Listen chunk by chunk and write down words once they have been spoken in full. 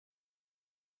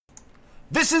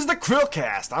This is the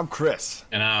CHRILLCAST. I'm Chris.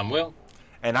 And I'm Will.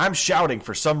 And I'm shouting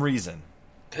for some reason.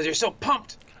 Because you're so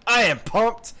pumped. I am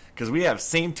pumped because we have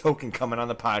SAMETOKEN coming on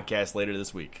the podcast later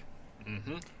this week.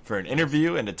 For an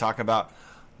interview and to talk about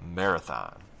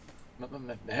Marathon.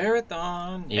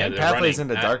 Marathon. Yeah, and Pathways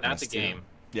into Darkness. Not the game.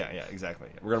 Too. Yeah, exactly.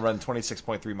 We're going to run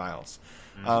 26.3 miles.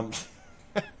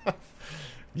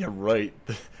 Yeah, right.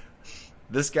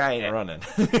 This guy ain't running.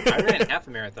 I ran half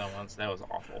a marathon once. That was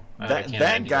awful.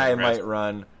 That guy might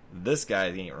run. This guy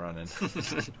ain't running.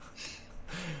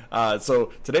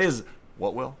 So today is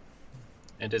what, Will?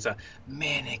 It is a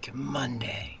Manic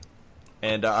Monday.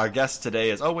 And our guest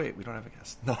today is... Oh, wait. We don't have a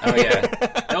guest. No. Oh,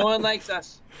 yeah. No one likes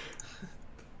us.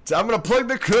 So I'm going to plug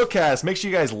the CHRILLCAST. Make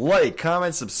sure you guys like,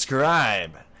 comment,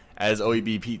 subscribe. As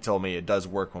OEB Pete told me, it does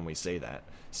work when we say that.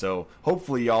 So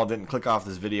hopefully y'all didn't click off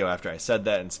this video after I said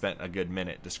that and spent a good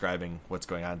minute describing what's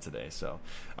going on today. So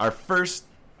our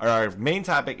main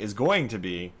topic is going to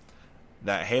be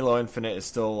that Halo Infinite is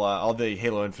still all the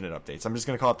Halo Infinite updates. I'm just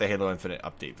going to call it the Halo Infinite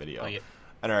update video. Oh, yeah.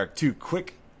 And our two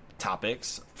quick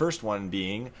topics, first one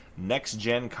being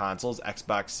next-gen consoles,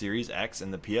 Xbox Series X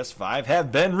and the PS5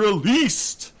 have been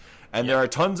released. And there are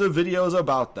tons of videos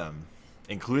about them,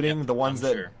 including the ones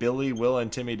that Billy, Will,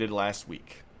 and Timmy did last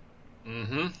week.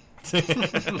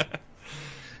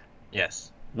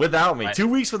 Yes. Without me. 2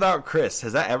 weeks without Chris.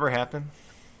 Has that ever happened?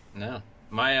 No.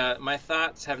 My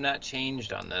thoughts have not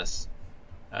changed on this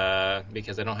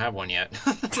because I don't have one yet.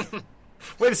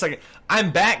 Wait a second.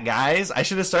 I'm back, guys. I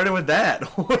should have started with that.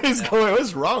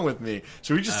 What's wrong with me?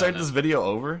 Should we just start this video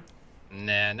over?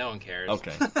 Nah, no one cares.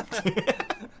 Okay.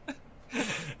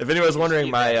 If anyone's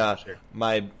wondering,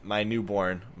 my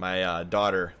newborn, my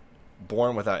daughter,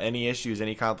 born without any issues,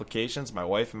 any complications. My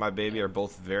wife and my baby are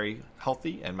both very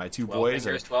healthy, and my two boys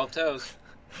are 12 toes.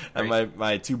 And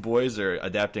my two boys are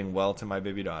adapting well to my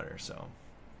baby daughter. So,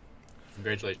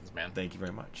 congratulations, man! Thank you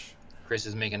very much. Chris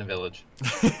is making a village.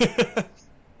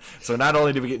 So not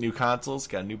only did we get new consoles,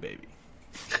 got a new baby.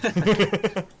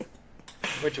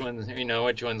 Which one's more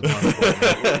important?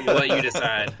 We'll let you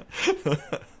decide.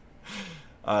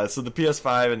 So the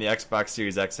PS5 and the Xbox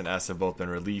Series X and S have both been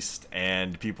released,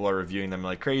 and people are reviewing them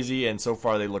like crazy, and so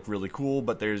far they look really cool,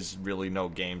 but there's really no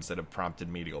games that have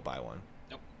prompted me to go buy one.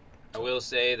 Nope. I will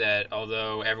say that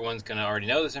although everyone's going to already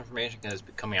know this information because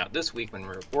it's coming out this week when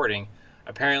we're recording,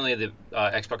 apparently the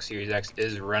Xbox Series X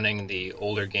is running the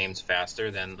older games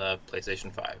faster than the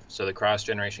PlayStation 5. So the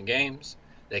cross-generation games,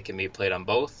 they can be played on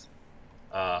both.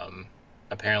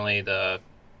 Apparently the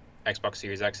Xbox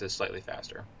Series X is slightly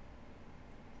faster.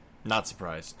 Not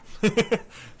surprised.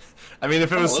 I mean,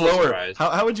 if it was slower,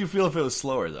 how would you feel if it was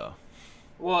slower, though?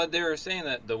 Well, they were saying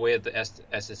that the way that the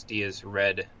SSD is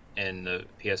read in the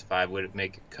PS5 would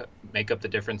make up the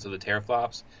difference of the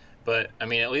teraflops. But, I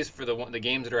mean, at least for the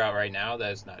games that are out right now,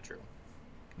 that is not true.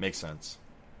 Makes sense.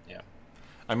 Yeah.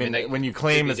 I mean when you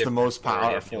claim it's the most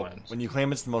powerful,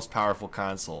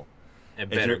 console,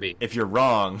 it better be. If you're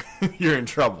wrong, you're in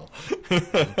trouble.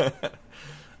 All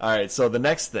right, so the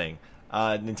next thing.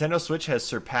 Nintendo Switch has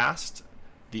surpassed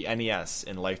the NES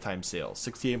in lifetime sales,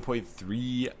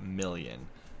 68.3 million.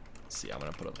 Let's see, I'm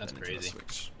going to put up the Nintendo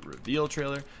Switch reveal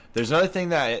trailer. There's another thing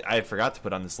that I forgot to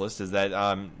put on this list is that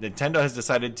Nintendo has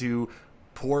decided to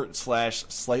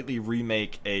port/slightly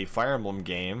remake a Fire Emblem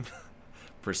game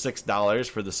for $6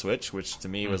 for the Switch, which to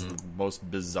me was the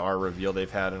most bizarre reveal they've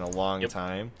had in a long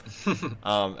time.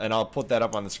 And I'll put that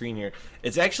up on the screen here.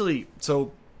 It's actually...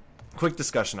 so. Quick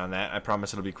discussion on that. I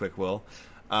promise it'll be quick, Will.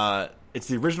 It's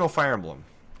the original Fire Emblem.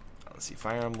 Let's see.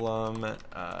 Fire Emblem.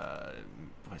 What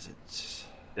is it?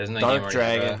 Doesn't Dark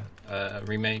Dragon.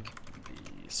 Remake.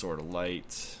 The Sword of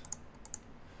Light.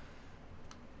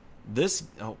 This...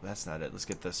 oh, that's not it. Let's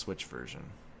get the Switch version.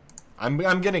 I'm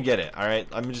going to get it, all right?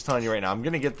 I'm just telling you right now. I'm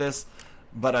going to get this,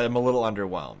 but I'm a little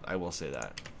underwhelmed. I will say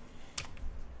that.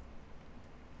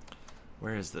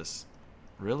 Where is this?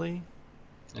 Really?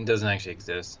 It doesn't actually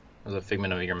exist. It was a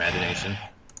figment of your imagination.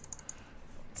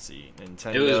 Let's see,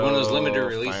 Nintendo. It was one of those limited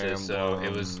releases, so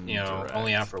it was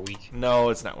only out for a week. No,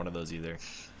 it's not one of those either.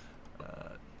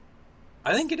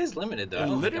 I think it is limited though. It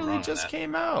literally just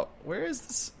came out. Where is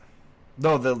this?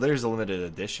 No, there's a limited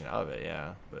edition of it,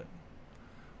 yeah. But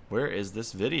where is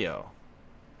this video?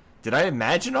 Did I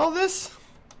imagine all this?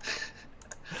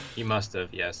 You must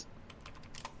have, yes.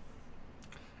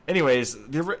 Anyways,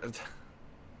 let's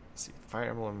see, Fire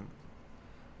Emblem.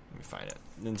 Let me find it.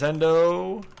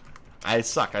 Nintendo. I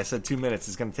suck. I said 2 minutes.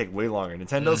 It's going to take way longer.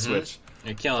 Nintendo Switch.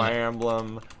 You're killing Fire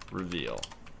Emblem reveal.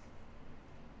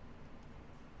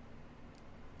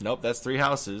 Nope, that's 3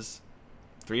 houses.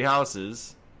 3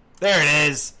 houses. There it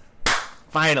is.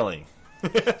 Finally.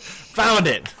 Found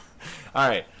it. All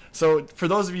right. So for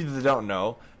those of you that don't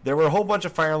know, there were a whole bunch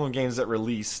of Fire Emblem games that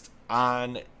released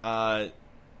on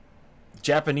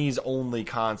Japanese-only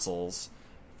consoles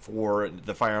for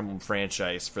the Fire Emblem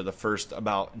franchise for the first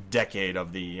about decade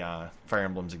of the Fire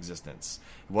Emblem's existence.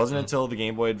 It wasn't until the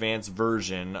Game Boy Advance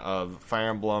version of Fire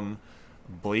Emblem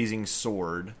Blazing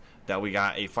Sword that we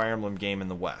got a Fire Emblem game in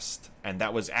the West, and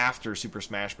that was after Super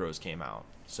Smash Bros. Came out.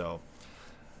 So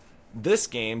this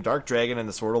game, Dark Dragon and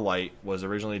the Sword of Light, was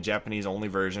originally a Japanese-only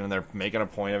version, and they're making a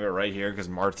point of it right here because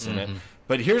Marth's in it.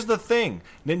 But here's the thing.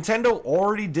 Nintendo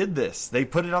already did this. They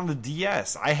put it on the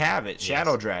DS. I have it,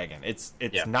 Shadow Dragon. It's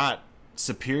not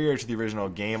superior to the original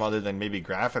game other than maybe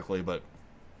graphically, but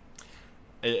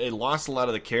it lost a lot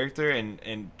of the character,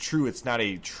 and true, it's not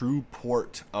a true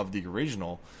port of the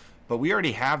original, but we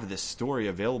already have this story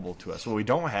available to us. What we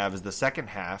don't have is the second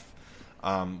half,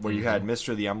 where you had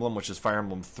Mystery of the Emblem, which is Fire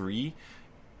Emblem 3.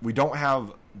 We don't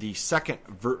have the second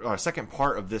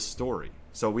part of this story.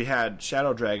 So we had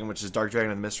Shadow Dragon, which is Dark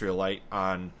Dragon and the Mystery of Light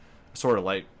on Sword of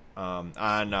Light on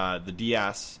the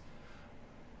DS,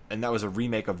 and that was a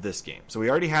remake of this game. So we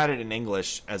already had it in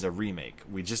English as a remake.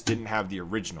 We just didn't have the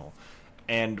original.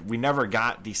 And we never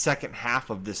got the second half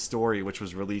of this story, which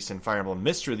was released in Fire Emblem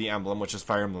Mystery of the Emblem, which is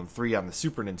Fire Emblem 3 on the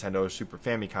Super Nintendo or Super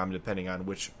Famicom, depending on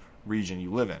which region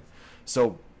you live in.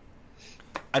 So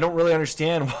I don't really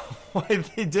understand why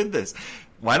they did this.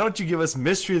 Why don't you give us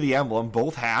Mystery of the Emblem,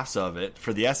 both halves of it,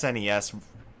 for the SNES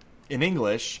in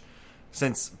English,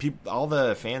 since all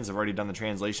the fans have already done the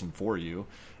translation for you,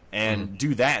 and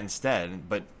do that instead?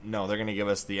 But no, they're going to give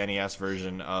us the NES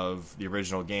version of the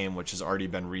original game, which has already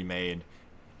been remade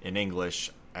in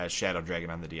English as Shadow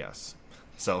Dragon on the DS.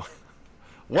 So,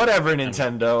 whatever,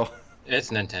 Nintendo.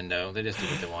 It's Nintendo. They just do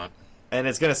what they want. And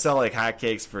it's going to sell like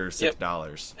hotcakes for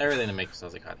 $6. Everything that makes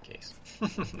sells like hotcakes.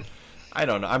 I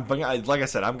don't know. Like I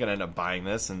said, I'm going to end up buying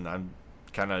this, and I'm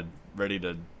kind of ready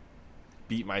to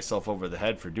beat myself over the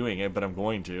head for doing it, but I'm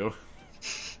going to.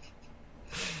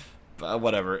 But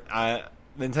whatever.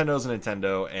 Nintendo's a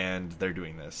Nintendo, and they're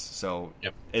doing this. So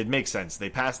it makes sense. They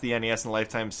passed the NES in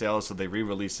lifetime sales, so they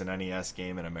re-released an NES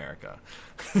game in America.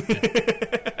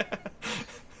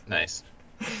 Nice.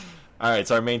 All right,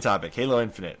 so our main topic, Halo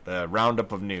Infinite, the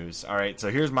roundup of news. All right, so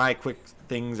here's my quick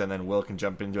things, and then Will can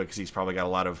jump into it because he's probably got a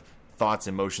lot of thoughts,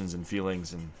 emotions, and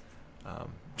feelings, and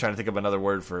trying to think of another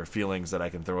word for feelings that I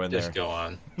can throw in there. Just go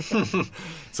on.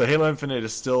 So Halo Infinite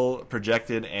is still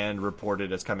projected and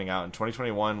reported as coming out in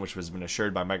 2021, which has been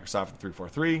assured by Microsoft in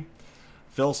 343.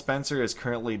 Phil Spencer is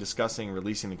currently discussing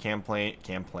releasing the campaign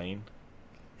and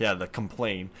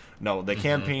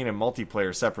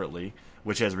multiplayer separately,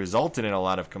 which has resulted in a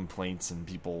lot of complaints and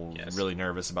people really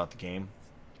nervous about the game.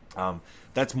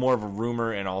 That's more of a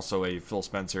rumor and also a Phil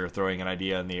Spencer throwing an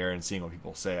idea in the air and seeing what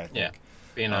people say, I think. Yeah,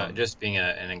 being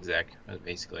an exec,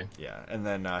 basically. Yeah, and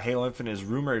then Halo Infinite is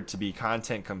rumored to be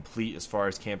content complete as far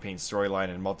as campaign storyline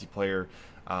and multiplayer.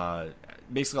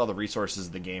 Basically, all the resources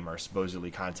of the game are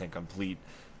supposedly content complete.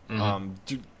 And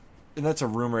that's a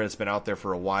rumor that's been out there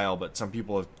for a while, but some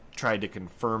people have tried to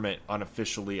confirm it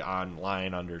unofficially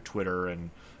online under Twitter and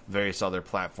various other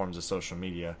platforms of social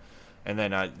media. And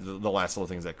then the last little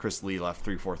thing is that Chris Lee left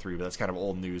 343, but that's kind of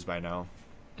old news by now.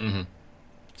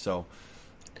 So,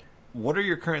 what are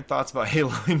your current thoughts about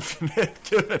Halo Infinite,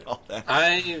 given all that?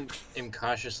 I am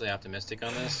cautiously optimistic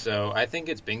on this. So I think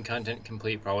it's been content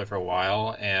complete probably for a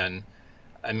while, and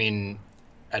I mean,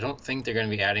 I don't think they're going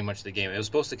to be adding much to the game. It was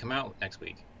supposed to come out next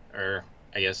week, or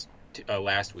I guess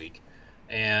last week.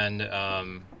 And, I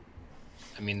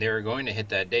mean, they were going to hit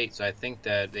that date, so I think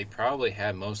that they probably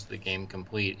have most of the game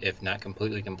complete, if not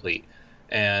completely complete.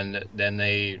 And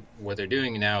then what they're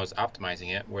doing now is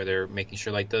optimizing it, where they're making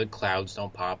sure, like, the clouds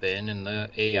don't pop in and the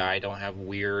AI don't have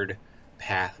weird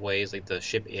pathways like the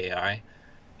ship AI.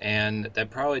 And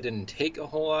that probably didn't take a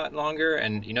whole lot longer.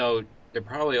 And, you know, they're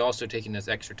probably also taking this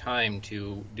extra time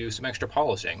to do some extra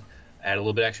polishing, add a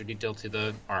little bit extra detail to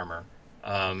the armor,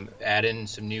 add in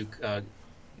some new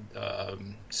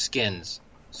skins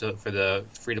for the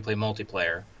free-to-play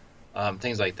multiplayer,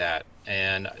 things like that.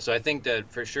 And so I think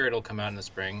that for sure it'll come out in the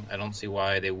spring. I don't see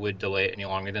why they would delay it any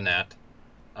longer than that.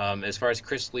 As far as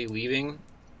Chris Lee leaving,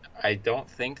 I don't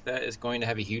think that is going to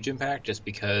have a huge impact, just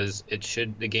because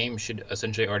the game should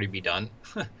essentially already be done.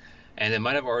 And it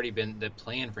might have already been the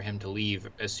plan for him to leave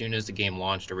as soon as the game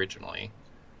launched originally.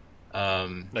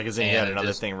 Like, as in he had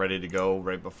another thing ready to go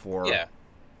right before. Yeah.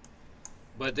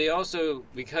 But they also,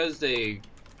 because they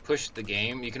pushed the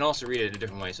game, you can also read it a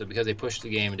different way. So because they pushed the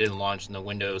game, it didn't launch in the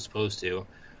window it was supposed to.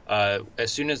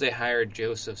 As soon as they hired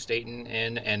Joseph Staten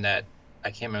in, and that,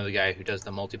 I can't remember the guy who does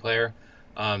the multiplayer,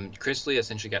 Chris Lee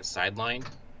essentially got sidelined.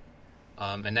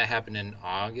 And that happened in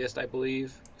August, I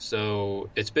believe. So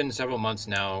it's been several months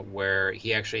now where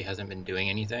he actually hasn't been doing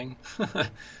anything.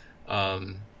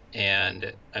 Um,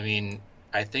 and I mean,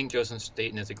 I think Joseph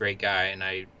Staten is a great guy, and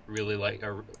I really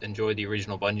enjoy the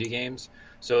original Bungie games.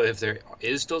 So if there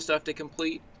is still stuff to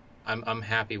complete, I'm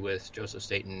happy with Joseph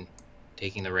Staten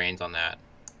taking the reins on that.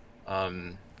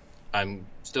 Um, I'm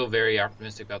still very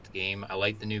optimistic about the game. I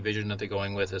like the new vision that they're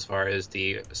going with as far as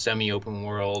the semi-open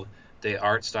world, the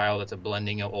art style that's a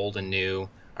blending of old and new.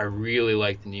 I really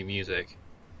like the new music.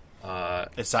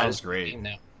 It sounds great.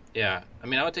 Now. Yeah, I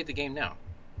mean, I would take the game now.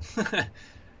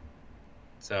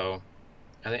 So,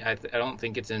 I don't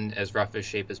think it's in as rough a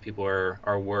shape as people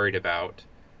are worried about.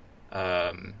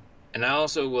 And I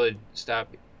also would stop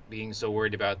being so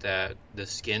worried about the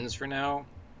skins for now,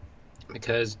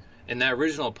 because in that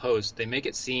original post they make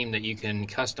it seem that you can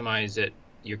customize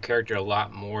your character a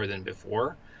lot more than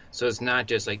before. So it's not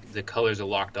just like the colors are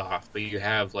locked off, but you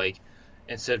have like,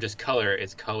 instead of just color,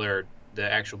 it's color,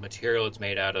 the actual material it's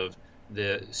made out of,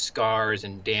 the scars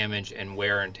and damage and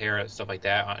wear and tear and stuff like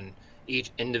that on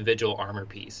each individual armor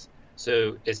piece.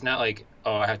 So it's not like,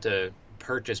 oh, I have to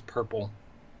purchase purple,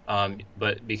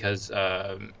 but because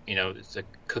it's a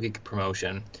cookie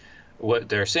promotion. What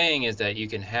they're saying is that you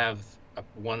can have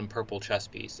one purple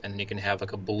chest piece, and then you can have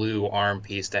like a blue arm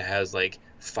piece that has like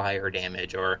fire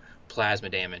damage or plasma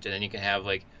damage, and then you can have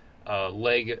like a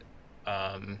leg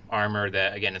armor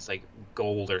that, again, it's like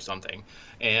gold or something.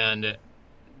 And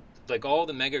like all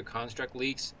the mega construct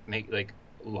leaks make like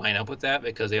line up with that,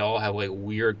 because they all have like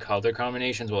weird color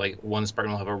combinations where like one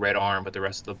Spartan will have a red arm but the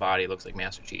rest of the body looks like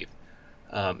Master Chief,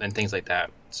 and things like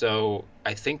that. So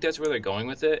I think that's where they're going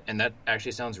with it, and that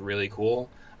actually sounds really cool.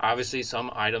 Obviously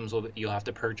some items you'll have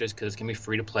to purchase because it can be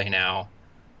free to play now,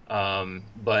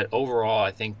 but overall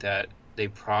I think that they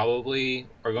probably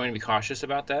are going to be cautious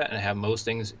about that and have most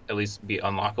things at least be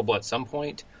unlockable at some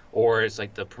point, or it's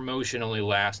like the promotion only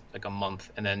lasts like a month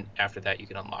and then after that you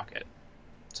can unlock it,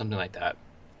 something like that.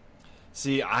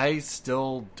 See, I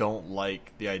still don't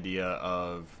like the idea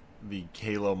of the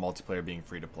Halo multiplayer being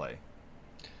free to play.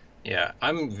 Yeah,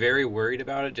 I'm very worried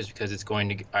about it just because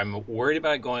I'm worried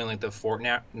about it going like the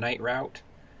Fortnite route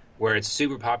where it's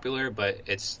super popular, but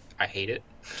I hate it.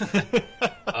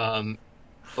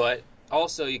 But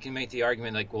also you can make the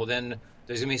argument like, well, then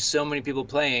there's going to be so many people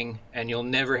playing and you'll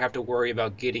never have to worry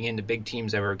about getting into big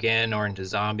teams ever again, or into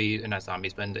zombies, not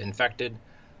zombies, but into infected,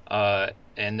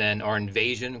 and then, or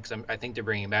invasion, because I think they're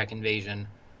bringing back invasion,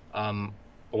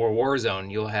 or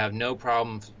Warzone. You'll have no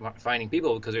problem finding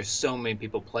people because there's so many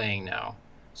people playing now.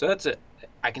 So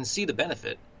I can see the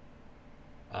benefit.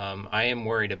 I am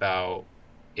worried about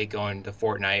it going to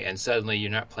Fortnite and suddenly you're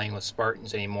not playing with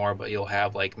Spartans anymore, but you'll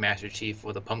have like Master Chief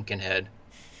with a pumpkin head.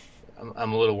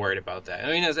 I'm a little worried about that.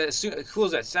 I mean, as cool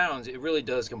as that sounds, it really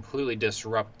does completely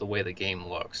disrupt the way the game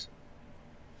looks.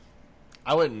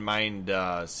 I wouldn't mind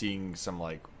seeing some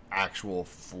like actual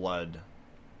Flood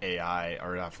AI,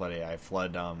 or not Flood AI,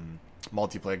 Flood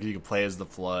multiplayer, because you can play as the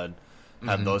Flood,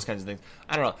 have those kinds of things.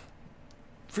 I don't know.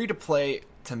 Free to play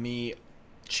to me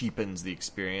cheapens the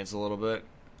experience a little bit,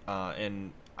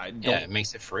 and I don't. Yeah, it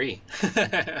makes it free.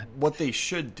 What they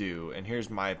should do, and here's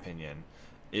my opinion,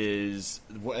 is,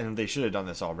 and they should have done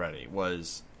this already,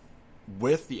 was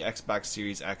with the Xbox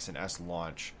Series X and S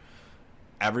launch,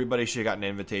 everybody should have gotten an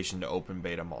invitation to open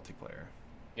beta multiplayer.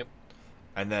 Yep.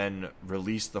 And then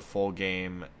release the full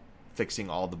game, fixing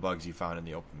all the bugs you found in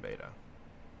the open beta.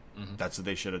 That's what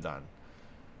they should have done.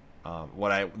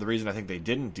 The reason I think they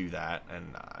didn't do that,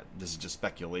 and this is just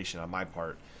speculation on my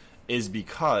part, is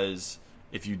because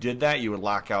if you did that, you would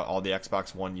lock out all the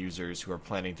Xbox One users who are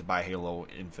planning to buy Halo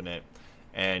Infinite,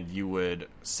 and you would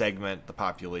segment the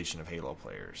population of Halo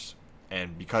players.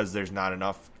 And because there's not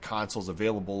enough consoles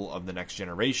available of the next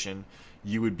generation,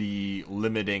 you would be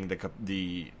limiting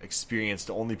the experience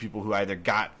to only people who either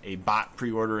got a bot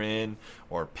pre-order in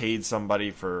or paid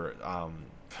somebody for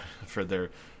their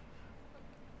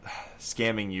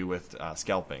scamming you with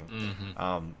scalping.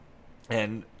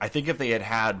 And I think if they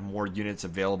had more units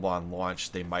available on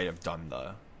launch, they might have done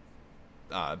the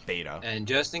beta. And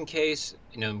just in case,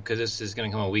 because this is going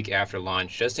to come a week after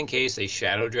launch, just in case they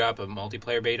shadow drop a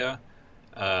multiplayer beta,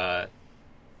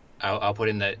 I'll put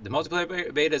in that the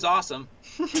multiplayer beta is awesome.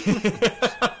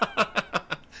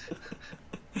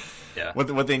 Yeah.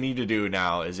 What they need to do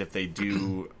now is, if they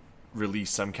do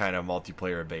release some kind of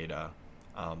multiplayer beta,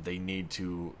 they need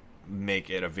to make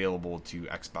it available to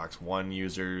Xbox One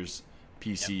users,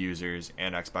 PC users,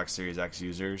 and Xbox Series X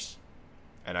users.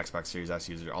 and Xbox Series S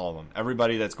users, all of them.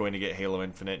 Everybody that's going to get Halo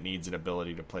Infinite needs an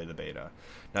ability to play the beta.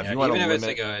 Now, if you want even to if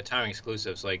limit, it's like a time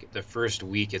exclusive, so like the first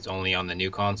week it's only on the new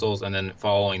consoles, and then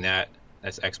following that,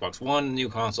 that's Xbox One new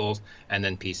consoles, and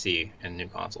then PC and new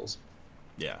consoles.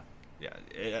 yeah,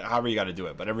 however you got to do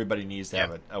it, but everybody needs to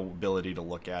have an ability to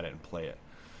look at it and play it.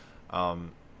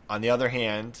 On the other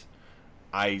hand,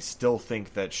 I still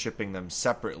think that shipping them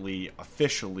separately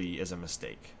officially is a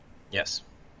mistake. Yes.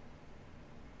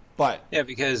 But yeah,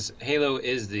 because Halo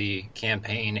is the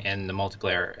campaign and the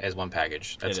multiplayer as one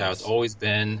package. That's how it's always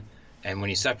been. And when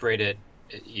you separate it,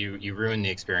 you ruin the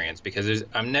experience. Because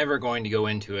I'm never going to go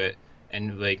into it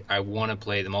and like I want to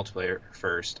play the multiplayer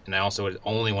first, and I also would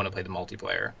only want to play the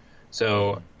multiplayer.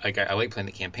 So like I like playing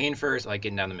the campaign first. I like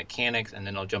getting down the mechanics, and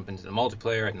then I'll jump into the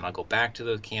multiplayer, and then I'll go back to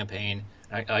the campaign.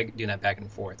 I like doing that back and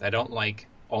forth. I don't like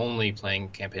only playing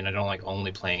campaign. I don't like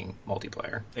only playing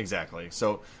multiplayer. Exactly.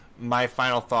 So my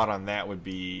final thought on that would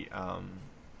be,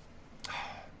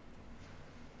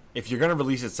 if you're going to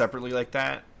release it separately like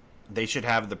that, they should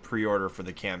have the pre-order for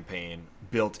the campaign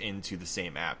built into the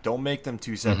same app. Don't make them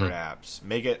two separate apps.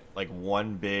 Make it like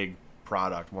one big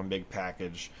product, one big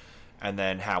package, and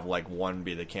then have like one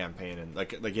be the campaign, and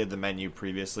like you had the menu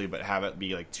previously, but have it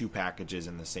be like two packages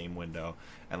in the same window,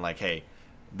 and like, hey,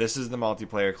 this is the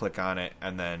multiplayer, click on it,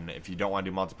 and then if you don't want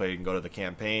to do multiplayer, you can go to the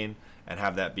campaign and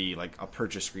have that be like a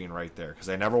purchase screen right there, because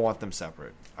I never want them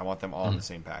separate. I want them all in the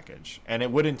same package. And it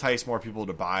would entice more people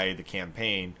to buy the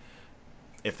campaign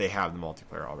if they have the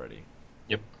multiplayer already.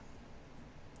 Yep.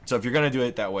 So if you're going to do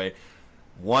it that way,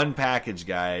 one package,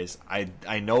 guys.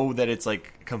 I know that it's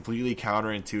like completely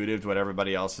counterintuitive to what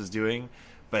everybody else is doing,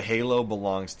 but Halo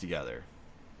belongs together.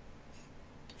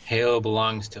 Halo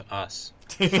belongs to us.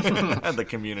 The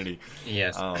community.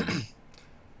 Yes.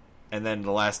 And then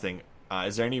the last thing,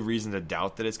 is there any reason to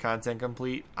doubt that it's content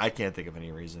complete? I can't think of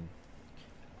any reason.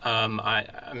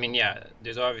 I mean, yeah,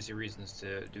 there's obviously reasons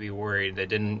to be worried. They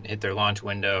didn't hit their launch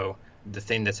window. The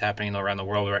thing that's happening around the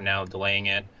world right now, delaying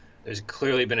it. There's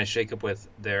clearly been a shakeup with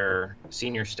their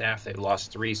senior staff. They've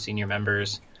lost 3 senior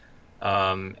members.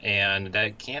 And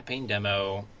that campaign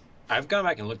demo, I've gone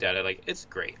back and looked at it. Like, it's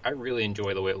great. I really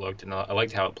enjoy the way it looked, and I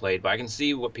liked how it played. But I can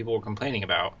see what people were complaining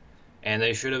about, and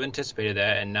they should have anticipated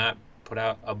that and not put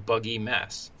out a buggy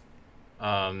mess.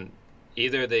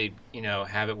 Either they,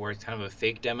 have it where it's kind of a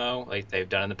fake demo, like they've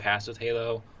done in the past with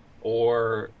Halo,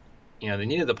 or, they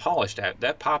needed the polish.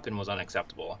 That pop-in was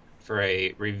unacceptable for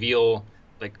a reveal,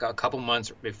 like a couple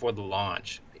months before the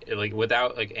launch, like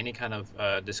without like any kind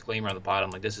of disclaimer on the bottom,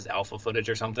 like this is alpha footage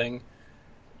or something.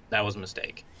 That was a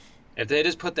mistake. If they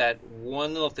just put that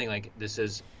one little thing, like this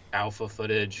is alpha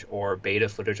footage or beta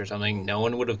footage or something, no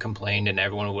one would have complained, and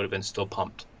everyone would have been still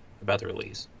pumped about the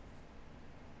release.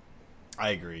 I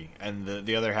agree. And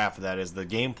the other half of that is the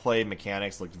gameplay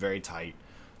mechanics looked very tight.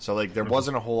 So like there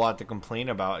wasn't a whole lot to complain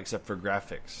about except for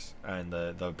graphics and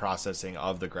the processing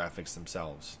of the graphics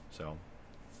themselves. So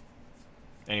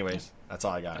anyways, that's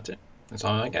all I got. That's it. That's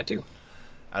all I got too.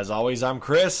 As always, I'm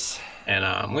Chris. And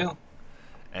I'm Will.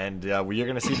 And you're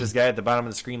going to see this guy at the bottom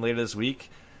of the screen later this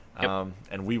week. Yep.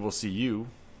 And we will see you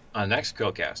on the next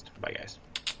CHRILLCAST. Bye, guys.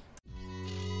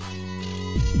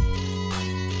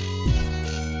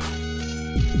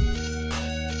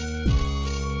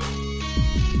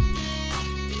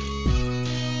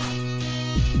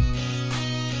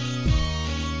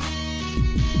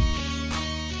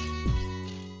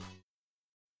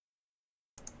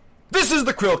 This is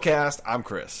the CHRILLCAST. I'm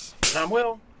Chris. And I'm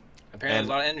Will. Apparently there's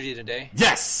a lot of energy today.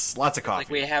 Yes! Lots of coffee. Like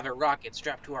we have a rocket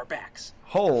strapped to our backs.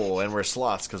 Oh, and we're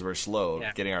sloths because we're slow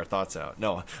getting our thoughts out.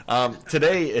 No.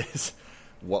 Today is...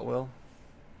 What, Will?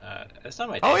 That's not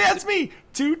my day. Oh, yeah, it's me.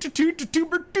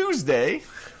 Tuber Tuesday.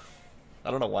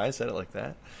 I don't know why I said it like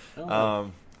that.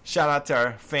 Oh. Shout out to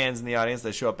our fans in the audience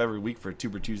that show up every week for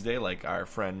Tuber Tuesday, like our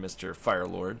friend Mr.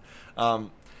 Firelord.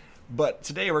 But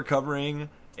today we're covering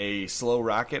a slow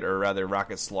rocket, or rather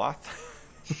rocket sloth.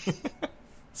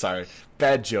 Sorry,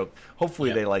 bad joke.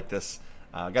 Hopefully they like this.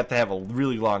 Got to have a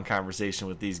really long conversation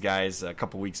with these guys a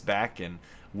couple weeks back, and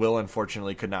Will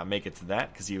unfortunately could not make it to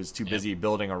that because he was too busy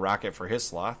building a rocket for his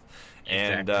sloth.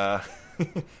 Exactly.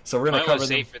 And so we're going to cover them.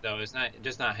 Safer though.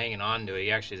 It's not hanging on to it.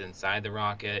 He actually is inside the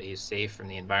rocket. He's safe from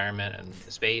the environment and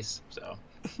the space. So.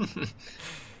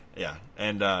 Yeah.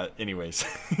 And anyways,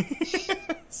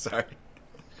 sorry.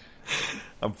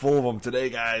 I'm full of them today,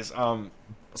 guys.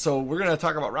 So we're going to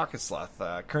talk about Rocket Sloth.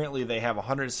 Currently, they have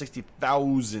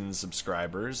 160,000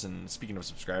 subscribers. And speaking of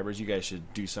subscribers, you guys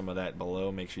should do some of that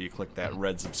below. Make sure you click that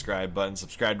red subscribe button.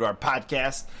 Subscribe to our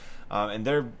podcast. And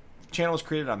they're channel was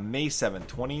created on May 7th,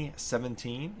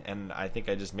 2017, and I think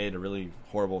I just made a really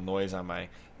horrible noise on my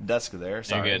desk there.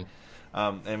 Sorry. You're good.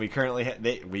 And we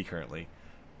currently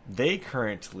they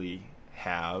currently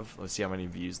have, let's see how many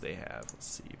views they have. Let's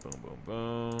see. Boom, boom,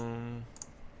 boom.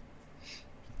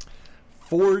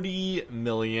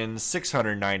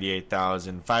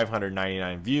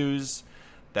 40,698,599 views.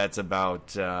 That's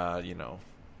about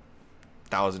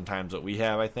 1,000 times what we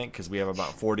have, I think, because we have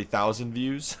about 40,000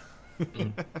 views.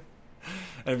 And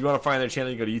if you want to find their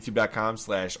channel, you go to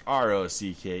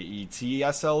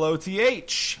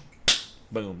youtube.com/ROCKETSLOTH.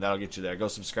 Boom, that'll get you there. Go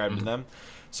subscribe to them.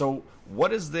 So what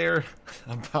does their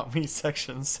About Me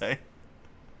section say?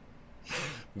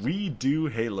 We do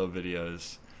Halo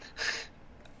videos.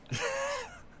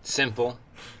 Simple.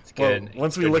 It's good. Well,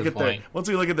 once we look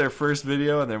at their first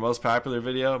video and their most popular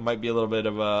video, it might be a little bit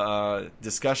of a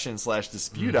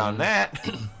discussion/dispute on that.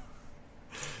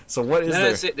 So what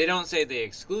is they don't say they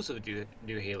exclusively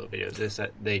do Halo videos. They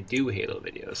said they do Halo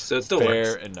videos, so it still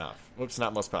fair works. enough. Whoops,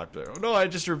 not most popular. Oh, no, I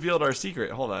just revealed our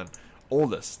secret. Hold on.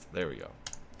 Oldest. There we go.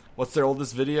 What's their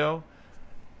oldest video?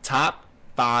 Top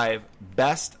 5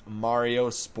 best Mario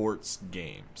sports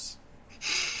games.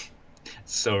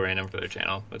 So random for their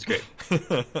channel. That's great.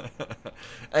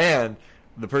 And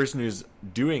the person who's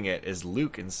doing it is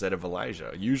Luke instead of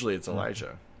Elijah. Usually it's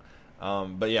Elijah.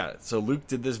 But yeah, so Luke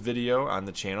did this video on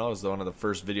the channel. It was one of the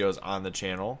first videos on the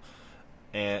channel,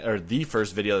 or the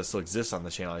first video that still exists on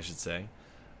the channel, I should say.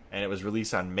 And it was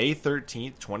released on May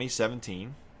 13th,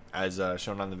 2017, as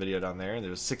shown on the video down there. And it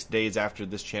was 6 days after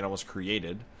this channel was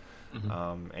created.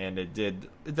 And it did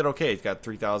okay. It got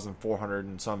 3,400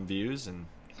 and some views. And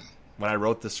when I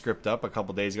wrote the script up a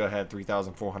couple days ago, it had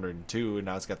 3,402, and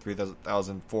now it's got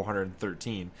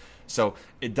 3,413. So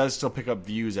it does still pick up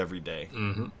views every day.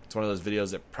 It's one of those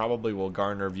videos that probably will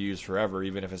garner views forever,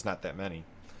 even if it's not that many.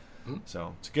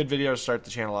 So it's a good video to start the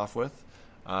channel off with.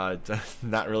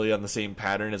 Not really on the same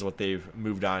pattern as what they've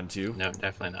moved on to. No,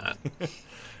 definitely not.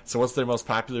 So what's their most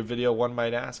popular video, one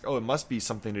might ask? Oh, it must be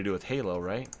something to do with Halo,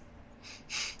 right?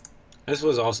 This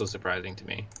was also surprising to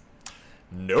me.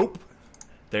 Nope.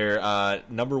 Their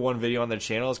number one video on their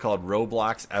channel is called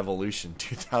Roblox Evolution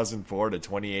 2004 to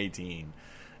 2018.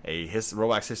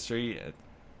 Roblox history.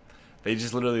 They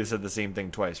just literally said the same thing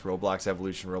twice. Roblox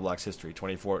Evolution, Roblox history,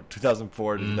 2004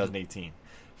 to 2018.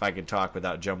 If I could talk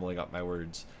without jumbling up my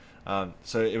words.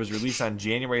 So it was released on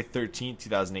January 13th,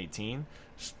 2018,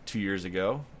 2 years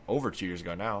ago, over 2 years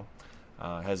ago now.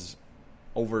 Has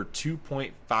over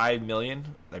 2.5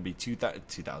 million, that'd be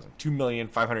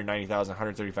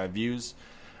 2,590,135 views.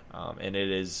 And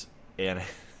it is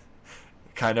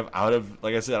kind of out of,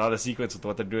 like I said, out of sequence with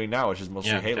what they're doing now, which is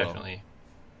mostly Halo. Definitely.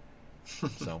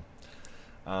 So,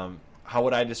 how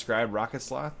would I describe Rocket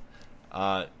Sloth?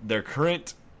 Their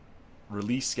current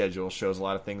release schedule shows a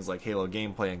lot of things like Halo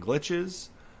gameplay and glitches,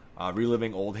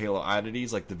 reliving old Halo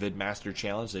oddities like the VidMaster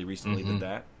Challenge. They recently did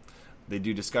that. They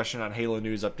do discussion on Halo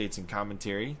news, updates, and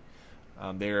commentary.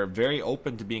 They are very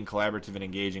open to being collaborative and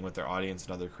engaging with their audience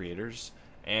and other creators.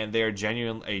 And they are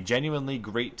a genuinely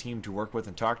great team to work with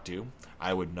and talk to,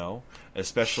 I would know,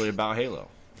 especially about Halo.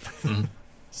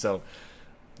 So,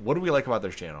 what do we like about their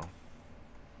channel?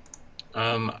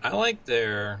 I like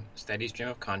their steady stream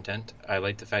of content. I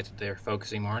like the fact that they're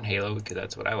focusing more on Halo because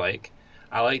that's what I like.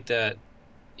 I like that,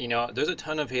 there's a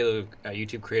ton of Halo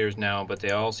YouTube creators now, but they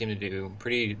all seem to do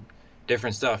pretty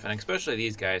different stuff, and especially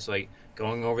these guys, like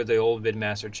going over the old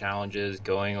VidMaster challenges,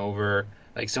 going over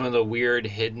like some of the weird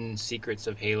hidden secrets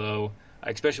of Halo,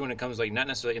 especially when it comes like not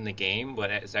necessarily in the game, but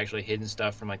it's actually hidden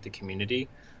stuff from like the community,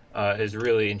 is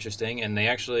really interesting. And they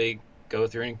actually go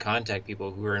through and contact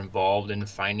people who are involved in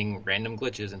finding random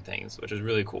glitches and things, which is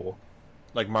really cool.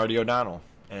 Like Marty O'Donnell.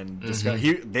 And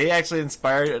they actually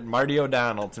inspired Marty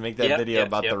O'Donnell to make that video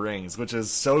about the rings, which is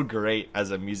so great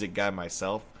as a music guy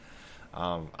myself.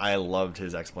 I loved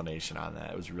his explanation on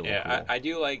that. It was really cool. I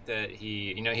do like that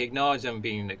he acknowledged them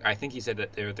being, I think he said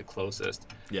that they're the closest.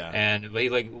 Yeah. And he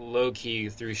like low-key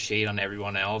threw shade on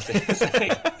everyone else.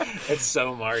 It's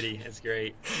so Marty. It's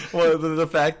great. Well, the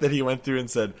fact that he went through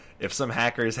and said, if some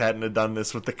hackers hadn't have done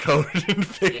this with the code and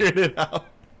figured it out.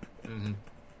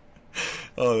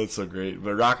 Oh, that's so great.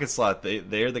 But Rocket Sloth,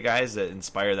 they're the guys that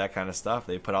inspire that kind of stuff.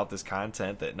 They put out this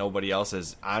content that nobody else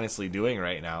is honestly doing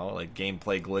right now, like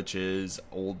gameplay glitches,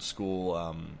 old school.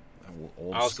 I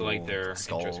also like their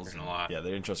intro screen a lot. Yeah,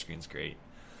 their intro screen's great.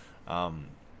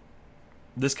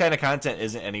 This kind of content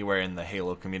isn't anywhere in the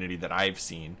Halo community that I've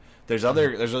seen. There's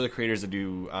other creators that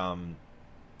do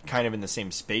kind of in the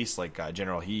same space, like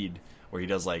General Heed, where he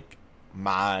does like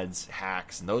mods,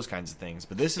 hacks, and those kinds of things.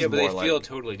 But this is more they like, feel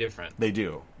totally different. They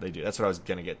do. That's what I was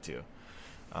gonna get to.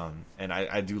 And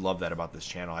I do love that about this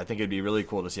channel. I think it'd be really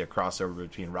cool to see a crossover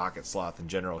between Rocket Sloth and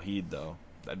General Heed, though.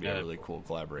 That'd be a really cool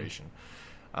collaboration.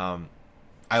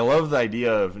 I love the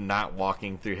idea of not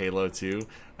walking through Halo 2,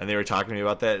 and they were talking to me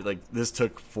about that. Like, this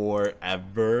took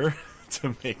forever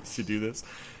to do this.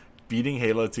 Beating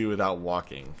Halo 2 without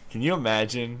walking. Can you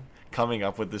imagine coming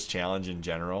up with this challenge in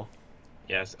general?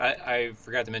 Yes, I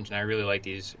forgot to mention I really like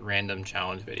these random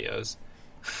challenge videos.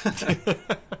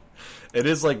 It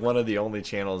is like one of the only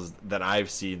channels that I've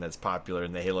seen that's popular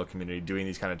in the Halo community doing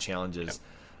these kind of challenges.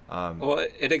 Well,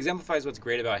 it exemplifies what's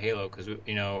great about Halo because,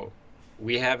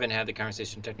 we haven't had the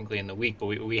conversation technically in the week, but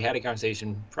we had a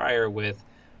conversation prior with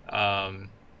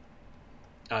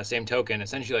SAMETOKEN.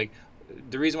 Essentially, like,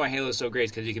 the reason why Halo is so great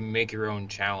is because you can make your own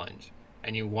challenge,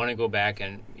 and you want to go back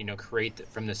and create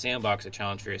from the sandbox a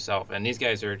challenge for yourself. And these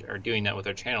guys are doing that with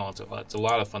their channel. It's a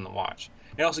lot of fun to watch.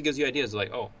 It also gives you ideas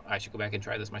like, oh, I should go back and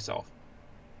try this myself.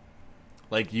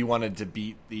 Like, you wanted to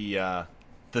beat the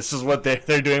this is what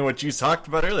they're doing, what you talked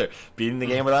about earlier, beating the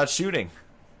game without shooting.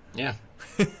 Yeah.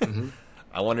 Mm-hmm.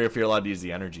 I wonder if you're allowed to use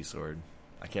the energy sword.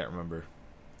 I can't remember.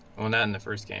 Well, not in the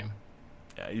first game.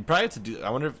 Yeah, you probably have to do. I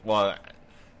wonder if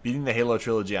beating the Halo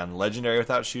trilogy on Legendary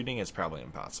without shooting is probably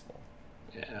impossible.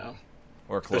 Yeah.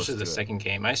 Or close Especially to the it. second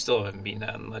game. I still haven't beaten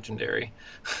that in Legendary.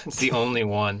 It's the only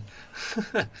one.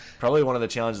 Probably one of the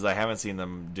challenges I haven't seen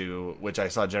them do, which I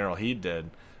saw General Heed did,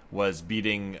 was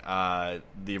beating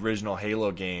the original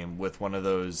Halo game with one of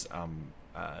those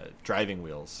driving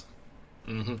wheels.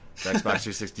 Mm-hmm. The Xbox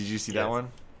 360. Did you see that one?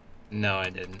 No,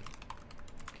 I didn't.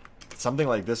 Something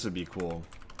like this would be cool.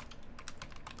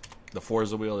 The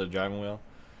Forza wheel, the driving wheel.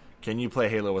 Can you play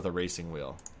Halo with a racing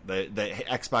wheel? The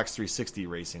Xbox 360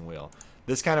 racing wheel.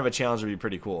 This kind of a challenge would be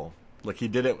pretty cool. Look, he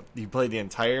did it. He played the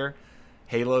entire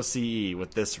Halo CE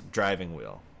with this driving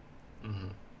wheel. Mm-hmm.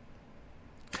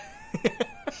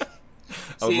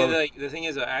 See, the thing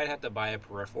is, I'd have to buy a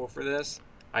peripheral for this.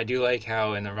 I do like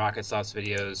how in the Rocket Sauce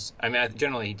videos, I mean,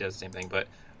 generally he does the same thing, but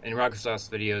in Rocket Sauce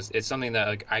videos, it's something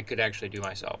that I could actually do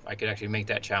myself. I could actually make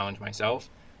that challenge myself.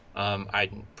 I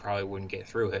probably wouldn't get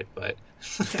through it, but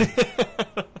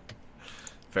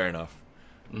fair enough.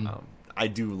 Mm. I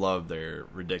do love their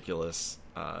ridiculous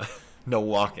no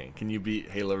walking. Can you beat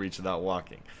Halo Reach without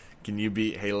walking? Can you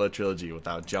beat Halo Trilogy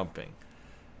without jumping?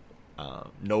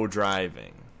 No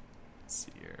driving. Let's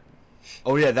see here.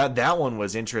 Oh yeah, that one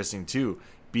was interesting too.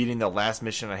 Beating the last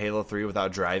mission on Halo 3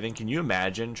 without driving. Can you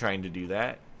imagine trying to do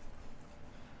that?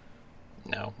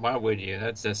 No, why would you?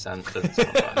 Doesn't sound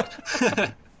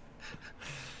fun.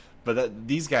 But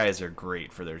these guys are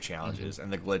great for their challenges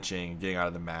and the glitching, getting out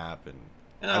of the map, and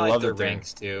I love their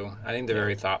ranks too. I think they're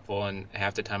very thoughtful, and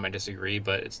half the time I disagree,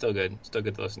 but it's still good. Still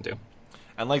good to listen to.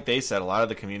 And like they said, a lot of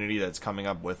the community that's coming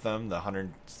up with them, the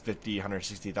 150,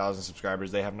 160,000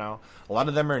 subscribers they have now, a lot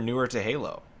of them are newer to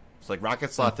Halo. It's like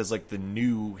Rocket Sloth is like the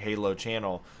new Halo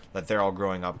channel that they're all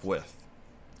growing up with.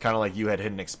 Kind of like you had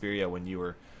Hidden Xperia when you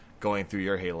were going through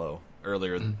your Halo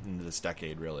earlier in this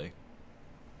decade, really.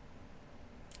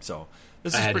 So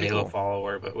this is pretty Halo cool.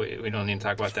 follower, but we don't need to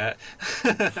talk about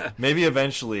that. Maybe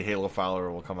eventually Halo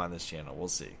follower will come on this channel. We'll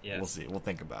see. Yes. We'll see. We'll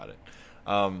think about it.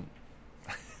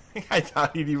 I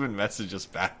thought he'd even message us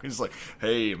back. He's like,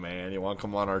 "Hey, man, you want to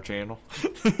come on our channel?"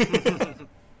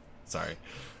 Sorry.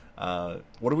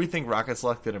 What do we think Rocket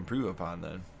Sloth could improve upon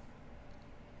then?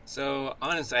 So,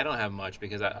 honestly, I don't have much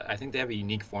because I think they have a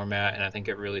unique format, and I think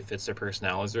it really fits their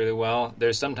personalities really well.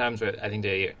 There's sometimes where I think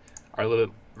they are a little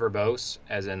bit verbose,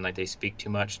 as in, like, they speak too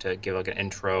much to give, like, an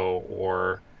intro,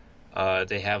 or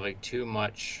they have, like, too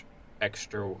much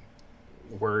extra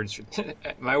words.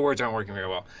 My words aren't working very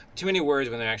well. Too many words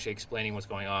when they're actually explaining what's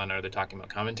going on, or they're talking about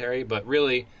commentary, but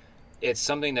really it's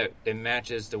something that it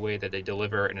matches the way that they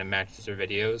deliver, and it matches their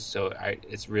videos, so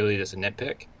it's really just a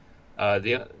nitpick.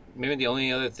 Maybe the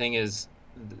only other thing is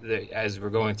that as we're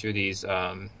going through these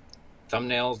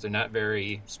thumbnails, they're not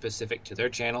very specific to their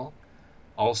channel.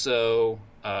 Also,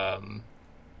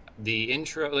 the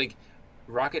intro, like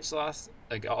Rocket Sloth,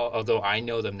 like although I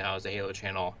know them now as a Halo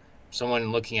channel,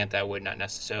 someone looking at that would not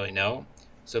necessarily know.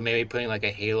 So maybe putting like a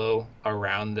halo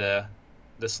around the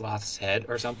sloth's head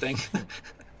or something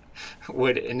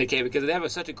would indicate, because they have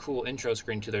such a cool intro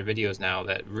screen to their videos now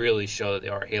that really show that they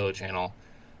are a Halo channel.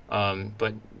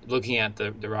 But looking at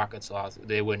the Rocket Sloth,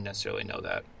 they wouldn't necessarily know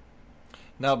that.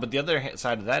 No, but the other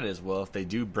side of that is, well, if they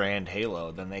do brand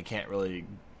Halo, then they can't really.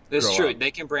 That's true. Up. They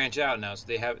can branch out now, so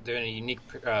they're in a unique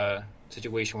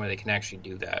situation where they can actually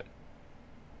do that.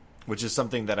 Which is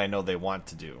something that I know they want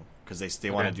to do, because they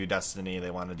want to do Destiny,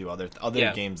 they want to do other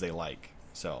games they like.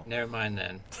 So never mind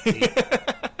then.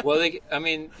 Well, I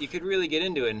mean, you could really get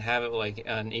into it and have it like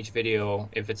on each video.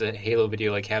 If it's a Halo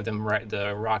video, like have them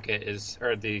the rocket is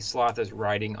or the sloth is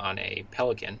riding on a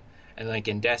pelican, and like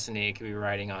in Destiny, it could be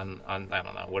riding on I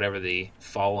don't know, whatever the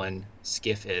fallen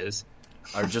skiff is.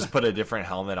 Or just put a different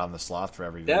helmet on the sloth for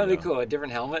every video. That'd be cool. A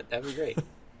different helmet. That'd be great.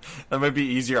 That might be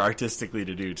easier artistically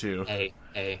to do too. Hey,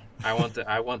 I want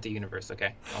the universe.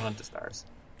 Okay, I want the stars.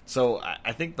 So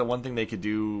I think the one thing they could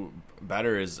do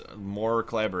better is more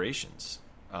collaborations.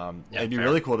 It'd be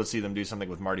really cool to see them do something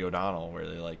with Marty O'Donnell, where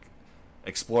they like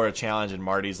explore a challenge and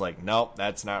Marty's like, nope,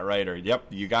 that's not right, or yep,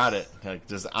 you got it. Like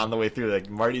just on the way through, like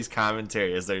Marty's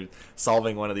commentary as they're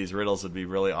solving one of these riddles would be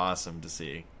really awesome to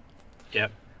see.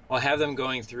 Yep. Well, have them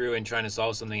going through and trying to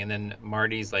solve something, and then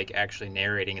Marty's like actually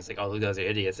narrating. It's like, oh, you guys are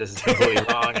idiots. This is completely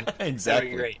wrong. And exactly.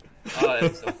 That'd be great. Oh,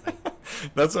 that'd be so funny.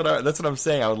 That's what I'm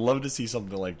saying. I would love to see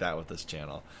something like that with this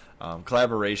channel.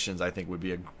 Collaborations, I think,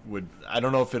 would. I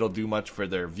don't know if it'll do much for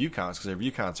their view counts because their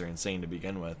view counts are insane to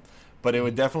begin with, but it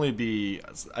would definitely be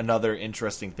another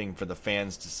interesting thing for the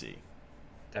fans to see.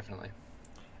 Definitely.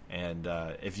 And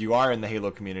if you are in the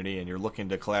Halo community and you're looking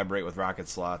to collaborate with Rocket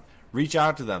Sloth, reach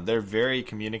out to them. They're very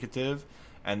communicative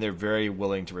and they're very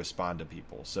willing to respond to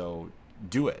people. So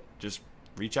do it. Just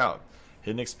reach out.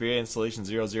 Hidden Experience, Installation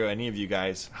 00, any of you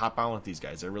guys, hop on with these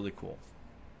guys. They're really cool.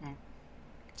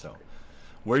 So,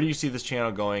 where do you see this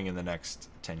channel going in the next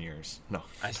 10 years? No.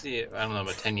 I see it, I don't know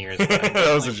about 10 years, but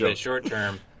that was a joke. Short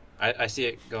term, I see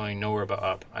it going nowhere but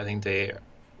up. I think they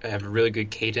have a really good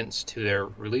cadence to their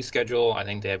release schedule. I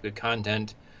think they have good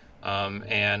content.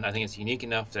 And I think it's unique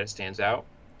enough that it stands out.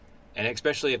 And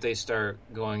especially if they start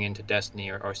going into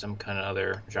Destiny or some kind of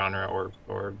other genre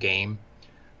or game,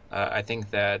 I think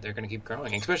that they're going to keep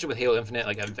growing. Especially with Halo Infinite,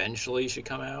 like eventually should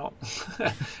come out,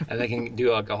 and they can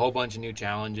do like a whole bunch of new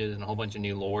challenges and a whole bunch of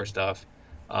new lore stuff,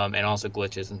 and also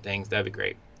glitches and things. That'd be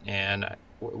great. And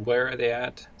where are they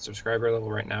at subscriber level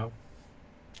right now?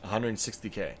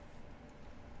 160K.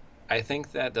 I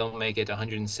think that they'll make it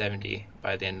 170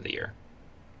 by the end of the year.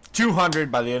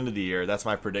 200 by the end of the year. That's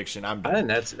my prediction. I think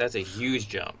that's a huge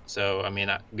jump. So I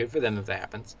mean, good for them if that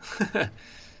happens.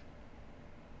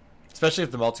 Especially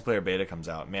if the multiplayer beta comes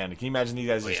out. Man, can you imagine these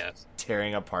guys just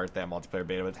tearing apart that multiplayer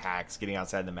beta with hacks, getting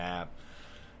outside the map?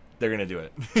 They're going to do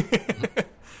it.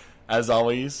 As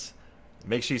always,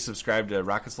 make sure you subscribe to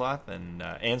Rocket Sloth and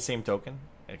SAMETOKEN,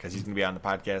 because he's going to be on the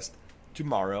podcast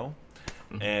tomorrow.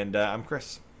 Mm-hmm. And I'm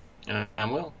Chris.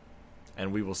 I'm Will.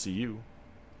 And we will see you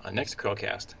on next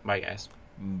CHRILLCAST. Bye, guys.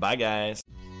 Bye, guys.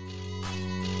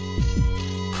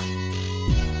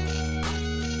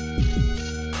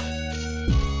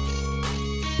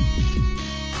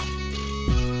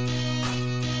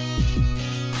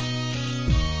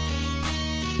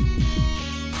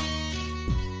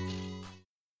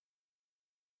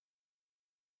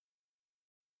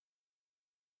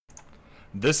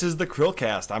 This is the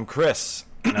CHRILLCAST. I'm Chris.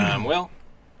 And I'm Will.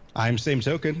 I'm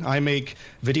SAMETOKEN. I make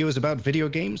videos about video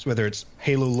games, whether it's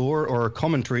Halo lore or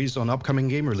commentaries on upcoming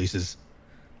game releases.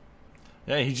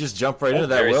 Yeah, he just jumped right into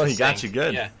that, Will. He got you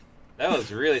good. Yeah, that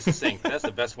was really succinct. That's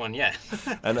the best one yet.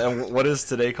 And what is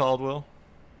today called, Will?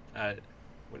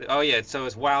 So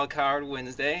it's Wild Card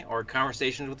Wednesday or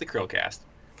Conversations with the CHRILLCAST.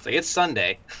 It's like it's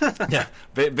Sunday. Yeah,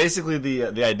 basically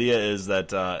the idea is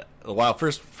that while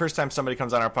first time somebody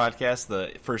comes on our podcast,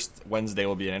 the first Wednesday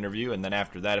will be an interview, and then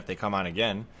after that, if they come on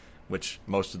again, which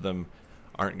most of them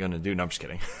aren't going to do. No, I'm just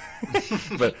kidding.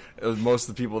 But most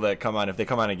of the people that come on, if they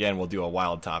come on again, we'll do a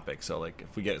wild topic. So like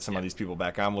if we get some of these people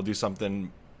back on, we'll do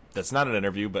something that's not an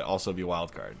interview, but also be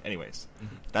wild card. Anyways,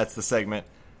 that's the segment.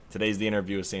 Today's the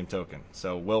interview with SAMETOKEN.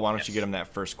 So, Will, why don't you get him that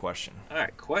first question? All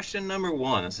right, question number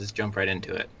 1. Let's just jump right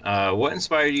into it. What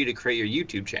inspired you to create your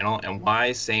YouTube channel, and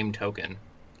why SAMETOKEN?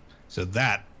 So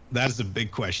that is a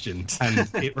big question, and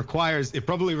it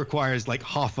probably requires like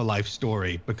half a life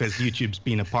story, because YouTube's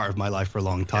been a part of my life for a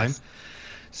long time. Yes.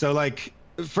 So, like,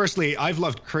 firstly, I've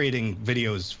loved creating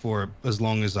videos for as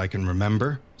long as I can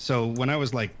remember. So when I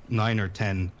was like 9 or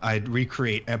 10, I'd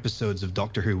recreate episodes of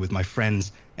Doctor Who with my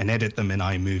friends and edit them in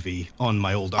iMovie on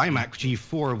my old iMac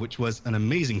G4, which was an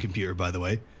amazing computer, by the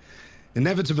way.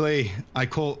 Inevitably, I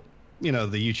caught, the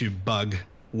YouTube bug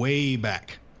way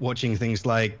back, watching things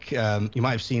like, you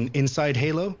might have seen Inside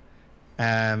Halo,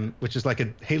 which is like a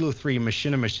Halo 3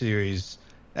 machinima series,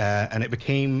 and it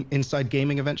became Inside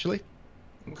Gaming eventually.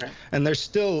 Okay. And there's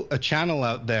still a channel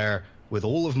out there with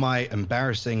all of my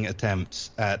embarrassing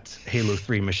attempts at Halo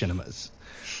 3 machinimas.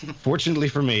 Fortunately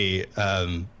for me,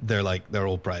 they're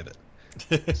all private.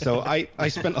 So I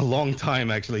spent a long time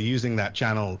actually using that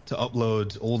channel to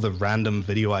upload all the random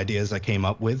video ideas I came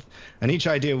up with. And each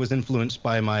idea was influenced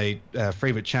by my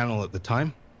favorite channel at the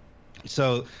time.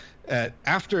 So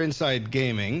after Inside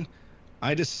Gaming,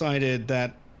 I decided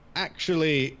that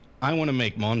actually I want to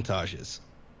make montages.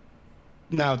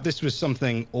 Now, this was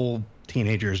something all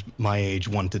teenagers my age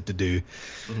wanted to do.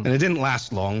 And it didn't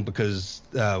last long because,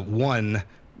 one,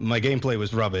 my gameplay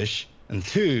was rubbish, and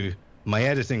two, my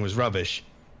editing was rubbish.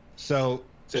 So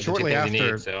shortly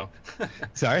after...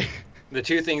 Sorry? The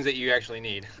two things that you actually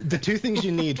need. The two things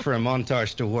you need for a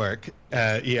montage to work.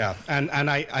 Yeah. And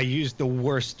I used the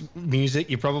worst music.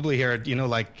 You probably heard,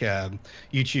 like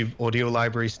YouTube audio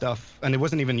library stuff. And it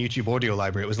wasn't even YouTube audio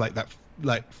library. It was like that,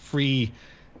 like free...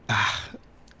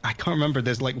 I can't remember.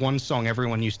 There's like one song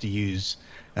everyone used to use,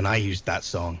 and I used that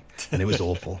song, and it was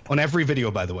awful. On every video,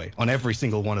 by the way. On every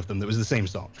single one of them, it was the same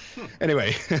song.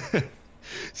 Anyway,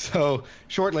 so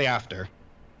shortly after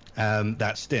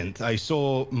that stint, I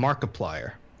saw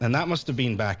Markiplier, and that must have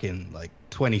been back in like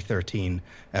 2013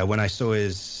 when I saw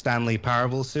his Stanley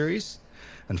Parable series.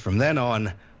 And from then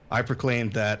on, I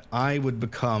proclaimed that I would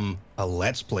become a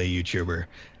Let's Play YouTuber.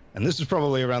 And this was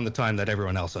probably around the time that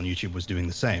everyone else on YouTube was doing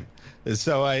the same.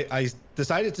 So I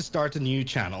decided to start a new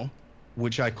channel,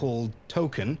 which I called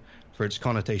Token for its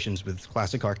connotations with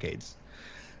classic arcades.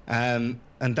 And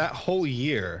that whole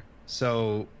year,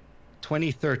 so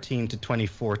 2013 to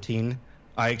 2014,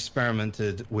 I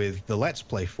experimented with the Let's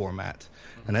Play format.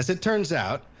 And as it turns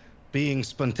out, being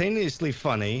spontaneously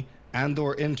funny and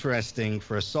or interesting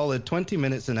for a solid 20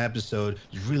 minutes an episode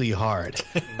is really hard.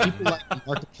 People like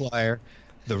Markiplier,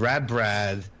 the Rad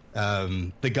Brad,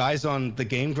 the guys on the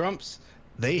Game Grumps,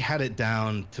 they had it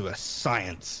down to a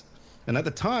science. And at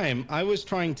the time, I was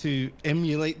trying to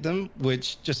emulate them,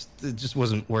 which just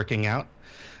wasn't working out.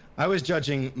 I was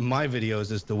judging my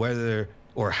videos as to whether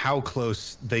or how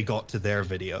close they got to their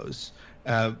videos,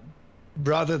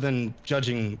 rather than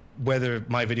judging whether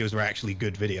my videos were actually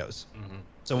good videos.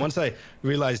 So once I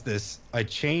realized this, I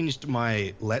changed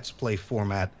my Let's Play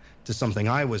format to something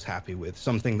I was happy with,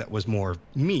 something that was more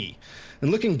me.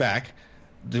 And looking back,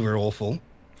 they were awful,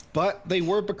 but they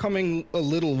were becoming a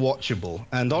little watchable.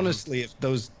 And honestly, if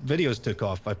those videos took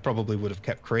off, I probably would have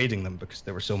kept creating them because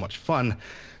they were so much fun.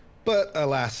 But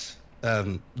alas,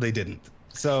 they didn't.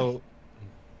 So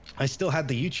I still had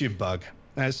the YouTube bug.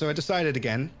 So I decided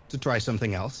again to try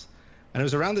something else. And it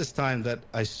was around this time that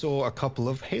I saw a couple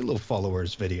of Halo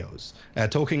followers videos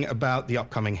talking about the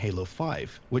upcoming Halo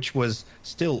 5, which was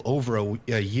still over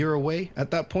a year away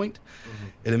at that point.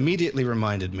 It immediately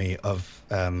reminded me of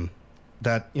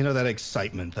that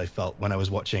excitement I felt when I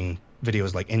was watching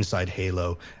videos like Inside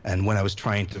Halo and when I was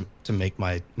trying to make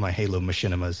my Halo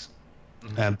machinimas.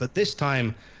 But this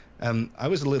time, I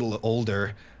was a little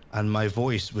older and my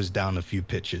voice was down a few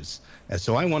pitches.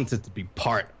 So I wanted to be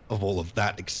part of all of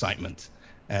that excitement.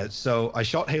 So I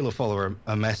shot Halo Follower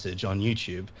a message on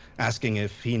YouTube asking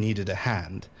if he needed a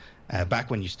hand,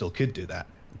 back when you still could do that.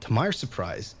 To my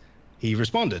surprise, he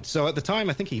responded. So at the time,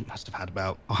 I think he must have had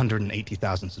about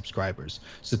 180,000 subscribers.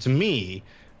 So to me,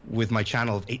 with my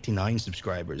channel of 89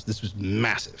 subscribers, this was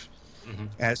massive.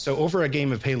 So over a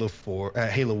game of Halo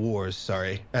Wars,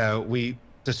 we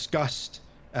discussed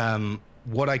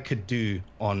what I could do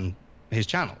on his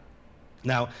channel.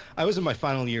 Now, I was in my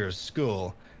final year of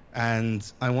school,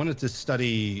 and I wanted to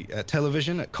study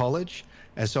television at college,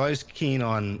 and so I was keen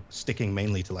on sticking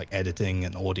mainly to like editing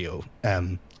and audio,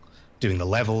 doing the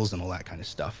levels and all that kind of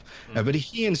stuff. But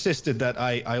he insisted that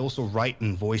I also write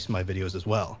and voice my videos as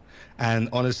well. And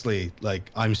honestly, like,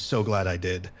 I'm so glad I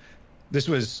did. This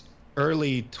was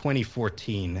early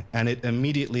 2014, and it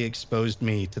immediately exposed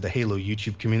me to the Halo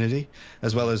YouTube community,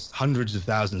 as well as hundreds of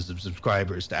thousands of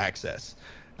subscribers to access.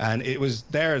 And it was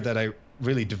there that I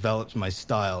really developed my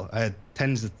style. I had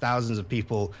tens of thousands of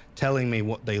people telling me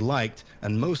what they liked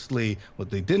and mostly what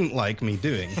they didn't like me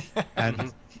doing.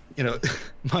 And,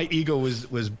 my ego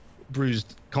was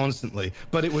bruised constantly,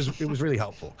 but it was really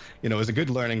helpful. It was a good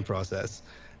learning process.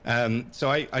 So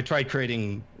I tried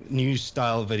creating news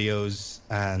style videos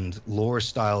and lore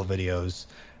style videos.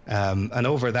 And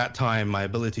over that time, my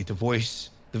ability to voice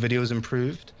the videos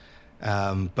improved.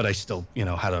 But I still,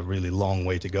 had a really long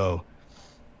way to go.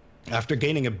 After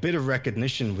gaining a bit of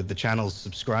recognition with the channel's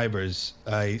subscribers,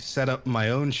 I set up my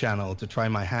own channel to try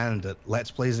my hand at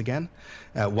Let's Plays again,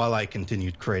 while I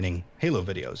continued creating Halo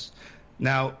videos.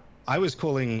 Now, I was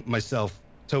calling myself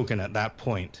Token at that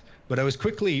point, but I was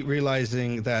quickly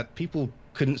realizing that people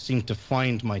couldn't seem to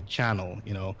find my channel.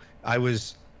 I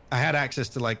had access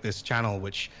to like this channel,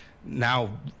 which now,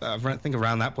 I think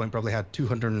around that point probably had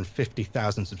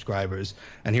 250,000 subscribers,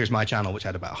 and here's my channel, which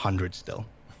had about 100 still.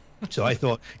 So I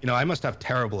thought, I must have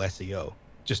terrible SEO,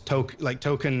 just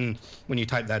token, when you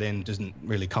type that in, doesn't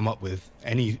really come up with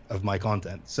any of my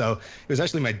content. So it was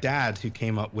actually my dad who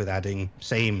came up with adding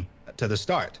same to the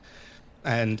start.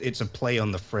 And it's a play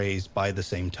on the phrase "by the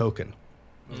same token."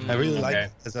 I really like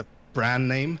it as a brand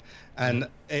name, and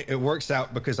it works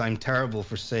out because I'm terrible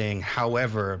for saying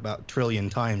 "however" about a trillion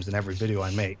times in every video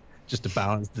I make, just to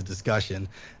balance the discussion,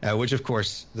 which of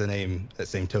course the name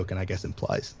 "same token" I guess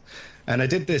implies. And I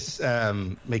did this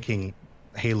making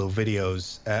Halo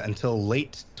videos until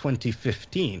late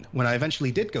 2015, when I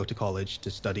eventually did go to college to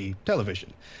study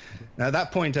television. Now, at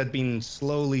that point, I'd been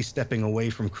slowly stepping away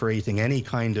from creating any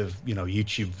kind of,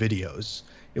 YouTube videos.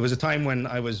 It was a time when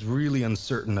I was really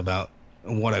uncertain about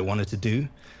what I wanted to do.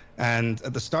 And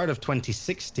at the start of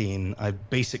 2016, I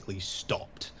basically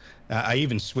stopped. I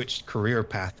even switched career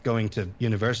path, going to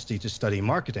university to study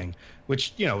marketing,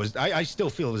 which, I still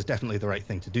feel was definitely the right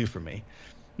thing to do for me.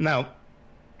 Now,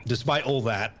 despite all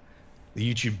that,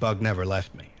 the YouTube bug never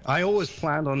left me. I always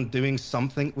planned on doing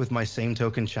something with my Same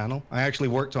Token channel. I actually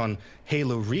worked on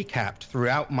Halo Recapped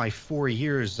throughout my 4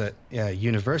 years at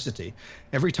university.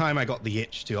 Every time I got the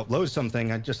itch to upload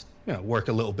something, I'd just work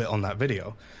a little bit on that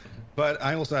video. But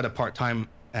I also had a part-time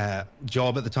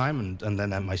job at the time, and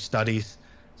then at my studies.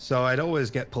 So I'd always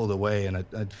get pulled away, and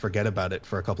I'd forget about it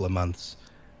for a couple of months.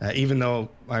 Even though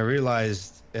I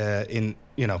realized I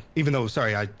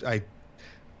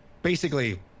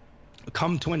basically,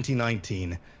 come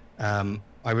 2019,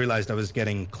 I realized I was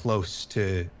getting close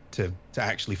to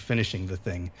actually finishing the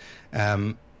thing.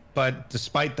 But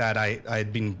despite that, I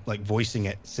had been voicing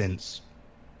it since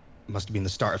must have been the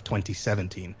start of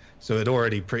 2017. So it had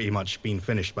already pretty much been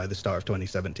finished by the start of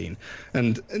 2017.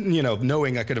 And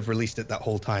knowing I could have released it that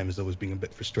whole time has always been a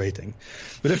bit frustrating.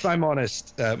 But if I'm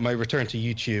honest, my return to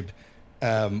YouTube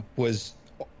was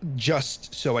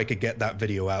just so I could get that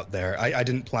video out there. I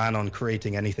didn't plan on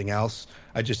creating anything else.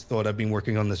 I just thought I've been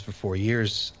working on this for 4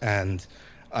 years, and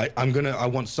I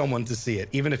want someone to see it.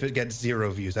 Even if it gets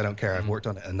 0 views, I don't care. I've worked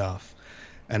on it enough,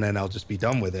 and then I'll just be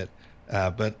done with it.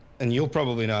 And you'll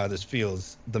probably know how this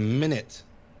feels. The minute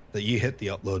that you hit the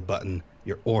upload button,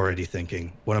 you're already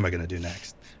thinking, what am I going to do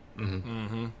next?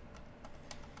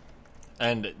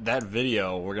 And that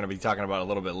video we're going to be talking about a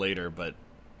little bit later, but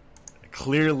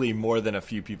clearly more than a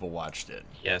few people watched it.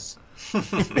 Yes.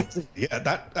 Yeah,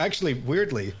 that actually,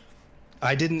 weirdly,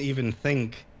 I didn't even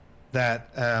think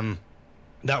that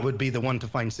that would be the one to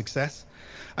find success.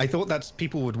 I thought that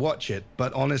people would watch it,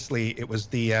 but honestly, it was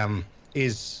the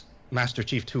Is Master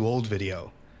Chief Too Old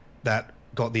video that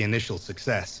got the initial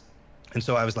success. And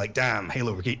so I was like, damn,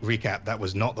 Halo Recap, that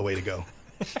was not the way to go.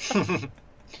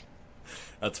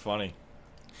 That's funny.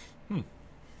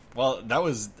 Well, that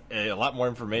was a lot more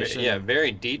information. Yeah,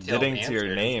 very detailed getting answer. to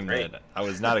your name that I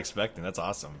was not expecting. That's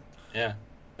awesome. Yeah.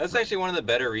 That's actually one of the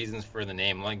better reasons for the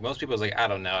name. Like, most people was like, I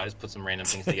don't know, I just put some random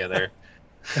things together.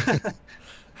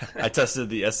 I tested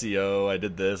the SEO, I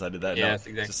did this, I did that. Yes,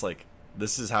 no, exactly. Just like,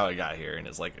 this is how I got here, and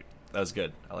it's like, that was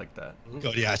good. I like that.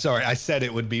 God, yeah, sorry, I said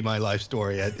it would be my life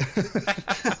story. There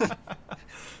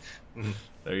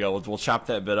you go. We'll chop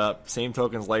that bit up. Same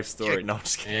Token's life story. No, I'm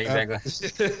just kidding. Yeah,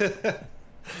 exactly.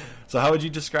 So how would you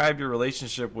describe your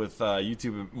relationship with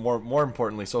YouTube, more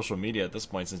importantly, social media at this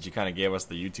point, since you kind of gave us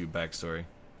the YouTube backstory?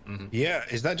 Yeah,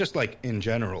 is that just in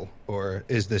general, or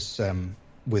is this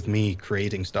with me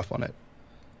creating stuff on it?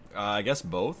 I guess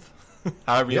both.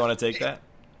 However you want to take that.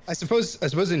 I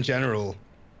suppose in general,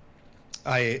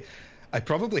 I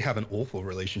probably have an awful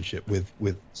relationship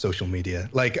with social media.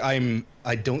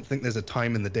 I don't think there's a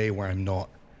time in the day where I'm not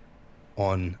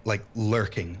on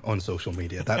lurking on social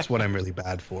media. That's what I'm really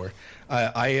bad for.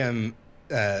 I am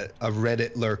a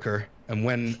Reddit lurker, and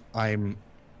when I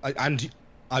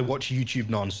watch YouTube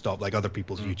nonstop, like other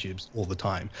people's YouTubes all the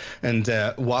time. And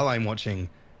while I'm watching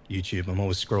YouTube, I'm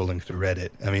always scrolling through Reddit.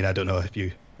 I mean, I don't know if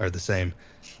you are the same.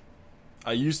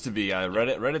 I used to be.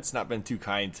 Reddit's not been too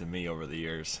kind to me over the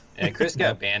years. And Chris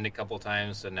got banned a couple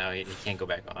times, so now he can't go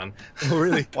back on. Oh,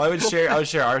 really? Well, I would share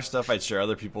our stuff. I'd share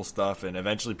other people's stuff, and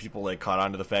eventually people caught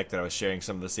on to the fact that I was sharing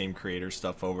some of the same creator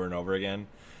stuff over and over again,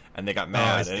 and they got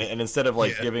mad. And instead of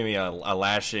giving me a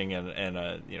lashing and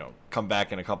a come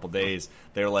back in a couple days,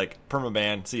 they were like,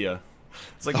 permaban, see ya.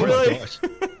 It's like, really?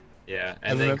 Yeah,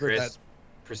 and then Chris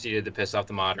proceeded to piss off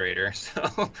the moderator. So.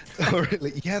 Oh,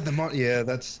 really? Yeah,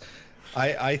 that's.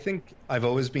 I think I've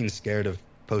always been scared of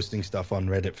posting stuff on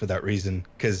Reddit for that reason,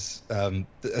 because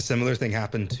a similar thing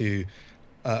happened to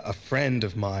a friend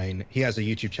of mine. He has a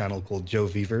YouTube channel called Joe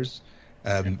Vevers.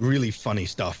 Really funny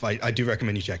stuff. I do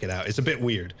recommend you check it out. It's a bit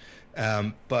weird.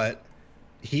 But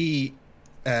he,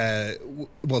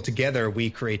 together we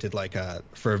created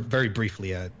very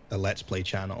briefly a Let's Play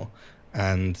channel.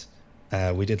 and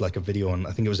we did like a video on,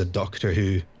 I think it was a Doctor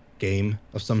Who game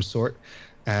of some sort,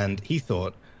 and he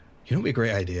thought, you know, what would be a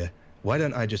great idea? Why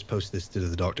don't I just post this to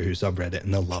the Doctor Who subreddit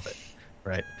and they'll love it,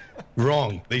 right?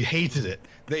 Wrong. They hated it.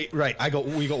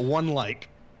 We got 1 like,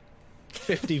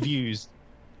 50 views,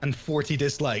 and 40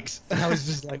 dislikes. And I was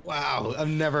just like, wow,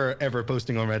 I'm never ever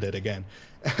posting on Reddit again.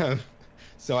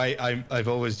 So I've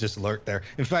always just lurked there.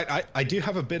 In fact, I do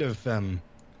have a bit of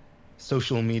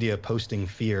social media posting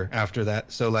fear after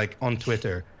that. So like on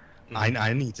Twitter,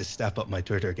 I need to step up my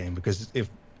Twitter game, because if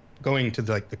going to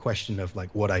the question of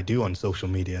like what I do on social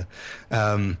media,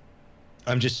 I'm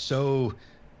just so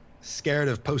scared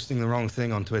of posting the wrong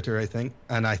thing on Twitter, I think.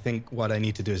 And I think what I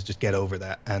need to do is just get over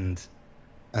that and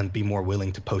be more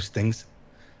willing to post things.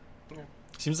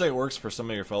 Seems like it works for some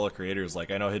of your fellow creators.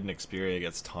 Like I know Hidden Xperia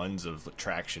gets tons of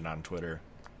traction on Twitter.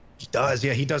 He does,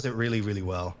 yeah. He does it really, really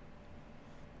well.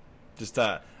 Just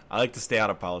I like to stay out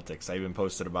of politics. I even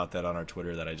posted about that on our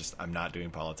Twitter, that I'm not doing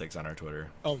politics on our Twitter.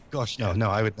 Oh gosh, no,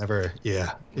 I would never.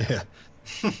 Yeah.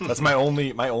 That's my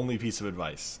only piece of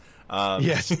advice.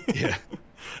 Yes, yeah.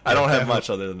 I don't have much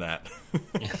other than that.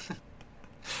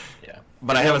 Yeah,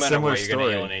 but I have a similar you're story.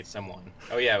 Gonna alienate someone.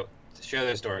 Oh yeah, share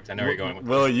their story, 'cause I know where you're going with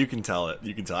Well, you can tell it.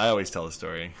 You can tell. I always tell the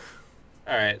story.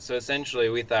 All right, so essentially,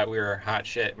 we thought we were hot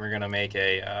shit. We're gonna make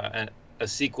a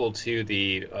sequel to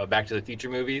the Back to the Future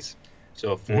movies,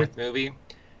 so a 4th movie.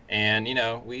 And you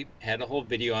know, we had a whole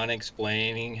video on it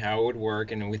explaining how it would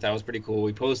work, and we thought it was pretty cool.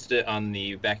 We posted it on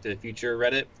the Back to the Future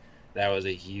Reddit. That was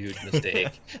a huge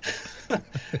mistake.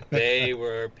 They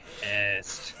were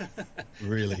pissed.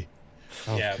 Really?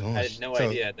 Oh, yeah, gosh. I had no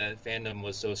idea that fandom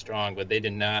was so strong, but they do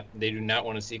not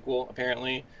want a sequel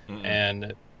apparently.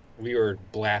 And we were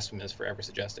blasphemous for ever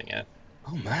suggesting it.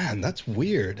 Oh man, that's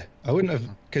weird. I wouldn't have,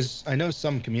 because I know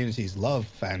some communities love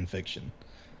fan fiction.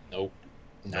 Nope,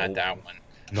 not that one.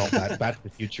 Not that. Back to the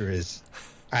Future is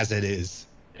as it is.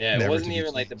 Yeah, it wasn't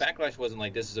even like the backlash wasn't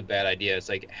like this is a bad idea. It's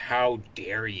like, how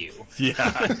dare you?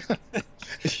 Yeah.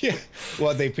 Yeah.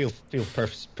 Well, they feel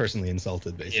personally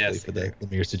insulted basically for the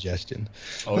mere suggestion.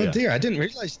 Oh dear, I didn't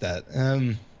realize that.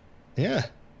 Yeah.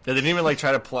 They didn't even like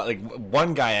try to plot. Like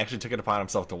one guy actually took it upon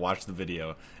himself to watch the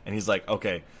video, and he's like,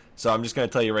 "Okay, so I'm just going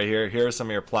to tell you right here. Here are some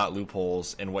of your plot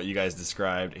loopholes in what you guys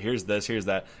described. Here's this, here's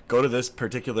that. Go to this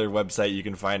particular website. You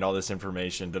can find all this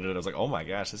information." I was like, "Oh my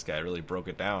gosh, this guy really broke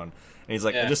it down." And he's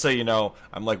like, "And just so you know,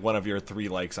 I'm like one of your 3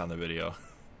 likes on the video."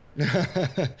 Do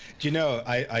you know?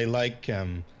 I like.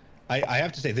 I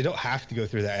have to say they don't have to go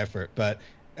through that effort, but.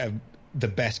 The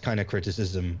best kind of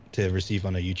criticism to receive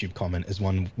on a YouTube comment is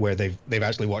one where they've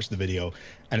actually watched the video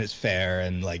and it's fair,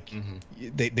 and like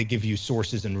they give you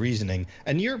sources and reasoning,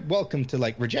 and you're welcome to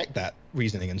like reject that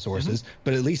reasoning and sources,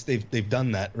 but at least they've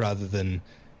done that rather than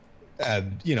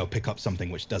pick up something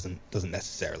which doesn't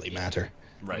necessarily matter.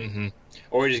 Right.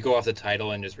 Or just go off the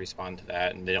title and just respond to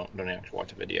that, and they don't have to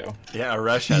watch a video. Yeah,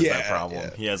 Arash has that problem.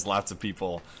 Yeah. He has lots of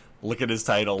people look at his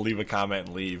title, leave a comment,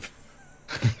 and leave.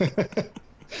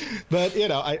 But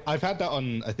I've had that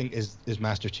on. I think is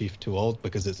Master Chief too old,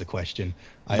 because it's a question.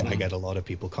 I get a lot of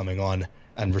people coming on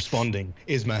and responding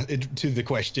to the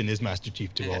question, is Master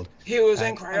Chief too old? He was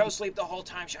in cryo sleep the whole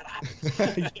time. Shut up.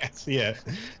 Yes, yeah.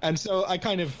 And so I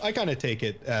kind of take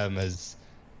it as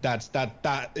that's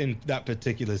in that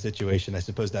particular situation. I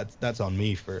suppose that's on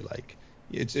me for like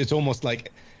it's almost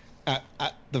like at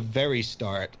the very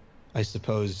start. I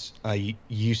suppose I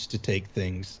used to take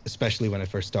things, especially when I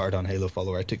first started on Halo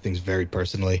Follower, I took things very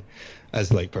personally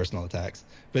as like personal attacks.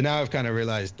 But now I've kind of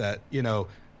realized that,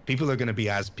 people are going to be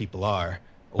as people are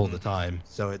all the time.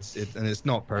 So it's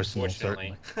not personal,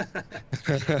 certainly.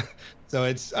 So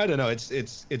I don't know,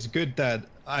 it's good that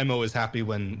I'm always happy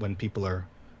when people are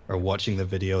watching the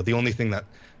video. The only thing that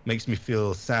makes me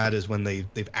feel sad is when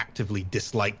they've actively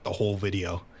disliked the whole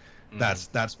video.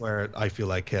 That's where I feel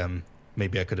like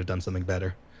maybe I could have done something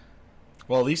better.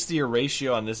 Well, at least your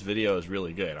ratio on this video is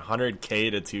really good.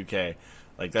 100K to 2K.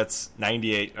 Like, that's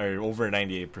 98 or over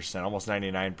 98%, almost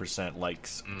 99%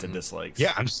 likes to dislikes.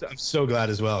 Yeah, I'm so glad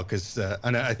as well, because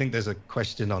and I think there's a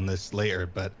question on this later,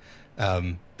 but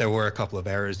there were a couple of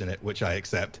errors in it, which I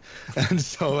accept. And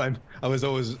so I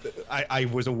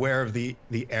was aware of the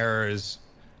errors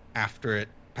after it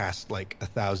past like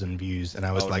 1,000 views, and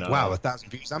I was wow, 1,000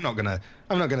 views. I'm not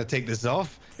gonna take this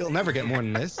off. It'll never get more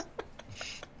than this.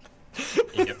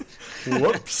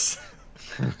 Whoops.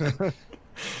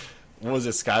 What was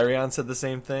it? Skyrion said the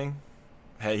same thing.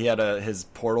 He had his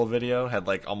Portal video had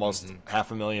like almost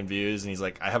 500,000 views, and he's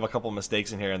like, I have a couple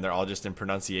mistakes in here, and they're all just in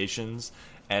pronunciations,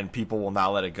 and people will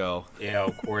not let it go. Yeah,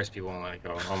 of course people won't let it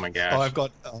go. Oh my gosh. Oh,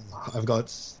 I've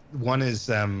got one is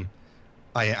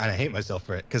I hate myself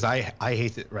for it because I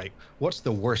hate it. Right? What's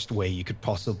the worst way you could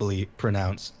possibly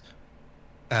pronounce?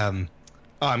 I'm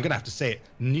gonna have to say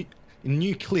it.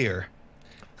 Nuclear.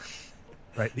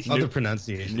 Right. The other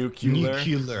pronunciation.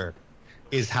 Nuclear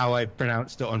is how I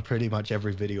pronounced it on pretty much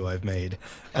every video I've made,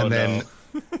 and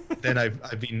then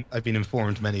I've been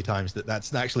informed many times that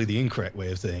that's actually the incorrect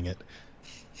way of saying it.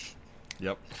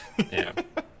 Yep. Yeah.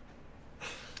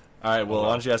 All right. Well, why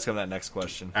don't you ask him that next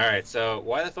question? All right. So,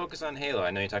 why the focus on Halo?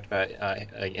 I know you talked about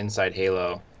Inside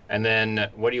Halo, and then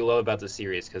what do you love about the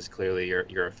series? Because clearly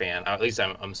you're a fan. At least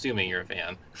I'm assuming you're a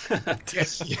fan.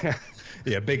 Yes.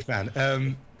 Yeah. Big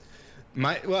fan.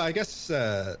 I guess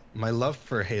my love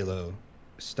for Halo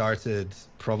started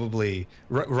probably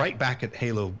right back at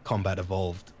Halo Combat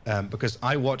Evolved, because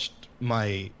I watched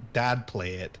my dad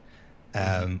play it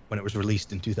when it was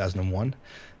released in 2001,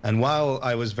 and while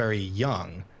I was very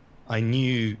young, I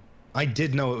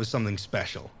did know it was something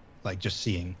special, like just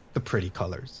seeing the pretty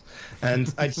colors.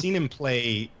 And I'd seen him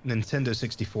play Nintendo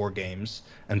 64 games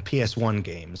and PS1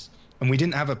 games, and we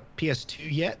didn't have a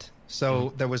PS2 yet,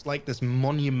 so there was like this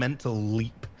monumental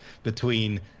leap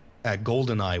between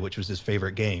GoldenEye, which was his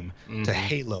favorite game, to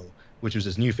Halo, which was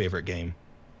his new favorite game.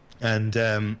 And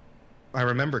I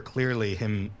remember clearly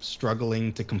him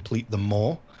struggling to complete them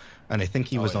all. And I think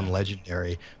he was on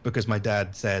Legendary because my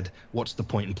dad said, "What's the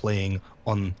point in playing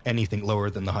on anything lower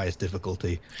than the highest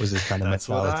difficulty?" Was his kind of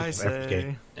mentality of every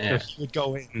game. Yeah. So he would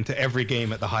go into every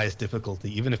game at the highest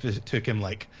difficulty, even if it took him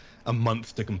like a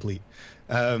month to complete.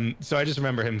 So I just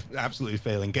remember him absolutely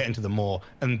failing, getting to the mall,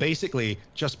 and basically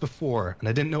just before, and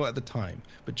I didn't know it at the time,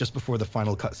 but just before the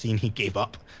final cutscene, he gave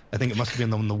up. I think it must have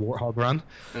been on the Warthog run,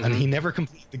 and he never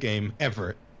completed the game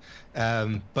ever.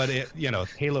 But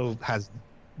Halo has.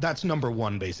 That's number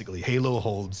one, basically. Halo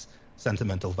holds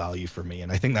sentimental value for me,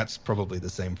 and I think that's probably the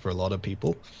same for a lot of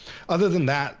people. Other than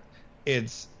that,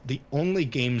 it's the only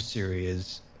game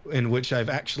series in which I've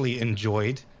actually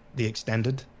enjoyed the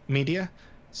extended media,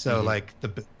 so like the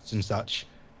books and such.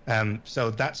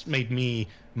 So that's made me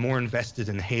more invested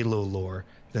in Halo lore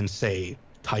than, say,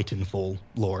 Titanfall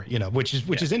lore, which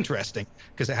is interesting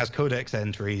because it has codex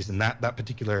entries and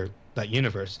that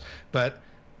universe. But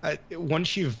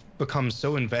once you've become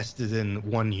so invested in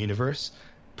one universe,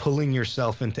 pulling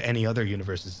yourself into any other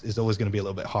universe is always going to be a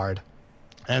little bit hard.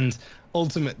 And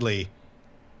ultimately,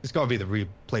 it's got to be the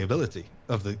replayability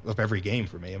of every game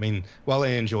for me. I mean, while I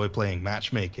enjoy playing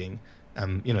matchmaking,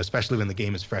 especially when the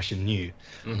game is fresh and new,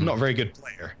 I'm not a very good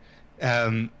player.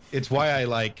 It's why I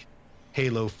like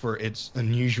Halo for its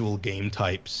unusual game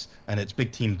types and its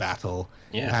big team battle,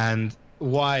 and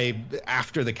why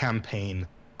after the campaign,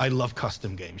 I love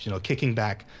custom games, kicking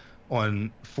back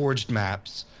on forged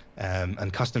maps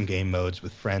and custom game modes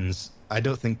with friends. I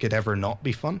don't think could ever not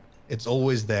be fun. It's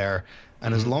always there.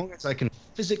 And as long as I can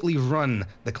physically run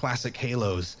the classic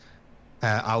Halos,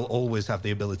 I'll always have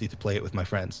the ability to play it with my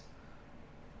friends.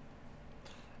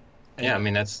 Yeah, I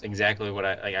mean, that's exactly what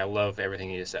I love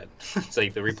everything you just said. It's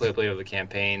like the replayability of the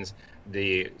campaigns,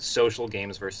 the social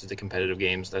games versus the competitive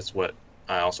games. That's what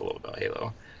I also love about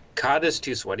Halo. COD is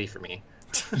too sweaty for me.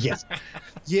 Yes.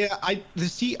 Yeah,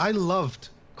 I loved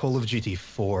Call of Duty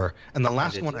 4, and the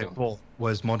last one I bought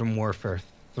was Modern Warfare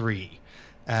 3.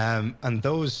 And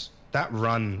that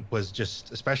run was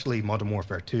just, especially Modern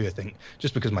Warfare 2, I think,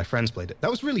 just because my friends played it. That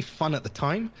was really fun at the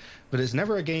time, but it's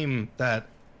never a game that,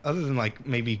 other than like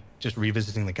maybe just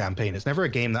revisiting the campaign, it's never a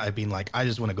game that I've been like, I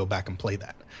just want to go back and play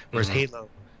that. Whereas Halo,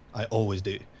 I always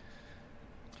do.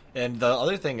 And the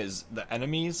other thing is the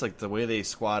enemies, like the way they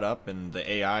squad up and the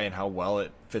AI and how well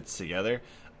it fits together.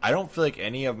 I don't feel like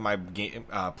any of my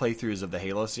playthroughs of the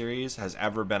Halo series has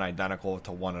ever been identical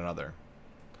to one another.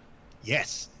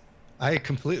 Yes, I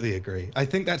completely agree. I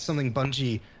think that's something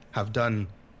Bungie have done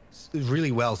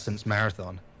really well since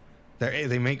Marathon.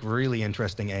 They make really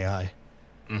interesting AI.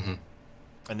 Mm-hmm.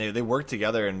 And they work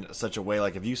together in such a way,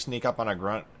 like if you sneak up on a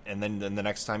grunt and then the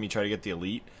next time you try to get the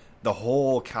elite, the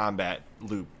whole combat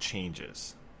loop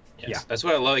changes. Yes. Yeah. That's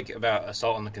what I like about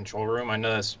Assault on the Control Room. I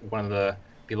know that's one of the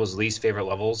people's least favorite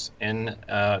levels in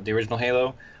the original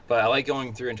Halo, but I like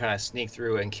going through and trying to sneak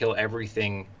through and kill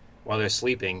everything while they're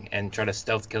sleeping and try to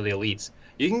stealth kill the elites.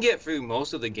 You can get through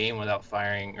most of the game without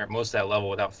firing, or most of that level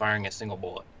without firing a single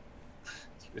bullet.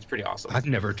 It's pretty awesome. I've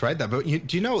never tried that, but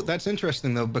do you know, that's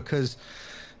interesting though, because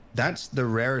that's the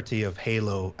rarity of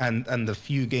Halo and the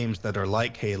few games that are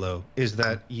like Halo, is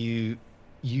that you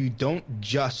don't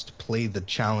just play the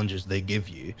challenges they give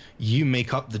you. You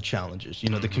make up the challenges.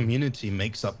 The community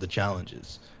makes up the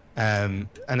challenges. And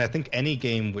I think any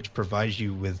game which provides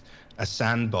you with a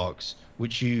sandbox,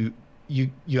 which you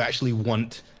actually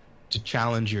want to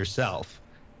challenge yourself,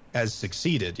 as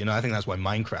succeeded. You know, I think that's why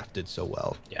Minecraft did so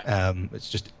well. Yeah. It's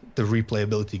just the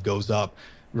replayability goes up,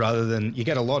 rather than you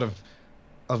get a lot of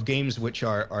games which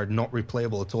are not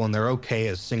replayable at all, and they're okay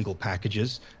as single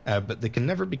packages, but they can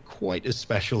never be quite as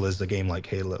special as a game like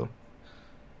Halo.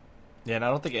 Yeah, and I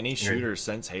don't think any shooter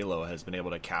since Halo has been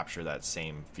able to capture that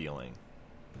same feeling.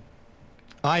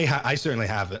 I certainly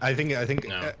have it. I think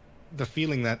No. The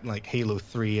feeling that like Halo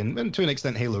 3 and to an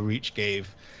extent Halo Reach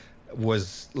gave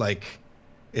was like,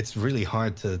 it's really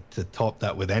hard to top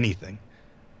that with anything.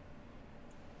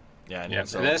 Yeah, Yeah,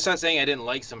 so, and that's not saying I didn't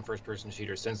like some first-person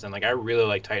shooters since then. Like, I really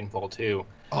like Titanfall 2,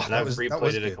 and I've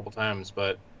replayed it a couple times,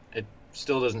 but it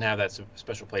still doesn't have that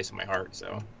special place in my heart.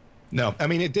 So, no, I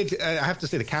mean it did. I have to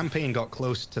say the campaign got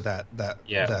close to that.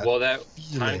 Yeah, that well, that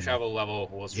feeling. time travel level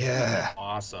was really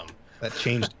awesome. That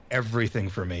changed everything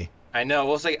for me. I know.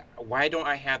 Well, it's like, why don't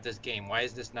I have this game? Why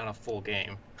is this not a full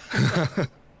game?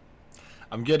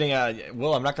 I'm getting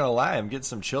Will, I'm not gonna lie, I'm getting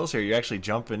some chills here. You're actually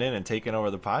jumping in and taking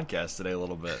over the podcast today a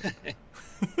little bit.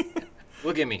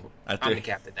 Look at me. I'm the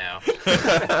captain now.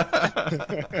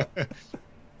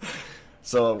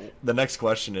 So the next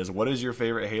question is, what is your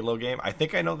favorite Halo game? I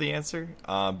think I know the answer,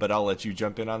 but I'll let you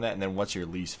jump in on that. And then what's your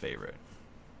least favorite?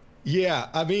 Yeah,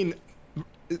 I mean,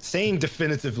 saying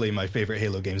definitively my favorite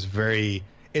Halo game is very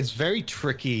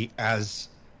tricky, as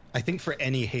I think for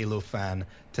any Halo fan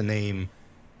to name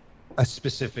a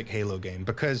specific Halo game,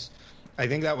 because I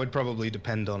think that would probably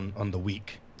depend on the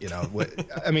week. You know,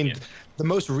 I mean, the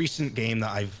most recent game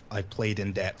that I've played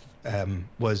in depth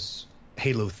was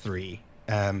Halo 3,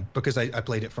 because I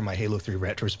played it from my Halo 3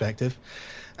 retrospective,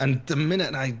 and the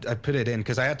minute I put it in,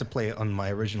 because I had to play it on my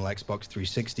original Xbox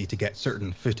 360 to get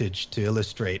certain footage to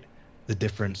illustrate the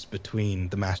difference between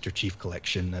the Master Chief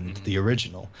Collection and the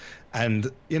original, and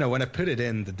you know, when I put it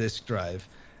in the disc drive,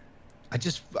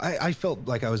 I felt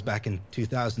like I was back in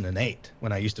 2008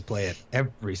 when I used to play it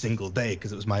every single day,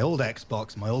 because it was my old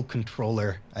Xbox, my old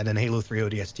controller, and an Halo 3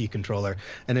 ODST controller,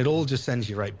 and it all just sends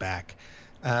you right back.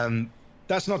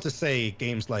 That's not to say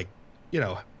games like, you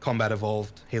know, Combat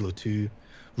Evolved, Halo 2,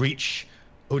 Reach,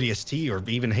 ODST, or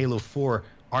even Halo 4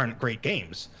 aren't great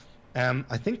games.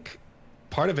 I think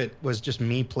part of it was just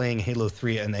me playing Halo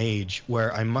 3 at an age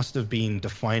where I must have been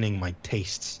defining my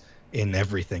tastes in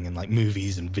everything, in like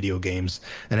movies and video games,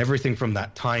 and everything from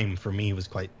that time for me was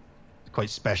quite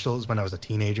special. It was when I was a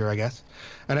teenager, I guess.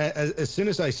 And as soon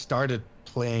as I started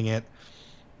playing it,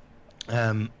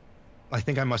 I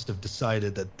think I must have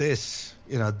decided that this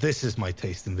is my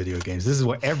taste in video games. This is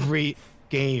what every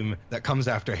game that comes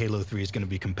after Halo 3 is going to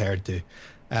be compared to.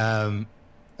 And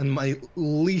my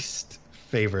least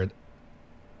favorite,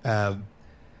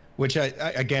 which I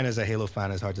again, as a Halo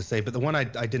fan, is hard to say, but the one I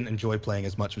didn't enjoy playing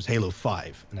as much was Halo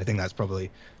 5, and I think that's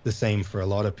probably the same for a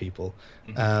lot of people.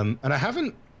 And I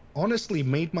haven't honestly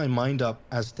made my mind up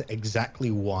as to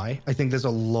exactly why. I think there's a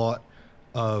lot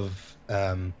of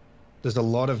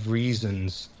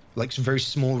reasons, like some very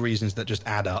small reasons that just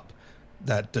add up,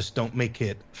 that just don't make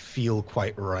it feel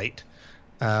quite right.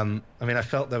 I mean, I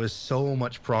felt there was so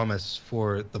much promise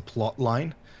for the plot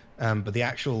line, but the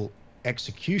actual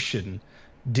execution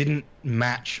didn't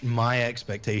match my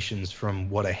expectations from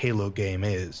what a Halo game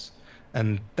is.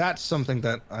 And that's something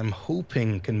that I'm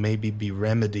hoping can maybe be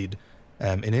remedied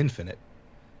in Infinite.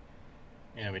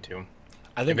 Yeah, me too.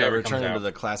 I think that returning to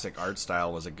the classic art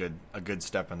style was a good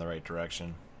step in the right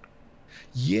direction.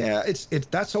 Yeah, it's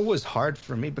that's always hard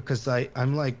for me, because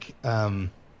I'm like,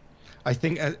 I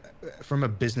think from a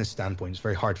business standpoint, it's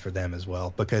very hard for them as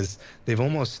well, because they've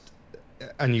almost,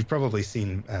 and you've probably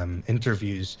seen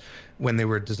interviews when they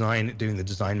were doing the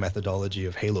design methodology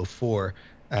of Halo 4,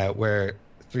 where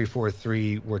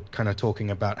 343 were kind of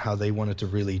talking about how they wanted to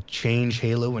really change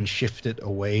Halo and shift it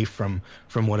away from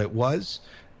what it was.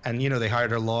 And, you know, they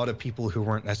hired a lot of people who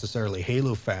weren't necessarily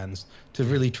Halo fans to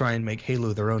really try and make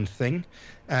Halo their own thing.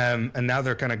 And now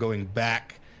they're kind of going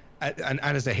back. And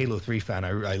as a Halo 3 fan,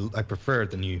 I prefer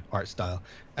the new art style.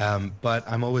 But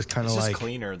I'm always kind of like... It's just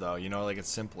cleaner, though. You know, like it's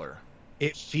simpler.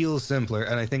 It feels simpler.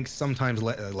 And I think sometimes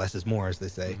less is more, as they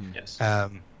say. Yes.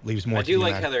 Leaves more. I do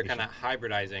like how they're kind of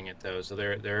hybridizing it, though. So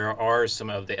there are some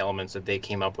of the elements that they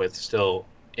came up with still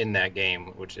in that game,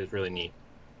 which is really neat.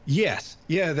 Yes,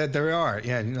 yeah, that there are.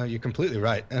 Yeah, you know, you're completely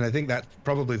right, and I think that's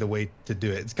probably the way to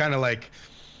do it. It's kind of like,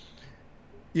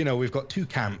 you know, we've got two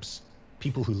camps: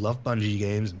 people who love Bungie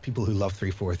games and people who love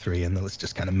 343, and let's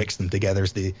just kind of mix them together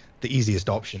as the easiest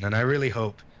option. And I really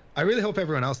hope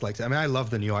everyone else likes it. I mean, I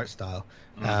love the new art style,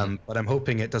 but I'm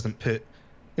hoping it doesn't put,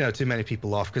 you know, too many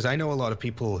people off, because I know a lot of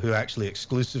people who actually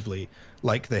exclusively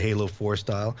like the Halo 4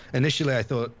 style. Initially, I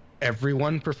thought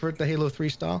everyone preferred the Halo 3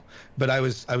 style, but I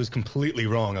was completely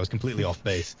wrong. I was completely off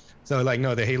base. So like,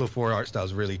 no, the Halo 4 art style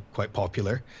is really quite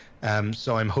popular.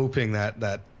 So I'm hoping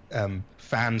that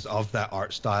fans of that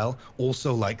art style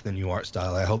also like the new art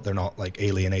style. I hope they're not like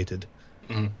alienated.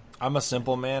 Mm-hmm. I'm a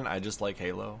simple man. I just like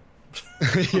Halo.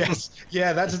 Yes,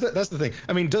 yeah, that's the thing.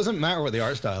 I mean, doesn't matter what the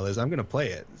art style is. I'm going to play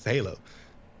it. It's Halo.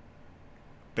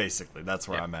 Basically, that's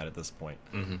where I'm at this point.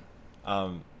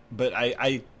 Mm-hmm. But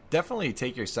I definitely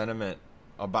take your sentiment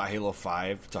about Halo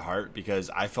 5 to heart, because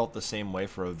I felt the same way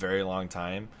for a very long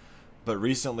time. But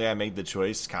recently I made the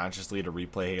choice consciously to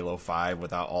replay Halo 5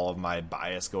 without all of my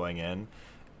bias going in.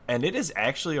 And it is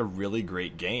actually a really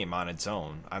great game on its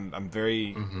own. I'm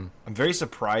very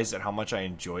surprised at how much I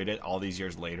enjoyed it all these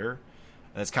years later.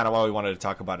 And that's kind of why we wanted to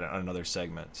talk about it on another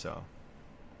segment. So,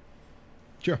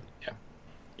 sure.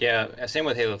 Yeah. Same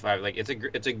with Halo 5. Like, it's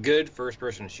a good first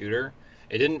person shooter.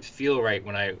 It didn't feel right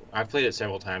when I've played it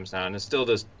several times now, and it's still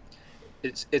just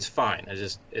it's fine.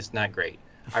 It's not great.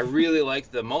 I really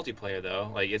like the multiplayer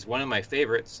though. Like, it's one of my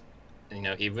favorites. You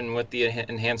know, even with the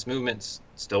enhanced movements,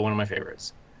 still one of my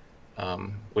favorites.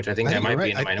 Which I think that might be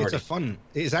in the minority.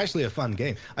 It's actually a fun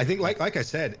game. I think, like I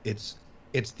said, it's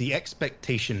the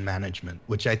expectation management,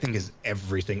 which I think is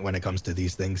everything when it comes to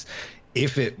these things.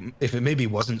 If it maybe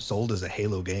wasn't sold as a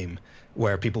Halo game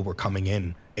where people were coming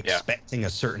in expecting a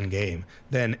certain game,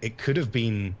 then it could have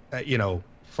been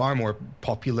far more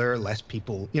popular, less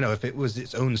people, if it was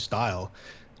its own style.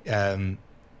 If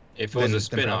it was a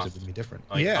spin-off, it would be different.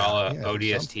 Like a la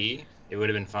ODST, it would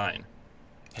have been fine.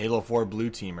 Halo 4 Blue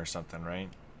Team or something, right?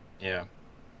 Yeah.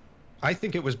 I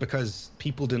think it was because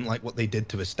people didn't like what they did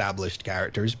to established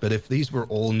characters, but if these were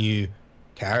all new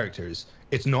characters,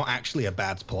 it's not actually a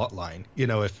bad plot line.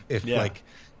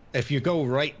 If you go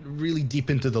really deep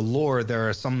into the lore, there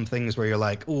are some things where you're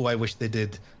like, oh, I wish they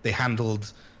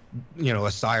handled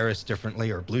Osiris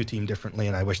differently or Blue Team differently,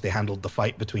 and I wish they handled the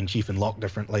fight between Chief and Locke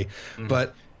differently. Mm-hmm.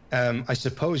 But I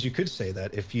suppose you could say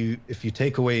that if you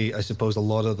take away, I suppose, a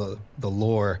lot of the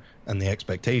lore and the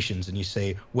expectations, and you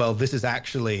say, well, this is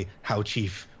actually how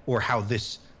Chief or how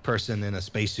this person in a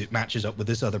spacesuit matches up with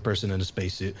this other person in a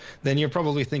spacesuit, then you're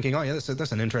probably thinking, oh yeah,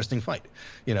 that's an interesting fight,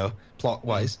 plot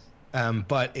wise.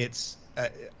 But it's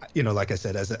like I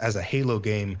said, as a Halo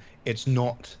game, it's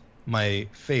not my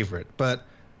favorite. But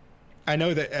I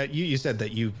know that you said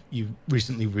that you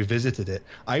recently revisited it.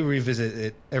 I revisit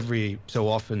it every so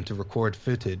often to record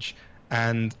footage,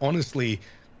 and honestly,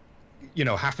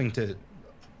 having to,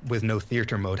 with no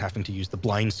theater mode, having to use the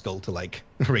blind skull to like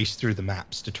race through the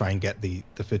maps to try and get the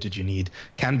footage you need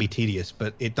can be tedious,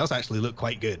 but it does actually look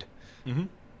quite good. Mm-hmm.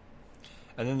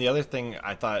 And then the other thing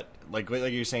I thought, like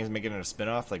you're saying, is making it a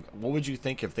spin-off. Like, what would you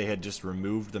think if they had just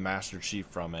removed the Master Chief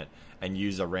from it and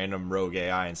used a random rogue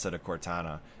AI instead of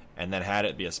Cortana, and then had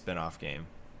it be a spin-off game?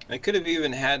 They could have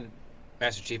even had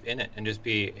Master Chief in it and just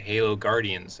be Halo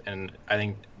Guardians, and I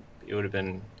think it would have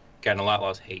gotten a lot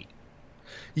less hate.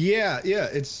 Yeah,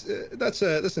 it's that's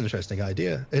an interesting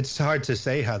idea. It's hard to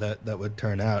say how that would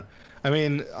turn out. I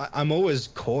mean, I'm always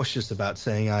cautious about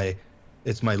saying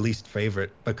it's my least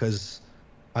favorite, because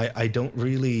I don't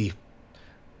really.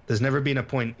 There's never been a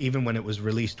point, even when it was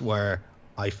released, where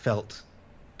I felt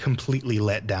completely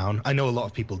let down. I know a lot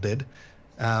of people did.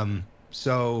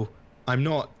 So I'm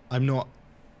not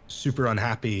super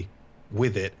unhappy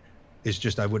with it. It's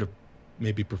just I would have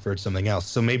maybe preferred something else.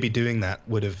 So maybe doing that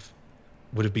would have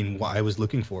been what I was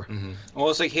looking for. Mm-hmm. Well,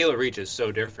 it's like Halo Reach is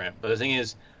so different, but the thing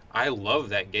is, I love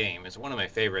that game. It's one of my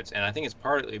favorites, and I think it's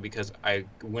partly because I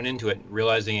went into it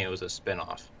realizing it was a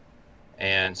spin-off.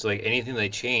 And so, like, anything they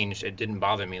changed, it didn't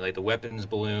bother me. Like the weapons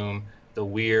bloom, the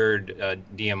weird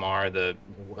DMR, the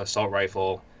assault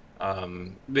rifle,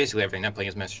 basically everything. Not playing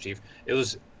as Master Chief, it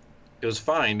was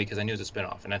fine because I knew it was a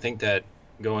spinoff. And I think that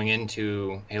going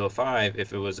into Halo 5,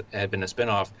 if it had been a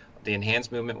spinoff, the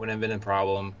enhanced movement wouldn't have been a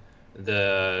problem.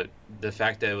 The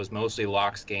fact that it was mostly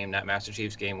Locke's game, not Master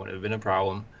Chief's game, would have been a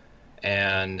problem.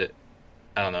 And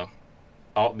I don't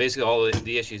know, basically all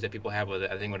the issues that people have with it,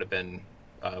 I think would have been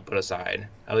put aside,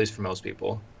 at least for most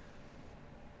people.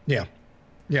 Yeah.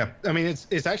 I mean,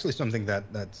 it's actually something that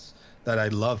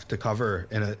I'd love to cover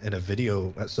in a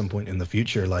video at some point in the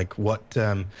future, like what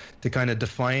to kind of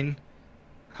define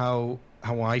how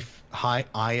I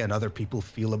and other people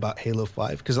feel about Halo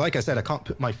 5, because like I said, I can't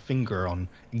put my finger on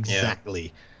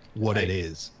exactly what it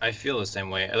is. I feel the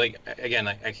same way. Like, again,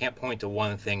 I can't point to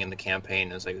one thing in the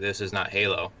campaign as like, this is not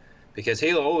Halo, because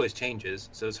Halo always changes,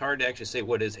 so it's hard to actually say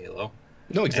what is Halo.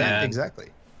 No, exactly.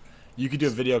 You could do a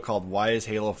video called "Why is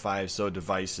Halo 5 so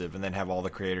divisive?" and then have all the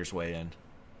creators weigh in.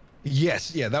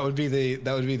 Yes, yeah, that would be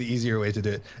the easier way to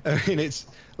do it. I mean, it's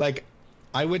like,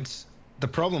 I would. The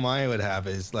problem I would have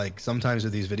is like sometimes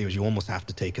with these videos, you almost have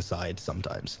to take a side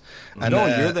sometimes. And no,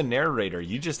 you're the narrator.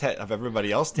 You just have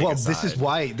everybody else take a side. Well, this is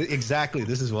why. Exactly,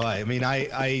 this is why. I mean,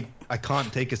 I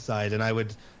can't take a side, and I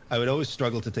would always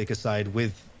struggle to take a side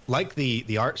with like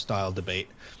the art style debate.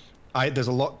 There's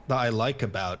a lot that I like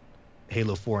about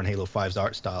Halo 4 and Halo 5's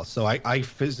art style, so I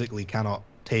physically cannot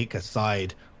take a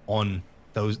side on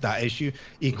that issue.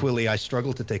 Equally, I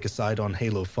struggle to take a side on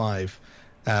Halo 5.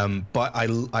 But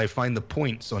I find the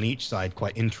points on each side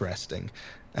quite interesting.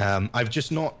 I've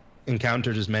just not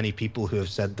encountered as many people who have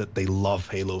said that they love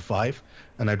Halo 5,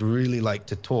 and I'd really like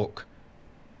to talk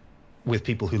with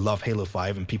people who love Halo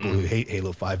 5 and people who hate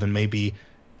Halo 5 and maybe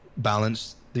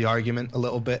balance the argument a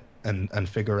little bit and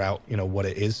figure out, what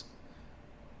it is.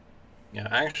 Yeah,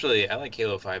 actually, I like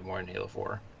Halo 5 more than Halo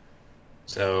 4.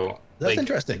 So that's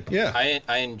interesting. Yeah,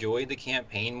 I enjoyed the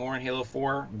campaign more in Halo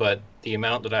 4, but the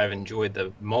amount that I've enjoyed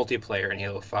the multiplayer in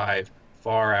Halo 5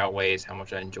 far outweighs how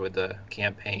much I enjoyed the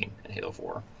campaign in Halo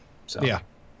 4. So yeah.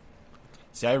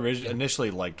 See, I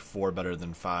initially liked 4 better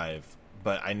than 5,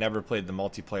 but I never played the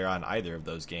multiplayer on either of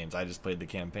those games. I just played the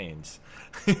campaigns.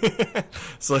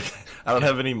 So I don't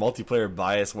have any multiplayer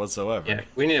bias whatsoever. Yeah,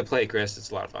 we need to play, Chris.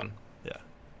 It's a lot of fun. Yeah.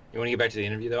 You want to get back to the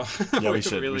interview, though? Yeah, we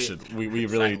should. We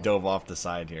really dove off the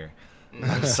side here.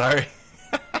 I'm sorry.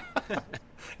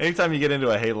 Anytime you get into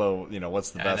a Halo,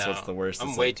 what's the best, what's the worst?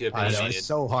 I'm way too opinionated. It's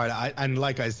so hard. And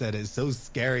like I said, it's so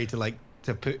scary to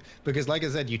put, because like I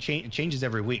said, it changes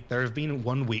every week. There have been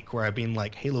one week where I've been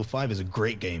like, Halo 5 is a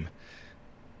great game.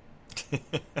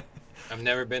 I've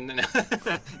never been there.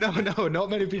 No, not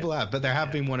many people have, but there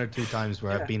have been 1 or 2 times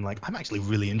where I've been like, I'm actually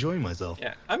really enjoying myself.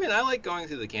 Yeah, I mean, I like going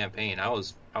through the campaign. I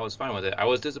was fine with it. I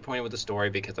was disappointed with the story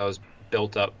because I was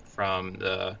built up from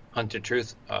the Hunter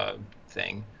Truth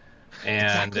thing,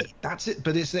 and exactly. That's it.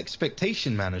 But it's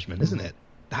expectation management, isn't it?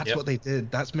 That's what they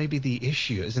did. That's maybe the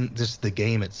issue, isn't just the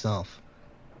game itself.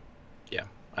 Yeah,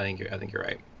 I think you're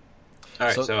right. All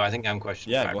right, so I think I'm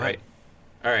question 5, right?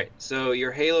 All right, so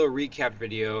your Halo recap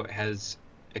video has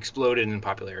exploded in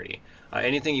popularity.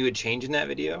 Anything you would change in that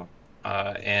video?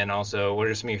 And also, what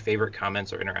are some of your favorite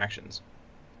comments or interactions?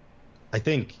 I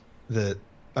think the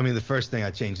first thing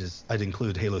I'd change is I'd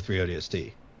include Halo 3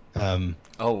 ODST.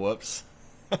 Oh, whoops.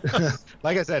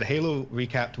 Like I said, Halo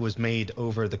Recapped was made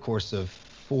over the course of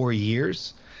 4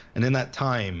 years, and in that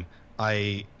time,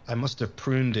 I must have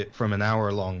pruned it from an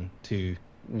hour long to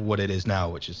what it is now,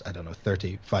 which is, I don't know,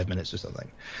 35 minutes or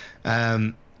something.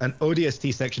 An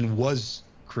ODST section was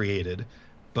created,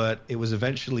 but it was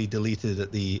eventually deleted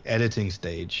at the editing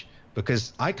stage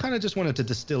because I kind of just wanted to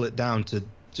distill it down to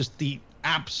just the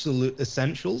absolute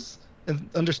essentials of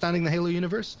understanding the Halo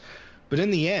universe. But in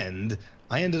the end,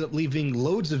 I ended up leaving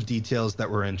loads of details that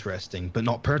were interesting but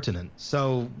not pertinent.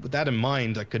 So with that in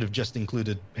mind, I could have just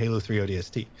included Halo 3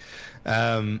 ODST.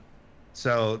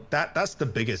 So that's the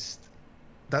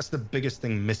biggest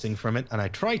thing missing from it, and I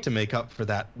try to make up for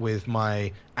that with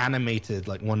my animated,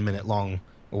 like 1 minute long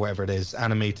or whatever it is,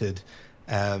 animated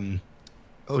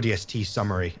ODST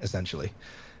summary, essentially,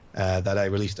 that I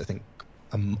released, I think,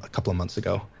 a couple of months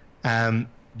ago.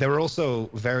 There were also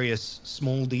various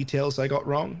small details I got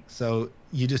wrong, so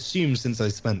you'd assume since I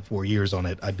spent 4 years on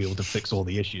it, I'd be able to fix all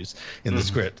the issues in the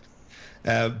script.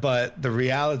 But the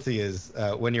reality is,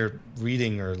 when you're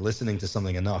reading or listening to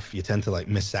something enough, you tend to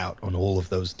miss out on all of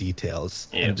those details,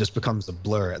 and it just becomes a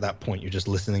blur. At that point, you're just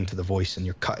listening to the voice and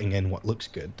you're cutting in what looks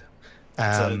good.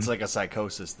 So it's like a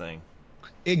psychosis thing.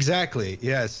 Exactly.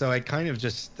 Yeah. So I kind of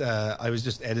just I was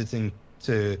just editing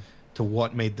to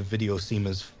what made the video seem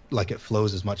as like it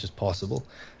flows as much as possible.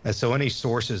 So any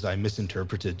sources I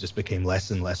misinterpreted just became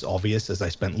less and less obvious as I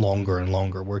spent longer and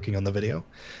longer working on the video.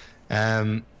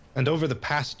 And over the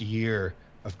past year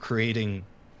of creating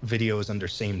videos under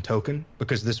SAMETOKEN,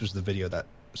 because this was the video that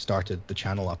started the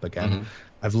channel up again,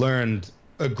 I've learned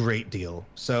a great deal.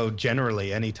 So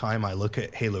generally, anytime I look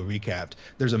at Halo Recapped,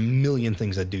 there's a million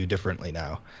things I do differently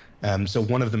now. So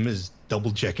one of them is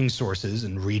double checking sources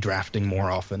and redrafting more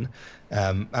often.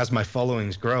 As my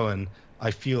following's growing,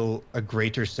 I feel a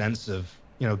greater sense of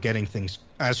getting things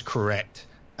as correct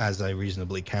as I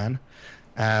reasonably can.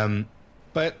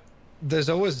 But there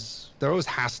always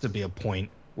has to be a point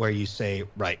where you say,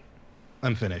 right,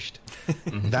 I'm finished.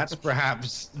 That's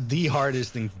perhaps the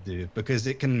hardest thing to do because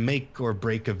it can make or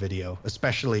break a video,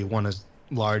 especially one as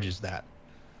large as that.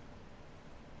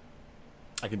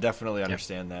 I can definitely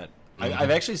understand that.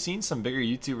 I've actually seen some bigger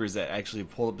YouTubers that actually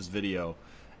pulled up this video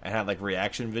and had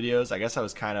reaction videos. I guess I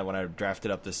was kind of, when I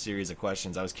drafted up this series of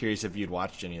questions, I was curious if you'd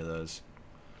watched any of those.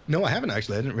 No, I haven't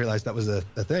actually. I didn't realize that was a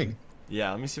thing.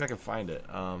 Yeah, let me see if I can find it.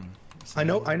 I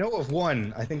know of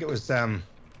one. I think it was oh,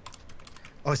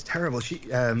 it's terrible.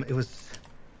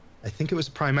 I think it was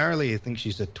primarily, I think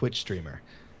she's a Twitch streamer.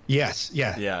 Yes,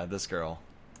 yeah. Yeah, this girl.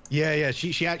 Yeah.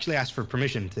 She actually asked for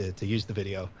permission to use the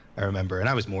video, I remember, and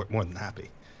I was more than happy.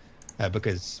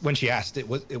 Because when she asked, it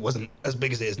wasn't as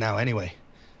big as it is now anyway.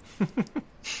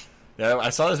 Yeah, I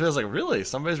saw this video. I was like, really?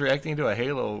 Somebody's reacting to a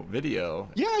Halo video?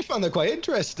 Yeah, I found that quite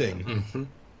interesting.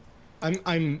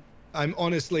 Mm-hmm. I'm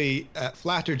honestly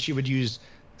flattered she would use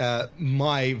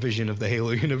my vision of the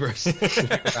Halo universe.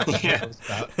 Yeah.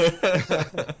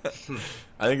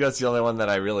 I think that's the only one that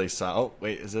I really saw. Oh,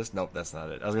 wait, is this? Nope, that's not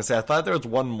it. I was going to say, I thought there was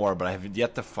one more, but I have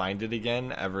yet to find it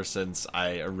again ever since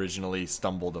I originally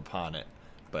stumbled upon it.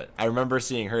 But I remember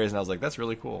seeing hers, and I was like, that's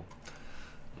really cool.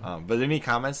 But any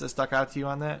comments that stuck out to you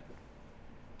on that?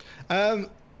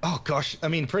 Oh, gosh. I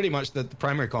mean, pretty much the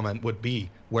primary comment would be,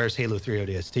 where's Halo 3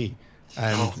 ODST?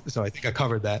 And so I think I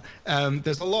covered that.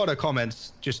 There's a lot of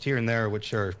comments just here and there,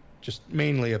 which are just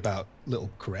mainly about little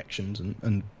corrections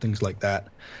and things like that.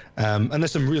 And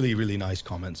there's some really, really nice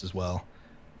comments as well.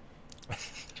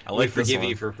 I like we forgive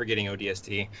you for forgetting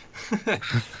ODST.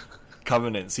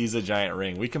 Covenant sees a giant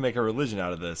ring. We can make a religion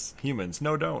out of this. Humans,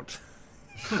 no, don't.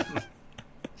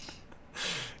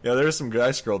 Yeah, there's some good.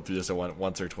 I scrolled through this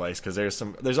once or twice because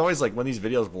there's always like when these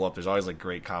videos blow up, there's always like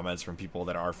great comments from people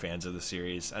that are fans of the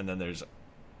series, and then there's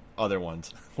other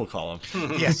ones, we'll call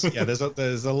them. Yes, yeah.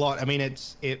 There's a lot. I mean,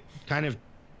 it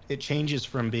changes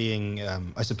from being,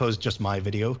 I suppose, just my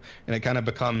video, and it kind of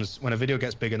becomes, when a video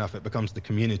gets big enough, it becomes the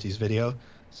community's video.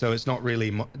 So it's not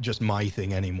really just my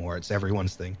thing anymore; it's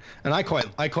everyone's thing, and I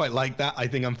quite like that. I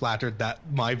think I'm flattered that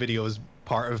my video is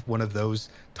part of one of those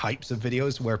types of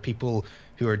videos where people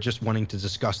who are just wanting to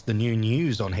discuss the new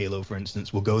news on Halo, for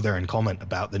instance, will go there and comment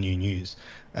about the new news.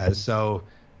 And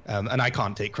I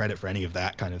can't take credit for any of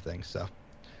that kind of thing. So,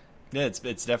 yeah,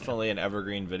 it's definitely an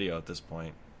evergreen video at this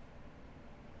point.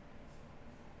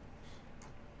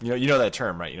 You know that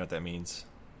term, right? You know what that means?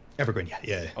 Evergreen,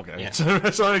 yeah. Okay. Yeah.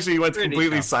 So actually, you went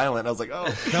completely silent. I was like,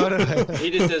 oh. No.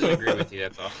 He just doesn't agree with you.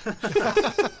 That's all.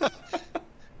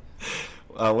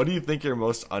 What do you think your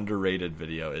most underrated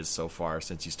video is so far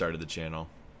since you started the channel?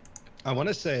 I want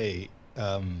to say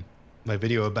my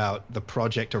video about the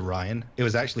Project Orion.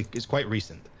 It's quite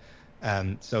recent.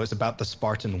 So it's about the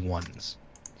Spartan Ones,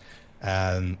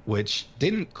 which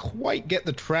didn't quite get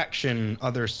the traction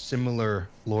other similar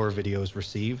lore videos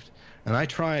received. And I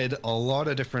tried a lot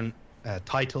of different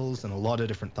titles and a lot of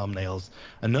different thumbnails,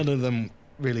 and none of them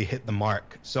really hit the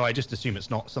mark. So I just assume it's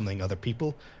not something other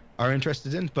people are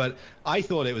interested in. But I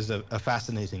thought it was a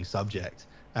fascinating subject,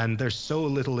 and there's so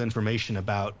little information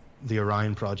about the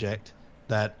Orion project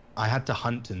that I had to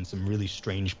hunt in some really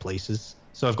strange places.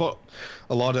 So I've got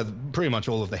pretty much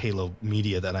all of the Halo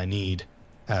media that I need,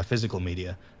 physical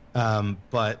media.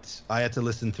 But I had to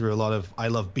listen through a lot of I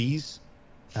Love Bees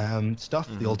stuff,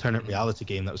 the alternate reality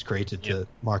game that was created to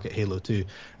market Halo 2.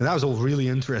 And that was all really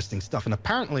interesting stuff. And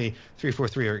apparently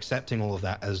 343 are accepting all of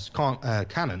that as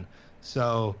canon.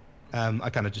 So I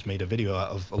kind of just made a video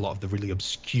out of a lot of the really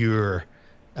obscure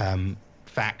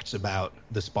facts about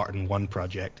the Spartan 1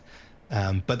 project.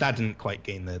 But that didn't quite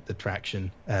gain the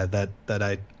traction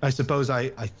that I suppose I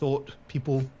thought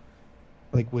people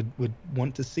would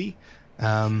want to see.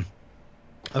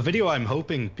 A video I'm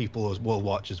hoping people will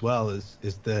watch as well is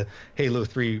the Halo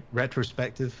 3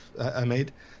 retrospective I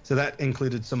made. So that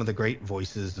included some of the great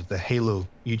voices of the Halo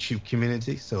YouTube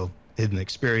community. So Hidden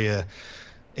Xperia,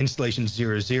 Installation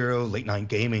 00, Late Night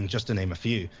Gaming, just to name a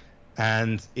few.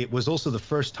 And it was also the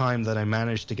first time that I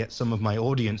managed to get some of my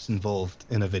audience involved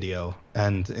in a video.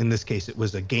 And in this case, it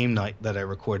was a game night that I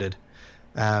recorded.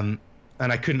 And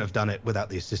I couldn't have done it without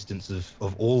the assistance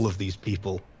of all of these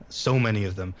people, so many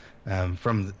of them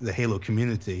from the Halo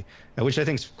community, which I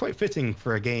think is quite fitting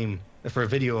for a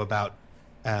video about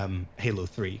Halo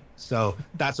 3. So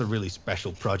that's a really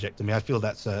special project. I mean, I feel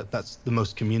that's the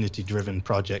most community-driven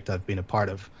project I've been a part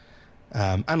of.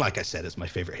 And like I said, it's my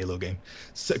favorite Halo game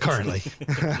currently.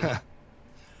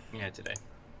 Yeah, today.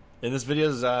 And this video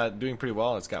is doing pretty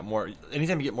well. It's got more.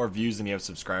 Anytime you get more views than you have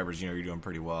subscribers, you're doing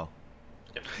pretty well.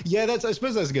 Yeah, I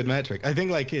suppose that's a good metric. I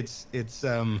think it's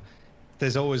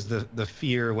there's always the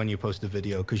fear when you post a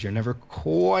video because you're never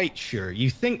quite sure. You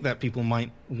think that people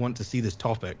might want to see this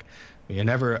topic, but you're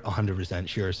never 100%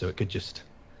 sure. So it could just.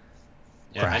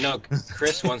 Yeah, crash. I know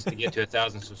Chris wants to get to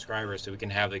 1,000 subscribers so we can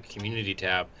have the community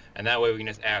tab, and that way we can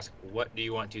just ask, what do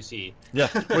you want to see? Yeah,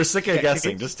 we're sick of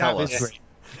guessing. Just tell us.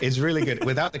 It's really good.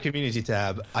 Without the community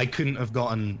tab, I couldn't have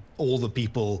gotten all the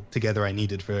people together I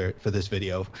needed for this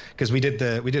video, because we did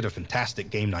a fantastic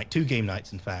game night, 2 game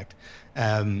nights in fact.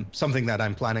 Something that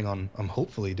I'm planning on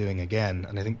hopefully doing again,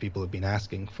 and I think people have been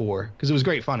asking for, because it was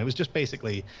great fun. It was just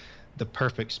basically the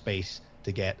perfect space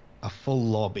to get a full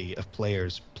lobby of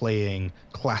players playing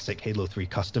classic Halo 3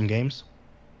 custom games.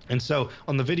 And so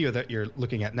on the video that you're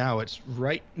looking at now, it's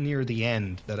right near the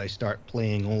end that I start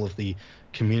playing all of the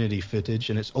community footage,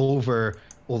 and it's over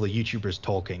all the YouTubers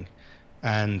talking,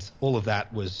 and all of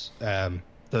that was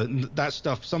that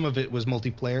stuff. Some of it was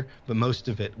multiplayer, but most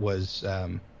of it was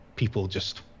people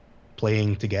just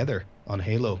playing together on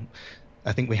Halo.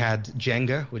 I think we had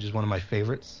Jenga, which is one of my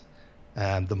favorites,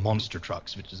 the monster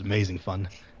trucks, which is amazing fun,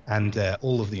 and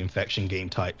all of the infection game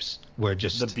types were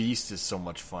just... The Beast is so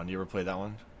much fun. You ever play that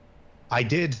one? I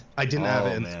did. I didn't have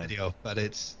it in this video, but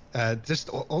it's just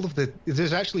all of the...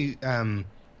 There's actually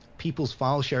people's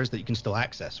file shares that you can still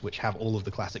access, which have all of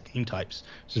the classic game types.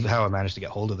 This is how I managed to get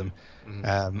hold of them.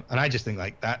 Mm-hmm. And I just think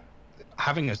like that,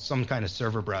 having some kind of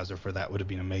server browser for that would have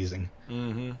been amazing.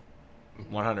 100%.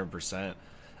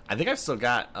 I think I've still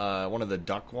got one of the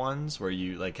duck ones where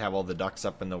you like have all the ducks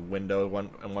up in the window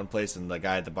in one place, and the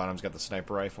guy at the bottom's got the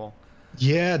sniper rifle.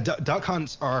 Yeah, duck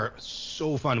hunts are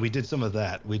so fun. We did some of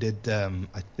that. We did,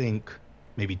 I think,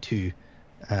 maybe 2.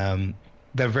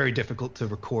 They're very difficult to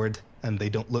record, and they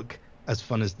don't look as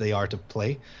fun as they are to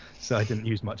play. So I didn't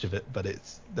use much of it, but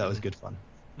that was good fun.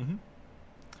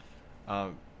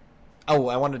 I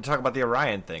wanted to talk about the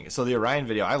Orion thing. So the Orion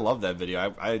video, I love that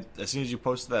video. I as soon as you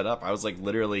posted that up, I was like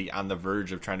literally on the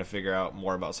verge of trying to figure out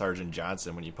more about Sergeant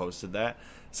Johnson when you posted that.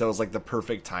 So it was like the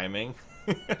perfect timing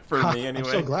for me anyway. I'm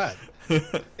so glad.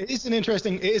 It is an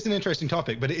interesting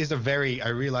topic, but it is I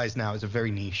realize now it's a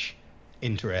very niche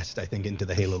interest, I think, into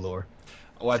the Halo lore.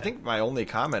 Well, I think my only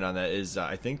comment on that is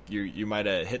I think you might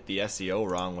have hit the SEO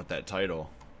wrong with that title.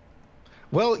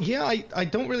 Well, yeah, I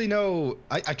don't really know.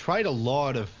 I tried a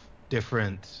lot of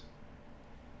different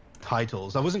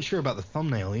titles. I wasn't sure about the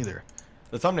thumbnail either.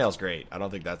 The thumbnail's great. I don't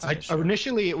think that's an issue.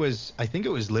 Initially, I think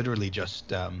it was literally just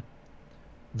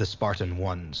the Spartan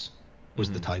Ones was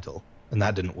the title, and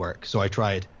that didn't work. So I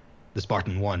tried the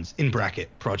Spartan Ones in bracket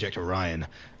Project Orion,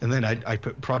 and then I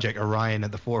put Project Orion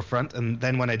at the forefront, and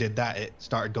then when I did that, it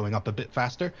started going up a bit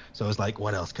faster. So I was like,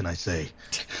 what else can I say?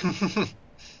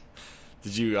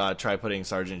 Did you try putting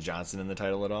Sergeant Johnson in the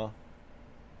title at all?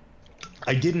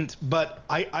 I didn't, but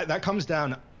I that comes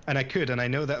down, and I could, and I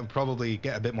know that would probably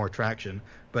get a bit more traction,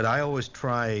 but I always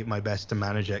try my best to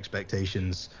manage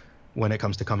expectations when it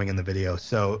comes to coming in the video.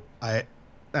 So I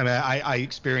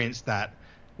experienced that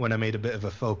when I made a bit of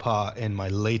a faux pas in my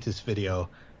latest video,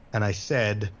 and I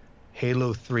said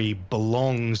Halo 3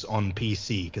 belongs on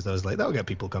PC, because I was like, that'll get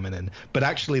people coming in. But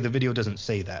actually, the video doesn't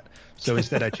say that. So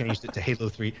instead, I changed it to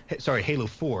Halo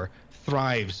 4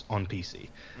 thrives on PC.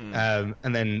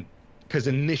 And then, because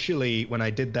initially, when I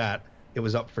did that, it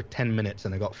was up for 10 minutes,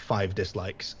 and I got 5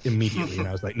 dislikes immediately. And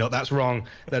I was like, no, that's wrong.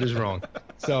 That is wrong.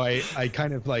 So I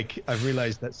kind of like, I've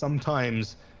realized that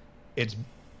sometimes it's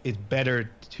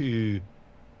better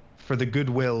for the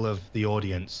goodwill of the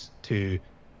audience, to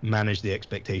manage the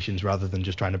expectations rather than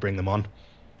just trying to bring them on.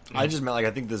 I just meant, like,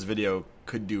 I think this video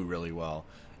could do really well.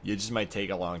 You just might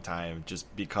take a long time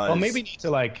just because...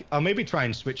 I'll maybe try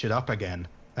and switch it up again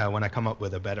when I come up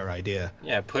with a better idea.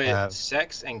 Yeah, put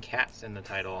sex and cats in the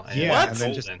title. And and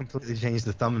then just completely change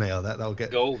the thumbnail. That'll get...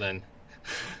 Golden.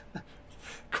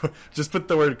 Just put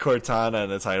the word Cortana in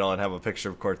the title and have a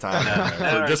picture of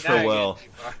Cortana. Just for Will.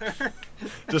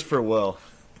 Just for Will.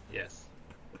 Yes.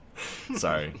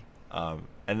 Sorry.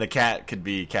 And the cat could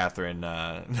be Catherine.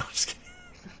 No, just kidding.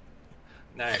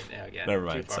 No, again. Never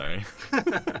mind. Sorry.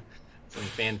 Some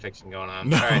fan fiction going on.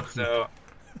 No. All right, so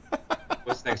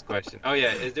what's the next question? Oh,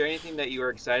 yeah. Is there anything that you are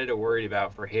excited or worried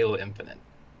about for Halo Infinite?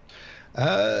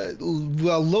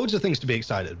 Well, loads of things to be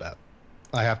excited about,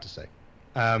 I have to say.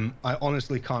 I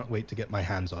honestly can't wait to get my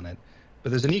hands on it.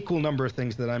 But there's an equal number of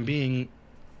things that I'm being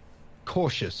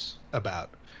cautious about.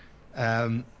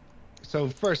 So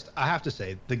first, I have to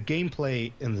say, the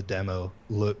gameplay in the demo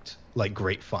looked like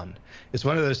great fun. It's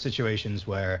one of those situations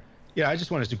where, I just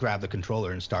wanted to grab the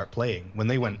controller and start playing. When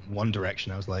they went one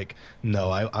direction, I was like, no,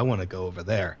 I want to go over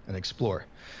there and explore.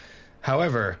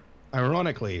 However,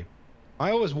 ironically,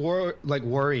 I always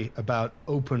worry about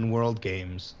open world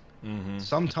games. Mm-hmm.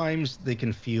 Sometimes they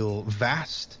can feel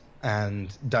vast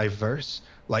and diverse,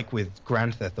 like with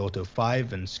Grand Theft Auto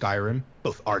 5 and Skyrim,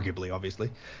 both arguably,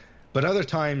 obviously. But other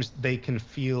times they can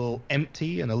feel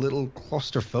empty and a little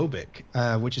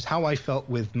claustrophobic, which is how I felt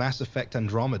with Mass Effect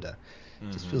Andromeda.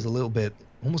 It just feels a little bit,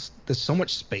 almost, there's so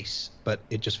much space, but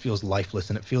it just feels lifeless,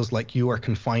 and it feels like you are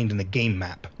confined in a game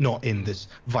map, not in this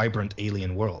vibrant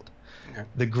alien world. Okay.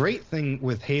 The great thing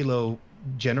with Halo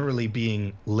generally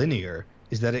being linear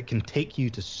is that it can take you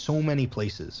to so many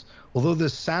places. Although the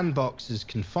sandbox is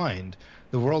confined,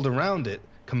 the world around it,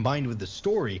 combined with the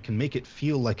story, can make it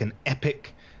feel like an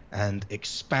epic and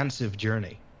expansive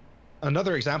journey.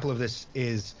 Another example of this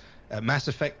is Mass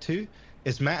Effect 2.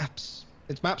 Its maps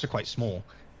are quite small,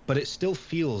 but it still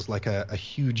feels like a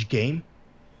huge game.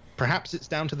 Perhaps it's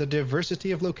down to the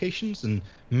diversity of locations and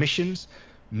missions,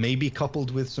 maybe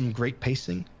coupled with some great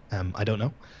pacing. I don't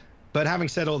know. But having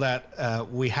said all that,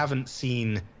 we haven't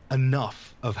seen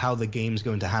enough of how the game's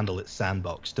going to handle its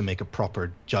sandbox to make a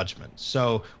proper judgment.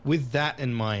 So with that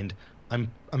in mind, I'm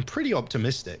pretty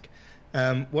optimistic.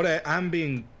 What I am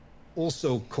being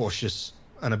also cautious,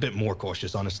 and a bit more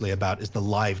cautious, honestly, about is the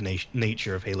live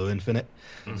nature of Halo Infinite.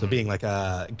 Mm-hmm. So being like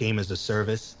a game as a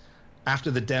service.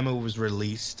 After the demo was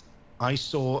released, I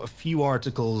saw a few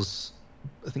articles,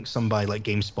 I think some by like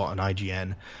GameSpot and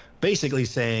IGN, basically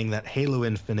saying that Halo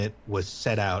Infinite was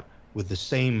set out with the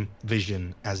same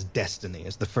vision as Destiny,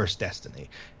 as the first Destiny,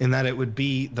 in that it would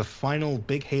be the final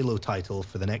big Halo title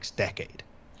for the next decade.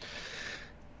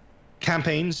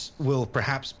 Campaigns will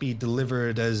perhaps be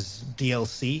delivered as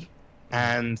DLC,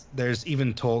 and there's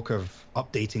even talk of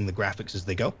updating the graphics as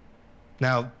they go.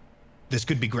 Now, this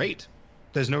could be great.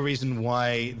 There's no reason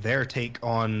why their take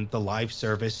on the live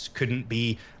service couldn't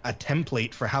be a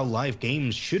template for how live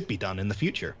games should be done in the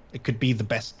future. It could be the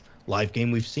best live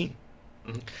game we've seen.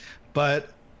 Mm-hmm. But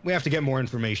we have to get more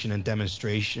information and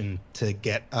demonstration to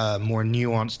get a more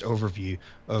nuanced overview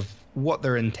of what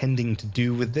they're intending to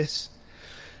do with this.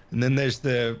 And then there's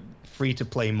the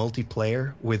free-to-play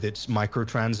multiplayer with its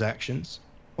microtransactions.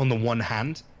 On the one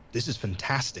hand, this is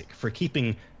fantastic for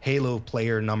keeping Halo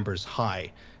player numbers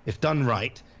high. If done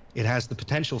right, it has the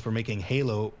potential for making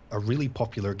Halo a really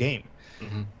popular game.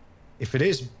 Mm-hmm. If it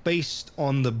is based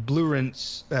on the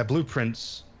blueprints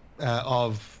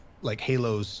of like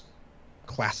Halo's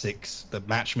classics, the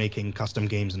matchmaking, custom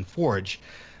games, and Forge,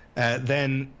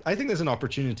 then I think there's an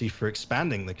opportunity for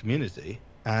expanding the community.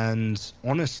 And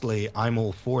honestly, I'm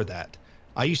all for that.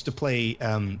 I used to play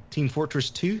Team Fortress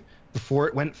 2 before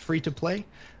it went free to play.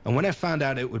 And when I found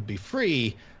out it would be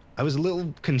free, I was a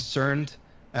little concerned.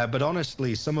 But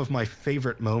honestly, some of my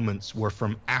favorite moments were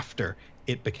from after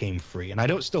it became free. And I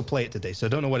don't still play it today, so I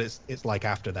don't know what it's like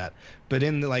after that. But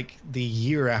in the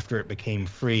year after it became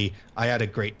free, I had a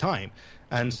great time.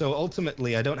 And so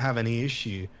ultimately, I don't have any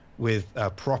issue with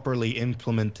a properly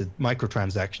implemented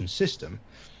microtransaction system.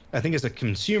 I think as a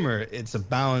consumer, it's a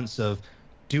balance of,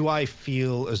 do I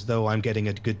feel as though I'm getting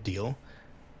a good deal?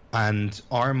 And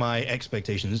are my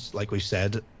expectations, like we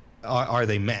said, are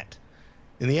they met?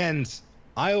 In the end,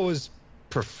 I always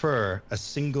prefer a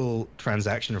single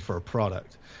transaction for a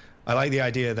product. I like the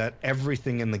idea that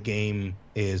everything in the game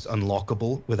is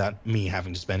unlockable without me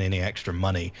having to spend any extra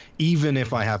money, even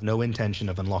if I have no intention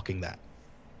of unlocking that.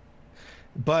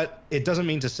 But it doesn't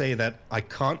mean to say that I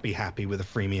can't be happy with a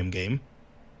freemium game,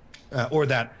 or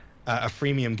that a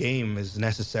freemium game is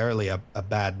necessarily a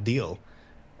bad deal.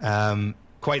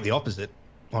 Quite the opposite,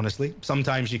 honestly.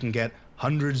 Sometimes you can get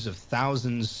hundreds of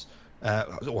thousands,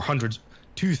 or hundreds,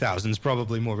 2,000s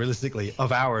probably more realistically,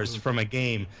 of hours from a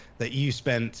game that you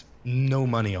spent no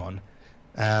money on.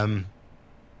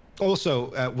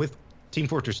 Also, with Team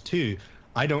Fortress 2,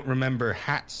 I don't remember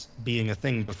hats being a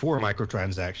thing before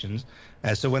microtransactions.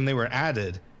 So when they were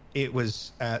added, it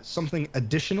was something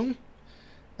additional.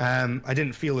 I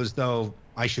didn't feel as though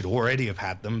I should already have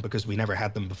had them because we never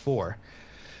had them before.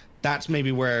 That's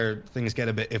maybe where things get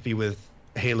a bit iffy with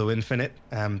Halo Infinite.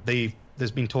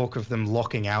 There's been talk of them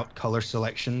locking out color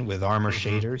selection with armor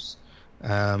shaders,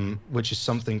 which is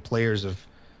something players have,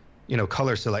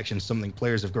 color selection is something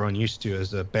players have grown used to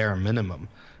as a bare minimum.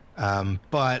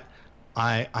 But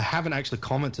I haven't actually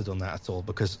commented on that at all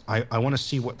because I want to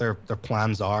see what their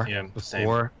plans are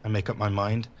before I make up my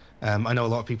mind. I know a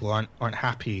lot of people aren't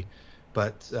happy,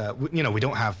 but we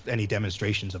don't have any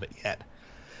demonstrations of it yet.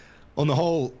 On the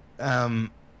whole, I'm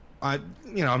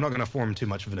not going to form too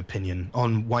much of an opinion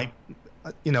on why,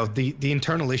 the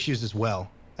internal issues as well.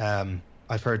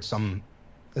 I've heard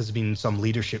there's been some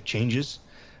leadership changes,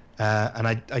 and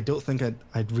I don't think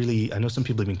I'd really. I know some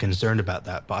people have been concerned about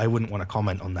that, but I wouldn't want to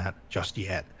comment on that just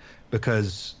yet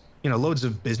because loads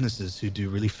of businesses who do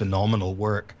really phenomenal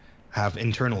work have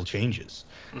internal changes.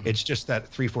 Mm-hmm. It's just that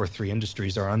 343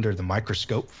 Industries are under the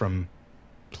microscope from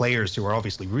players who are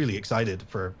obviously really excited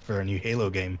for a new Halo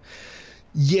game.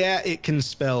 Yeah, it can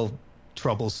spell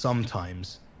trouble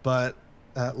sometimes, but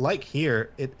like here,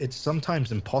 it's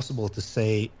sometimes impossible to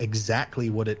say exactly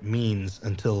what it means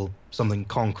until something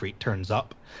concrete turns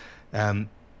up.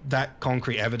 That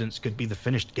concrete evidence could be the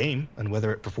finished game and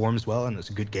whether it performs well and it's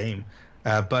a good game.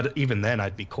 But even then,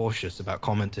 I'd be cautious about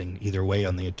commenting either way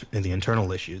on the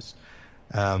internal issues.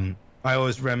 I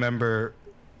always remember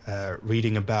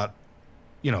reading about,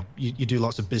 you do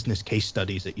lots of business case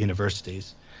studies at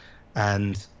universities,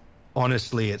 and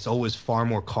honestly, it's always far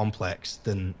more complex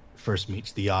than first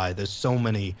meets the eye. There's so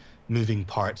many moving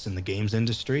parts in the games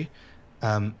industry.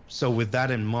 So with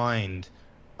that in mind,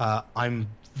 I'm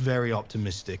very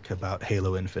optimistic about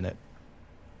Halo Infinite.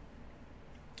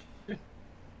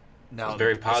 Now,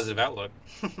 very positive outlook.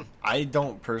 I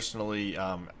don't personally.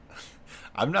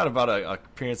 I'm not about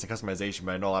appearance and customization,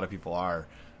 but I know a lot of people are.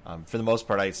 For the most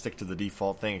part, I stick to the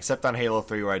default thing, except on Halo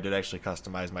 3, where I did actually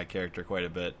customize my character quite a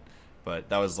bit. But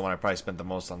that was the one I probably spent the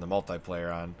most on the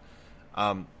multiplayer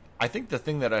on. I think the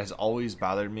thing that has always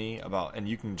bothered me about, and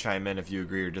you can chime in if you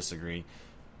agree or disagree,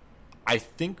 I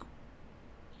think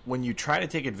when you try to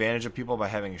take advantage of people by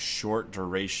having short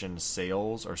duration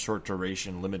sales or short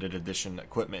duration limited edition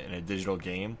equipment in a digital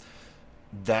game,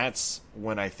 that's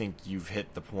when I think you've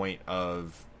hit the point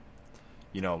of,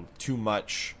 too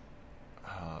much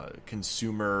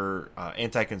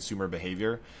anti-consumer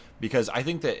behavior. Because I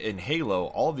think that in Halo,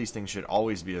 all of these things should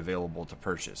always be available to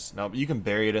purchase. Now, you can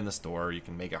bury it in the store. You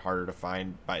can make it harder to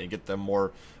find and get the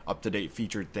more up-to-date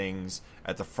featured things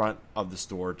at the front of the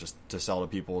store to sell to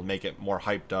people and make it more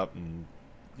hyped up. And,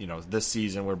 this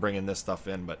season we're bringing this stuff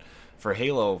in. But for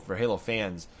Halo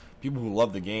fans, people who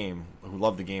love the game, who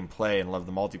love the gameplay and love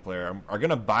the multiplayer are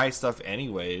going to buy stuff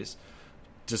anyways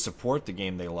to support the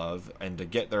game they love and to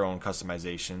get their own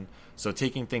customization. So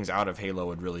taking things out of Halo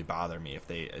would really bother me if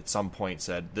they at some point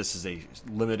said this is a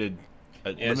limited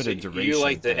duration. You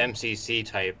like the thing. MCC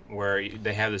type where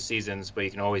they have the seasons, but you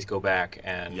can always go back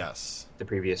and the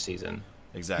previous season.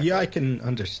 Exactly. Yeah, I can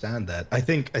understand that. I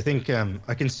think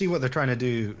I can see what they're trying to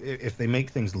do if they make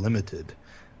things limited.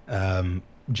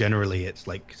 Generally, it's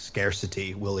like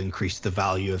scarcity will increase the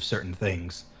value of certain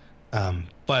things,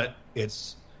 but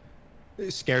it's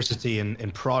scarcity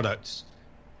in products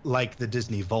like the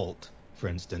Disney Vault, for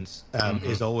instance,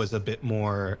 is always a bit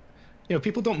more,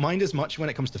 people don't mind as much when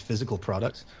it comes to physical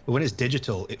products, but when it's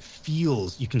digital,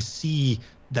 you can see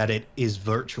that it is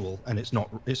virtual and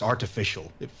it's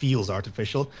artificial. It feels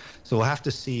artificial. So we'll have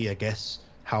to see, I guess,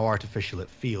 how artificial it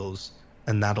feels,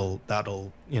 and that'll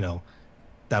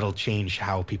change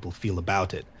how people feel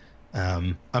about it.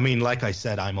 Like I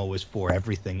said, I'm always for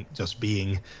everything just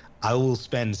being, I will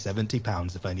spend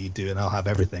 £70 if I need to, and I'll have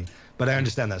everything. But I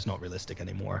understand that's not realistic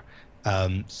anymore.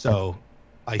 So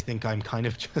I think I'm kind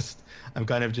of just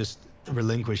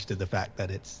relinquished to the fact that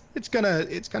it's kind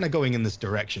of going in this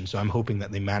direction. So I'm hoping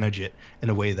that they manage it in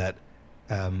a way that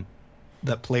that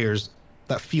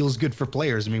feels good for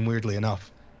players. Weirdly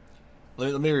enough.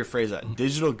 Let me rephrase that.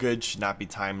 Digital goods should not be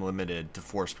time limited to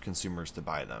force consumers to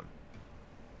buy them.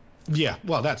 Yeah,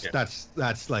 well,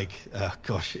 that's like,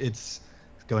 gosh, it's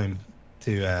going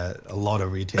to a lot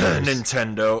of retailers.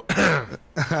 Nintendo.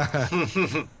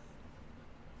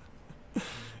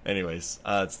 Anyways,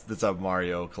 it's a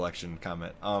Mario collection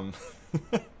comment.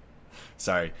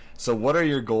 Sorry. So what are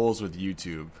your goals with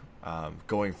YouTube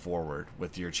going forward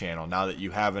with your channel? Now that you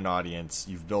have an audience,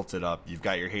 you've built it up, you've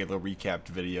got your Halo recapped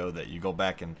video that you go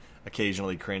back and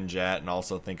occasionally cringe at and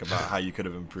also think about how you could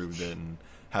have improved it and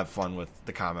have fun with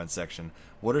the comment section.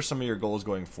 What are some of your goals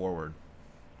going forward?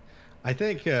 I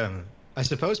think, I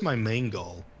suppose my main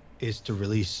goal is to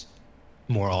release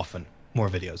more often, more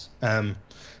videos.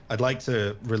 I'd like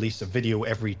to release a video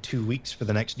every 2 weeks for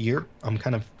the next year.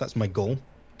 That's my goal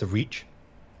to reach.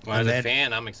 Well, as a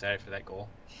fan, I'm excited for that goal.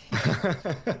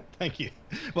 Thank you.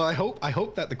 Well, I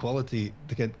hope that the quality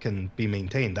can be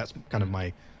maintained. That's kind of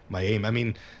my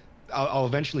aim. I'll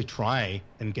eventually try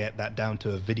and get that down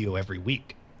to a video every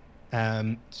week.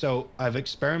 So I've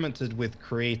experimented with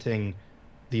creating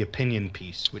the opinion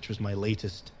piece, which was my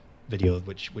latest video,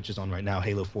 which is on right now.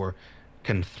 Halo 4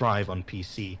 can thrive on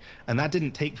PC, and that didn't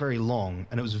take very long,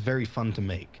 and it was very fun to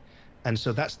make. And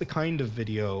so that's the kind of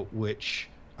video which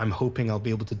I'm hoping I'll be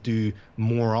able to do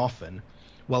more often,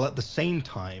 while at the same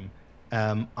time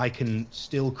I can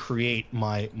still create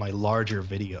my larger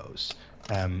videos,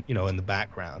 in the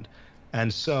background.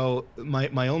 And so my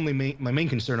main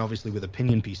concern, obviously, with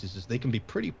opinion pieces is they can be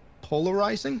pretty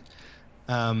polarizing.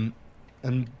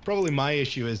 And probably my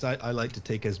issue is I like to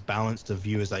take as balanced a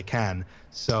view as I can.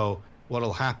 So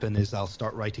what'll happen is I'll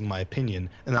start writing my opinion,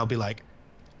 and I'll be like,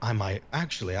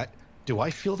 do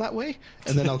I feel that way?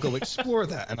 And then I'll go explore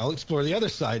that, and I'll explore the other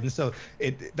side. And so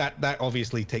that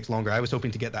obviously takes longer. I was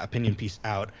hoping to get that opinion piece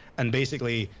out, and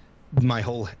basically my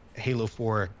whole Halo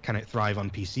 4 Can It Thrive on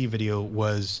PC video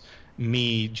was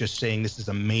me just saying this is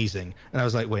amazing, and I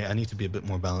was like, wait, I need to be a bit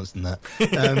more balanced than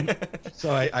that.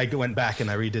 So I went back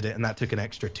and I redid it, and that took an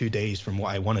extra 2 days from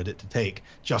what I wanted it to take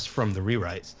just from the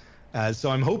rewrites. So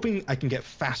I'm hoping I can get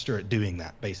faster at doing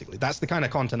that. Basically, that's the kind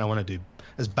of content I want to do,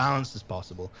 as balanced as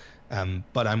possible.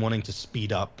 But I'm wanting to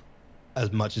speed up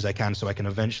as much as I can so I can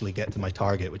eventually get to my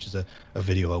target, which is a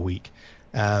video a week.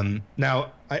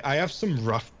 Now, I have some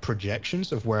rough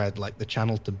projections of where I'd like the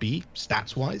channel to be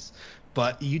stats-wise,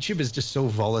 but YouTube is just so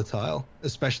volatile,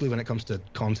 especially when it comes to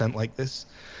content like this.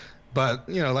 But,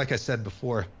 you know, like I said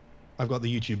before, I've got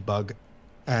the YouTube bug,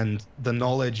 and the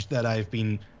knowledge that I've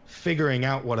been figuring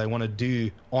out what I want to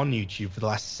do on YouTube for the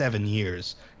last 7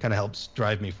 years kind of helps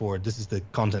drive me forward. This is the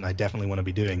content I definitely want to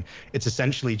be doing. It's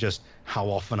essentially just how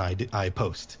often I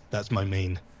post. That's my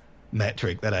main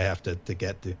metric that I have to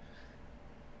get to.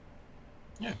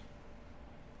 Yeah.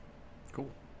 Cool.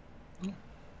 Yeah.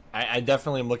 I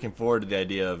definitely am looking forward to the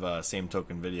idea of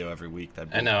SAMETOKEN video every week.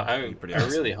 That'd be, I know. I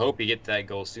really hope you get that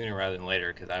goal sooner rather than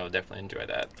later, because I will definitely enjoy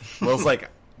that. Well, it's like,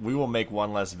 we will make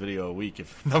one less video a week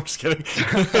if... No, I'm just kidding.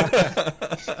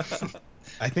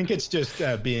 I think it's just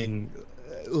being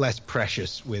less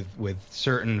precious with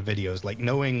certain videos, like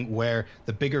knowing where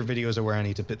the bigger videos are where I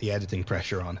need to put the editing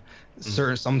pressure on.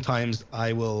 Sometimes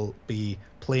I will be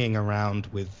playing around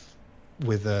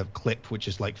with a clip which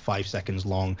is like 5 seconds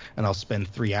long, and I'll spend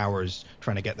 3 hours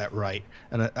trying to get that right.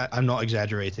 And I'm not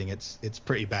exaggerating. It's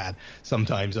pretty bad.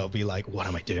 Sometimes I'll be like, what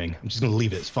am I doing? I'm just going to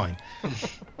leave it. It's fine.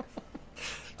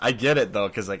 I get it, though,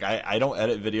 because like I don't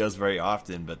edit videos very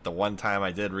often, but the one time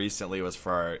I did recently was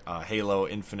for our Halo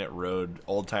Infinite Road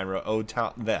Old Town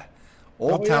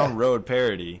Road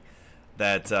parody.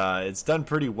 That it's done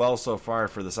pretty well so far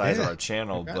for the size of our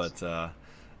channel, congrats. But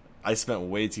I spent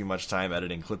way too much time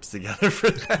editing clips together for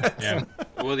that. Yeah.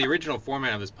 Well, the original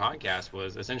format of this podcast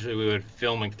was essentially we would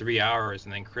film like 3 hours,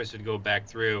 and then Chris would go back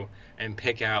through and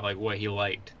pick out like what he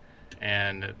liked.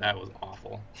 And that was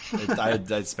awful.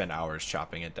 I'd spend hours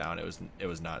chopping it down. It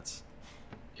was nuts.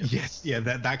 Yes, yeah,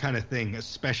 that kind of thing,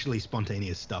 especially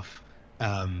spontaneous stuff,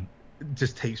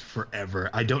 just takes forever.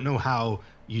 I don't know how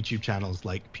YouTube channels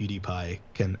like PewDiePie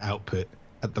can output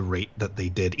at the rate that they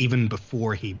did, even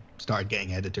before he started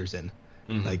getting editors in.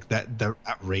 Mm-hmm. Like that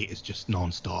rate is just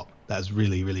nonstop. That's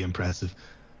really, really impressive.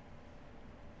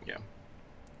 Yeah.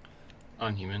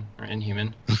 Unhuman or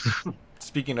inhuman.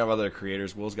 Speaking of other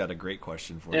creators, Will's got a great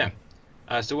question for you.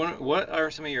 Yeah. So what are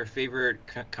some of your favorite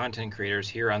content creators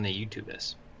here on the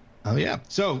YouTubers? Oh, yeah.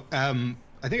 So I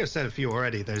think I've said a few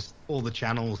already. There's all the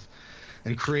channels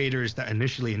and creators that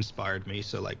initially inspired me.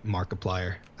 So like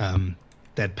Markiplier,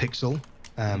 Dead Pixel,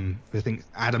 I think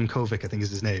Adam Kovic, I think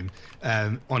is his name,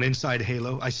 on Inside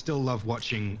Halo. I still love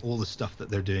watching all the stuff that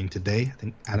they're doing today. I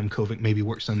think Adam Kovic maybe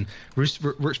works for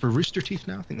Rooster Teeth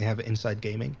now. I think they have it Inside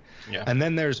Gaming. Yeah. And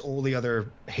then there's all the other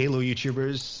Halo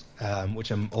YouTubers, which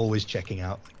I'm always checking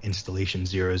out. Installation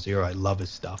 00, I love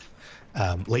his stuff.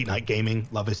 Late Night Gaming,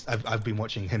 love his. I've been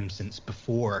watching him since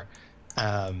before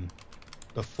I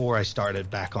started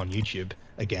back on YouTube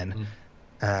again.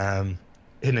 Hidden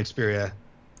Xperia.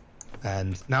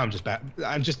 And now I'm just back.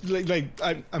 I'm just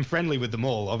I'm friendly with them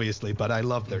all, obviously, but I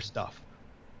love their stuff.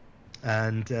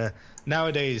 And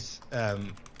nowadays,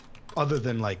 other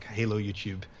than like Halo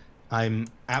YouTube, I'm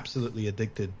absolutely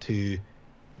addicted to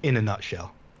In a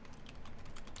Nutshell.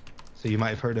 So you might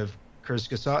have heard of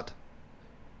CHRILLCAST.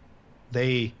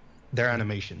 They're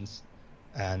animations,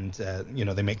 and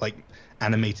they make like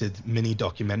animated mini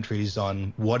documentaries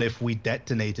on what if we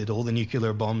detonated all the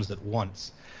nuclear bombs at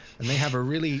once. And they have a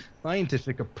really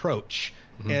scientific approach.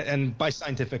 And by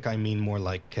scientific, I mean more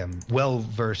like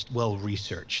well-versed,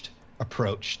 well-researched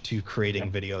approach to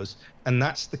creating videos. And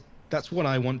that's what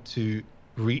I want to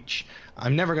reach.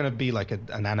 I'm never going to be like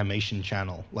an animation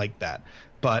channel like that.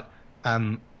 But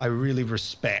I really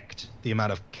respect the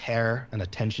amount of care and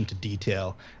attention to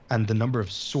detail and the number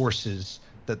of sources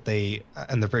that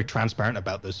and they're very transparent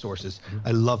about those sources.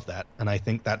 I love that, and I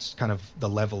think that's kind of the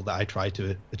level that I try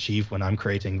to achieve when I'm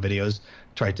creating videos.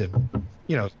 Try to,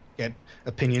 get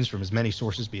opinions from as many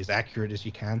sources, be as accurate as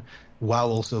you can, while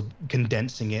also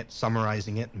condensing it,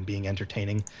 summarizing it, and being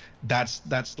entertaining. That's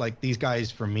like these guys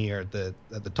for me are at the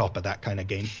top of that kind of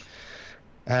game.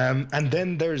 And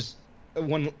then there's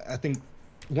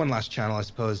one last channel, I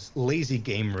suppose, Lazy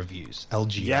Game Reviews,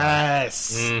 LG.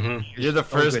 Yes! You're the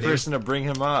first person to bring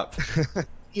him up.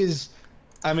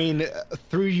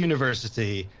 Through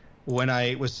university, when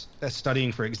I was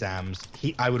studying for exams,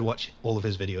 I would watch all of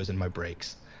his videos in my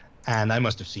breaks. And I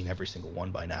must have seen every single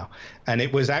one by now. And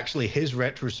it was actually his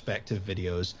retrospective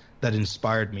videos that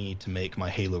inspired me to make my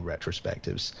Halo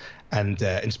retrospectives, and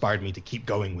inspired me to keep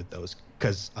going with those,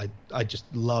 because I just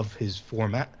love his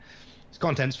format. His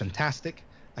content's fantastic,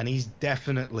 and he's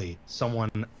definitely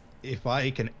someone, if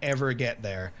I can ever get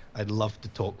there, I'd love to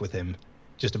talk with him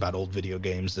just about old video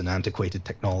games and antiquated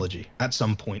technology at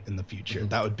some point in the future.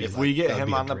 That would be if we get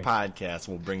him on the podcast,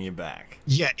 we'll bring you back.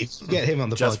 Yeah, if you get him on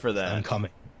the podcast, just for that, I'm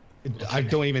coming. I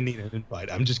don't even need an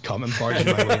invite. I'm just coming, barging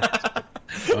my way.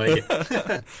 Oh,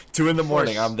 yeah. 2 in the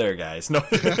morning, I'm there, guys. No.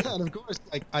 And of course,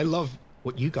 like, I love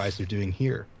what you guys are doing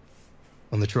here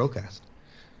on the CHRILLCAST.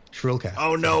 CHRILLCAST.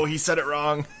 Oh no, he said it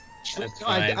wrong.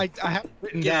 I have it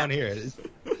written down here. It's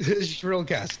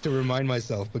CHRILLCAST to remind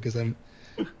myself, because I'm.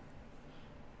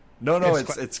 No,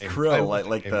 it's krill,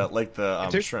 like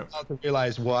the shrimp. I to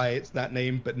realize why it's that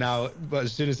name, but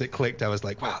as soon as it clicked, I was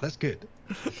like, wow, that's good.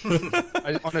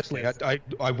 Honestly,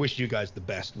 I wish you guys the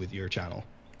best with your channel.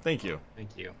 Thank you. Thank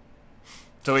you.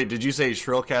 So wait, did you say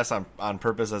Shrillcast on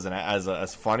purpose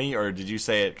as funny, or did you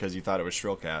say it because you thought it was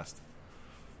Shrillcast?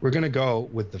 We're gonna go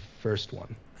with the first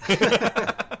one.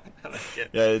 Yeah,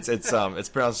 it's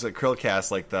pronounced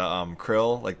Krillcast, like the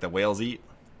krill, like the whales eat.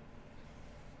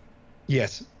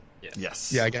 Yes.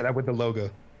 Yes. Yeah, I got that with the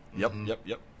logo. Yep.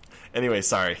 Anyway,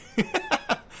 sorry.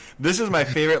 This is my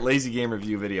favorite Lazy Game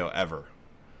review video ever.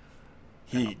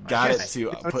 He got it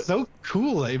to It's so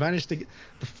cool. He managed to get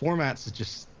the formats. Is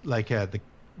just like the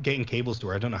getting cables to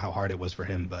where I don't know how hard it was for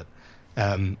him, but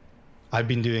I've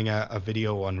been doing a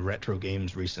video on retro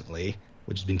games recently,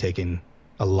 which has been taking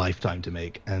a lifetime to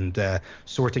make, and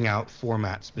sorting out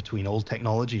formats between old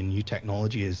technology and new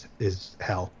technology is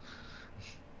hell.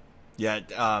 Yeah,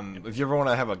 if you ever want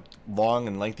to have a long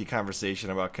and lengthy conversation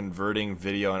about converting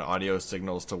video and audio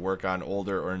signals to work on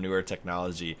older or newer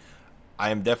technology,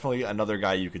 I am definitely another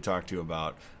guy you could talk to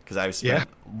about, because I've spent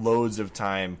loads of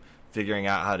time figuring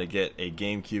out how to get a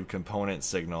GameCube component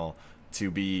signal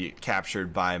to be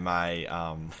captured by my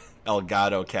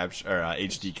Elgato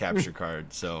HD capture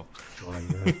card. So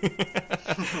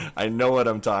I know what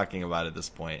I'm talking about at this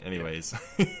point. Anyways,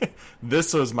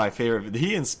 this was my favorite.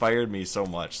 He inspired me so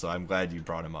much, so I'm glad you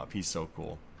brought him up. He's so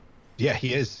cool. Yeah,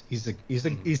 he is.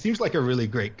 He seems like a really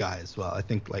great guy as well. I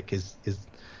think like his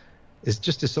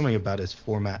just something about his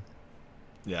format.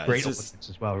 Yeah, great audience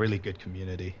as well. Really good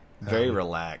community. Very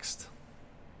relaxed.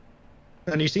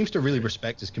 And he seems to really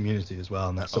respect his community as well,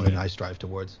 and that's something I strive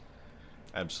towards.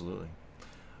 Absolutely.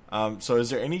 So is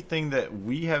there anything that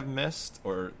we have missed,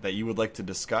 or that you would like to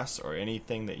discuss, or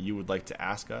anything that you would like to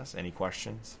ask us? Any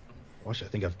questions? Gosh, I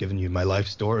think I've given you my life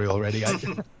story already.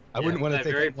 I wouldn't want to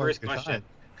take very first question.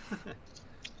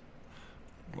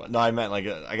 No, I meant, like,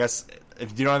 I guess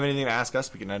if you don't have anything to ask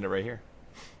us, we can end it right here.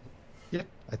 Yeah,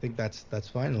 I think that's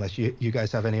fine, unless you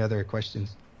guys have any other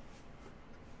questions.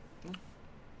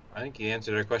 I think you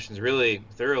answered our questions really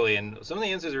thoroughly, and some of the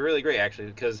answers are really great, actually,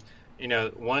 because, you know,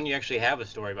 one, you actually have a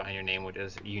story behind your name, which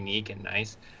is unique and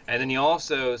nice, and then you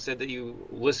also said that you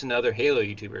listen to other Halo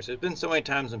YouTubers. There's been so many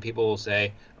times when people will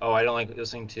say, oh, I don't like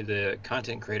listening to the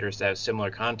content creators that have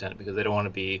similar content because they don't want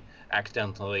to be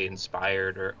accidentally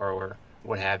inspired or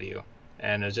what have you,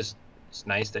 and it's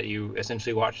nice that you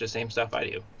essentially watch the same stuff I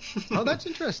do. Oh, that's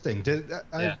interesting.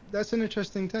 That's an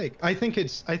interesting take. I think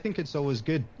it's always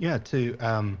good,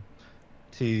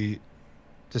 to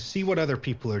see what other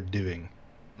people are doing,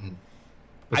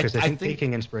 because I think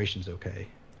taking inspiration is okay.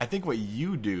 I think what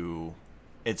you do,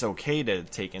 it's okay to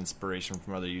take inspiration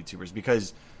from other YouTubers,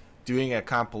 because doing a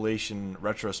compilation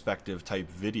retrospective type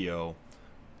video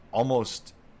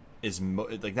almost is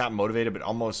not motivated, but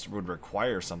almost would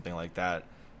require something like that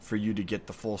for you to get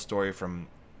the full story from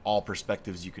all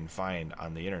perspectives you can find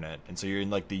on the internet. And so you're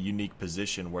in like the unique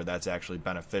position where that's actually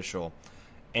beneficial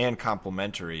and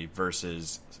complementary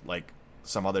versus like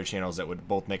some other channels that would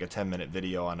both make a 10-minute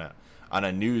video on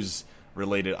a news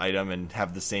related item and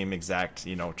have the same exact,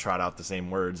 trot out the same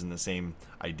words and the same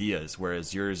ideas,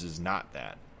 whereas yours is not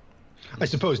that. I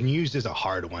suppose news is a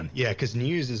hard one. Yeah, because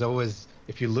news is always,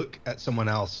 if you look at someone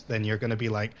else, then you're going to be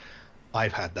like,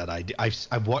 I've had that idea.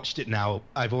 I've watched it now.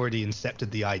 I've already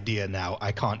incepted the idea now.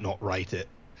 I can't not write it.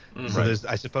 Mm-hmm. So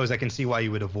I suppose I can see why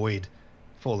you would avoid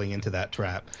falling into that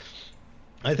trap.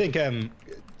 I think,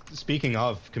 speaking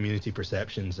of community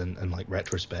perceptions and like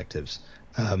retrospectives,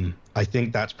 I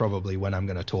think that's probably when I'm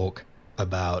going to talk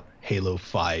about Halo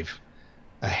 5.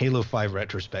 A Halo 5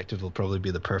 retrospective will probably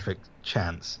be the perfect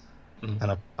chance. Mm-hmm.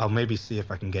 And I'll maybe see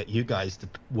if I can get you guys to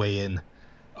weigh in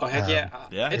Oh heck yeah!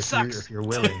 Yeah. It sucks. If you're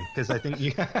willing, because I think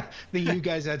you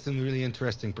guys had some really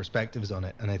interesting perspectives on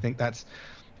it, and I think that's.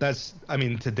 I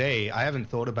mean, today I haven't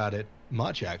thought about it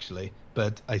much actually,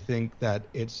 but I think that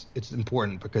it's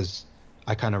important because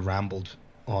I kind of rambled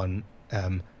on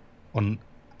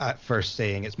at first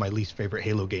saying it's my least favorite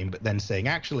Halo game, but then saying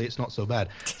actually it's not so bad.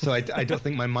 So I don't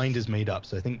think my mind is made up.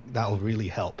 So I think that'll really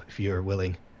help if you're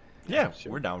willing. Yeah,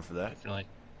 Sure. we're down for that. Definitely.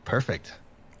 Perfect.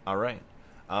 All right.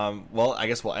 Well, I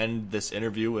guess we'll end this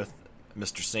interview with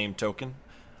Mr. SAMETOKEN.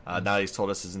 Now that he's told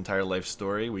us his entire life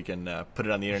story, we can put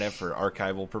it on the internet for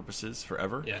archival purposes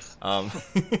forever. Yes.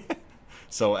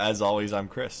 So, as always, I'm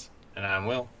Chris. And I'm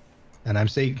Will. And I'm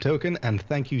SAMETOKEN, and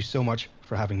thank you so much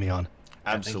for having me on.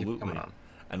 Absolutely. Thank you for coming on.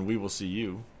 And we will see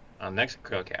you On the next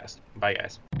CHRILLCAST. Bye,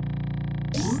 guys.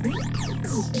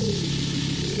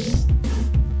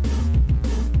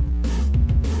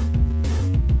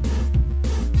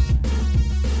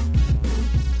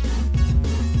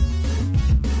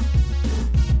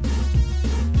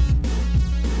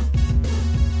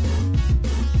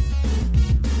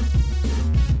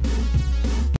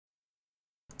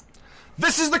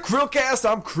 This is the CHRILLCAST.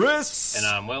 I'm Chris. And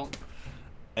I'm Will.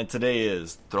 And today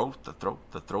is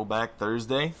Throwback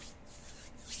Thursday.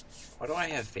 Why do I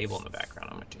have Fable in the background?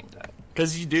 I'm going to change that.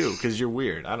 Because you do. Because you're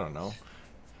weird. I don't know.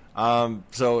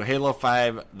 So Halo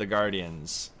 5, The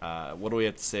Guardians. What do we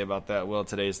have to say about that? Well,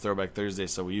 today is Throwback Thursday,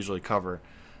 so we usually cover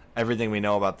everything we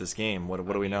know about this game. What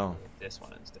do we know? This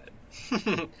one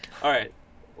instead. All right.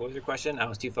 What was your question? I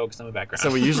was too focused on the background.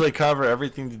 So we usually cover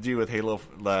everything to do with Halo,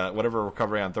 whatever we're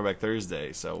covering on Throwback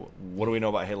Thursday. So what do we know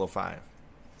about Halo 5?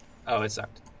 Oh, it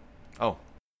sucked. Oh.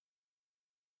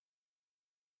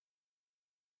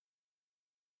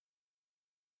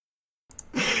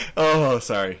 Oh,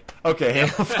 sorry. Okay, Halo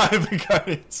 5 The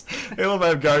Guardians. Halo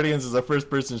 5 Guardians is a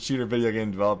first-person shooter video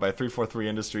game developed by 343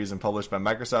 Industries and published by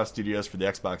Microsoft Studios for the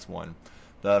Xbox One.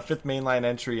 The 5th mainline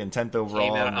entry and 10th overall.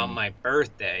 Came out on my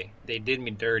birthday. They did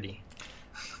me dirty.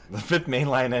 The 5th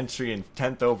mainline entry and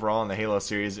 10th overall in the Halo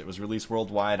series. It was released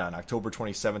worldwide on October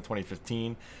 27,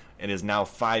 2015, and is now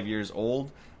 5 years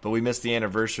old. But we missed the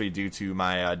anniversary due to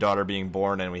my daughter being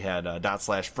born, and we had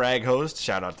 /frag host.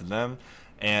 Shout out to them.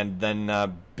 And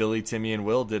then Billy, Timmy, and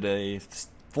Will did a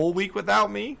full week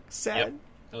without me. Sad. Yep.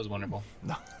 That was wonderful.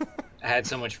 No. I had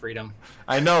so much freedom.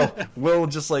 I know. Will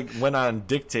just went on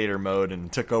dictator mode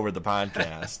and took over the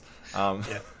podcast.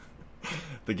 Yep.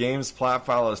 The game's plot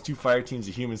follows two fire teams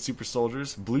of human super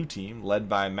soldiers. Blue Team, led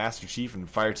by Master Chief, and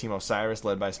Fire Team Osiris,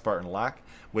 led by Spartan Locke.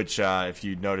 Which, if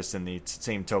you noticed in the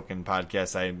SAMETOKEN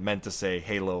podcast, I meant to say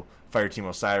Halo Fire Team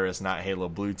Osiris, not Halo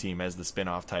Blue Team as the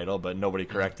spin-off title, but nobody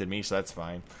corrected me, so that's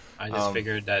fine. I just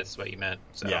figured that's what you meant.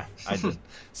 So. Yeah, I did.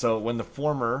 So when the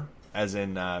former, as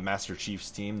in Master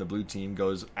Chief's team, the Blue Team,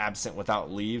 goes absent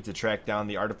without leave to track down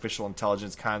the artificial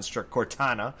intelligence construct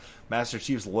Cortana, Master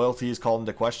Chief's loyalty is called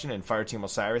into question, and Fire Team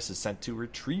Osiris is sent to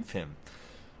retrieve him,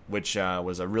 which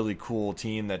was a really cool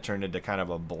team that turned into kind of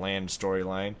a bland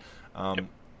storyline.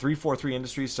 343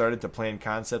 Industries started to plan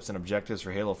concepts and objectives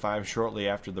for Halo 5 shortly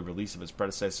after the release of its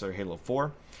predecessor, Halo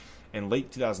 4. In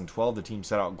late 2012, the team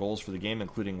set out goals for the game,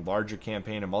 including larger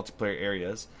campaign and multiplayer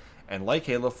areas. And like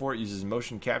Halo 4, it uses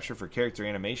motion capture for character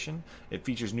animation. It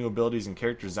features new abilities and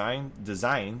character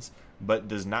designs, but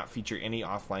does not feature any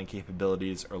offline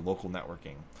capabilities or local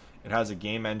networking. It has a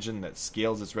game engine that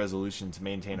scales its resolution to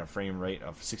maintain a frame rate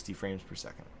of 60 frames per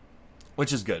second.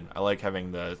 Which is good. I like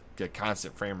having the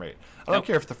constant frame rate. I don't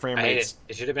care if the frame rate.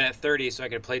 It should have been at 30 so I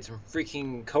could have played some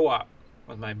freaking co-op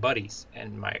with my buddies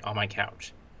and on my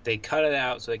couch. They cut it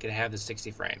out so I could have the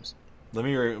 60 frames. Let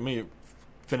me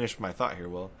finish my thought here,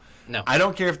 Will. No. I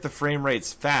don't care if the frame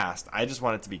rate's fast. I just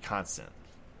want it to be constant.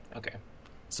 Okay.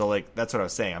 So, that's what I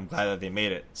was saying. I'm glad that they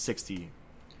made it 60.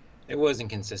 It was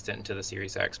inconsistent into the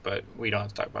Series X, but we don't have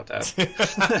to talk about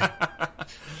that.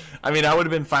 I mean, I would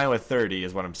have been fine with 30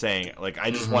 is what I'm saying. I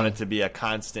just want it to be a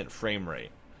constant frame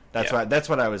rate. That's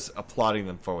what I was applauding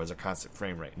them for, was a constant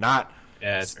frame rate, not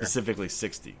specifically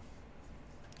 60.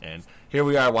 And here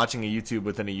we are watching a YouTube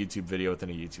within a YouTube video within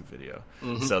a YouTube video.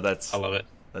 Mm-hmm. So I love it.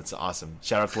 That's awesome.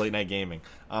 Shout out to Late Night Gaming.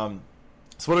 So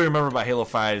what do you remember about Halo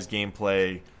 5's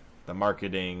gameplay, the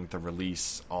marketing, the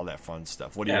release, all that fun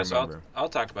stuff? What do you remember? So I'll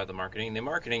talk about the marketing. The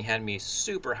marketing had me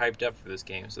super hyped up for this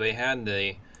game. So they had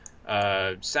the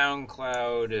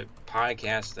SoundCloud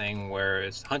podcast thing where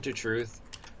it's Hunter Truth,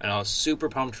 and I was super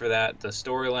pumped for that. The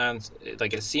storylines,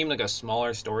 it seemed like a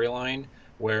smaller storyline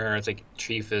where it's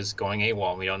Chief is going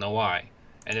AWOL and we don't know why.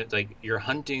 And it's you're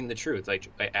hunting the truth,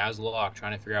 as Locke,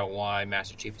 trying to figure out why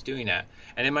Master Chief is doing that.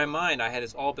 And in my mind, I had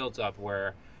this all built up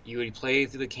where you would play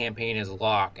through the campaign as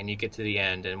Locke and you get to the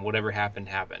end and whatever happened.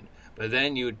 But but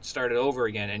then you'd start it over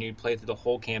again and you'd play through the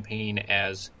whole campaign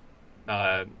as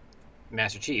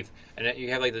Master Chief. And then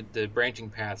you have like the branching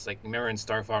paths. Like remember in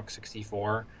Star Fox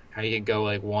 64, how you could go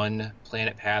like one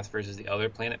planet path versus the other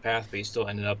planet path, but you still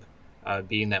ended up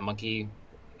being that monkey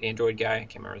android guy. I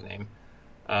can't remember his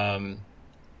name.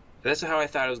 That's how I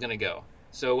thought it was going to go.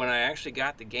 So when I actually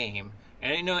got the game,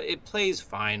 and you know it plays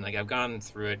fine. Like I've gone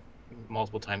through it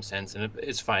multiple times since, and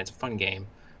it's fine. It's a fun game,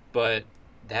 but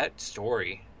that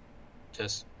story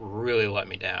just really let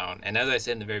me down. And as I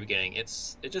said in the very beginning, it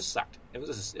just sucked. It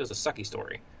was a sucky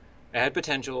story. It had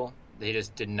potential. They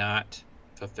just did not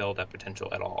fulfill that potential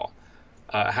at all.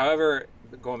 However,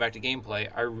 going back to gameplay,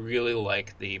 I really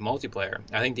like the multiplayer.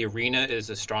 I think the arena is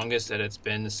the strongest that it's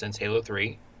been since Halo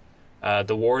 3.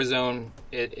 The Warzone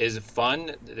is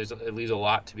fun. It leaves a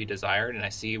lot to be desired, and I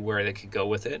see where they could go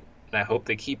with it. And I hope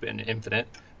they keep it in Infinite,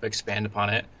 but expand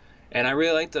upon it. And I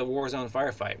really like the Warzone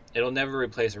firefight. It'll never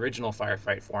replace original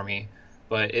firefight for me,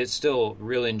 but it's still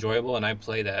really enjoyable, and I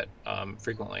play that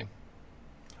frequently.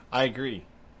 I agree.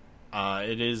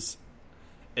 It is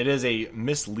a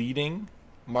misleading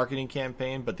marketing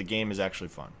campaign, but the game is actually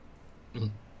fun.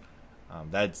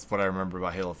 Mm-hmm. That's what I remember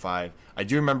about Halo 5. I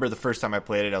do remember the first time I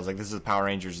played it, I was like, this is Power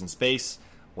Rangers in space.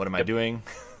 What am I doing?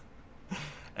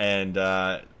 And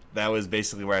that was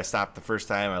basically where I stopped the first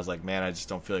time. I was like, man, I just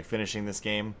don't feel like finishing this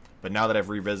game. But now that I've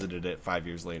revisited it 5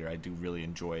 years later, I do really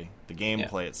enjoy the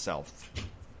gameplay itself.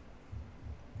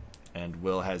 And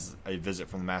Will has a visit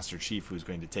from the Master Chief who's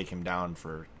going to take him down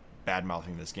for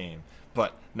bad-mouthing this game.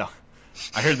 But, no.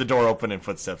 I heard the door open and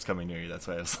footsteps coming near you. That's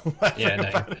why I was laughing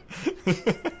about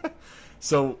it.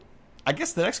 So, I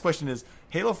guess the next question is,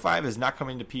 Halo 5 is not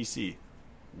coming to PC.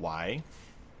 Why?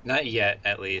 Not yet,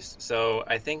 at least. So,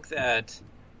 I think that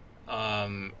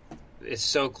it's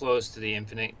so close to the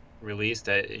Infinite release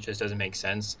that it just doesn't make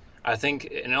sense. I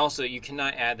think, and also, you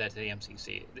cannot add that to the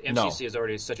MCC. The MCC is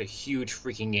already such a huge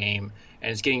freaking game,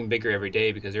 and it's getting bigger every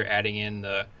day because they're adding in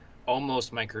the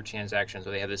almost microtransactions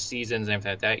where they have the seasons and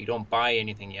everything like that. You don't buy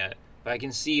anything yet, but I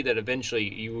can see that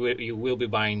eventually you will be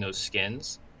buying those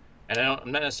skins. And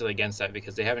I'm not necessarily against that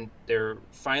because they're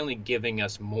finally giving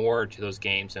us more to those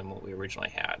games than what we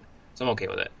originally had. So I'm okay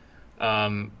with it.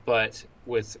 But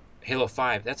with Halo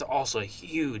 5, that's also a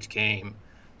huge game.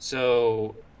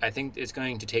 So I think it's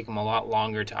going to take them a lot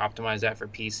longer to optimize that for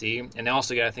PC. And they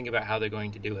also got to think about how they're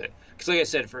going to do it. Because like I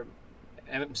said, for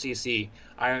MCC,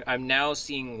 I'm now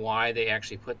seeing why they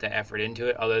actually put the effort into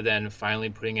it other than finally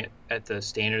putting it at the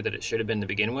standard that it should have been to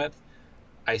begin with.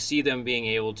 I see them being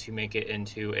able to make it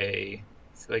into a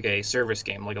service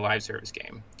game, like a live service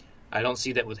game. I don't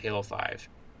see that with Halo 5.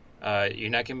 You're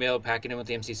not going to be able to pack it in with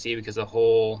the MCC because the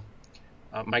whole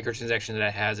microtransaction that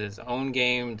it has its own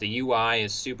game. The UI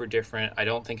is super different. I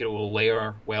don't think it will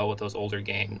layer well with those older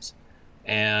games.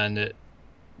 And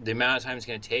the amount of time it's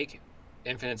going to take,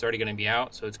 Infinite's already going to be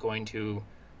out, so it's going to,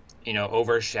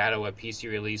 overshadow a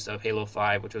PC release of Halo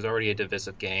 5, which was already a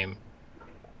divisive game.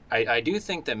 I do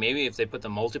think that maybe if they put the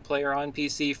multiplayer on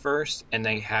PC first and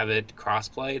they have it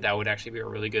crossplay, that would actually be a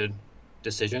really good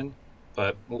decision.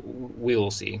 But we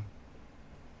will see.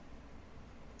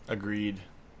 Agreed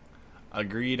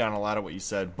on a lot of what you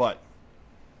said, but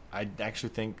I actually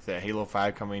think that Halo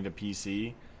 5 coming to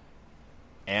PC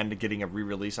and getting a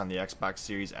re-release on the Xbox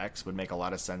Series X would make a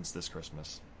lot of sense this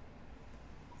Christmas.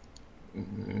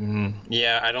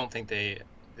 Yeah, I don't think they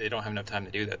don't have enough time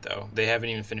to do that, though. They haven't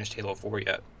even finished Halo 4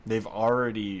 yet. They've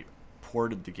already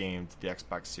ported the game to the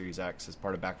Xbox Series X as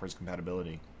part of backwards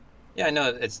compatibility. Yeah, I know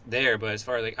it's there, but as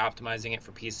far as optimizing it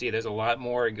for PC, there's a lot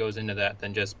more that goes into that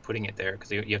than just putting it there,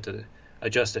 because you have to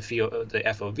adjust the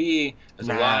FOV.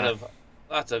 There's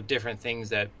lots of different things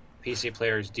that PC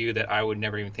players do that I would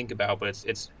never even think about, but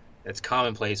it's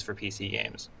commonplace for PC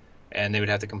games, and they would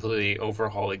have to completely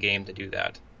overhaul the game to do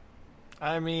that.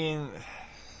 I mean,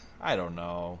 I don't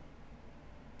know.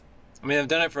 I mean, I've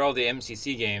done it for all the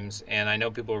MCC games, and I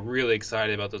know people are really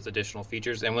excited about those additional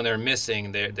features, and when they're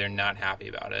missing, they're not happy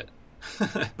about it.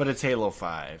 But it's Halo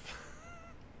 5.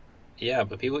 Yeah,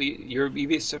 but you'd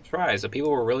be surprised.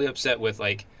 People were really upset with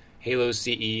Halo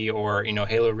CE or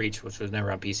Halo Reach, which was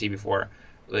never on PC before.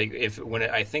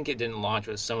 I think it didn't launch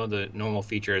with some of the normal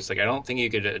features. I don't think you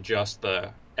could adjust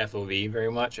the FOV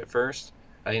very much at first.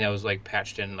 I think that was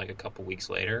patched in a couple weeks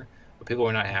later, but people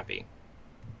were not happy.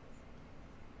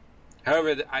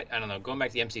 However, I don't know. Going back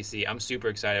to the MCC, I'm super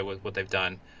excited with what they've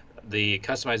done. The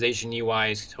customization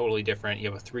UI is totally different.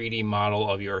 You have a 3D model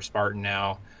of your Spartan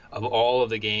now, of all of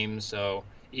the games. So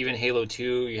even Halo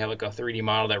 2, you have a 3D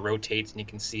model that rotates and you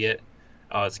can see it.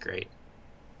 Oh, it's great.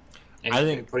 And I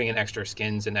think putting in extra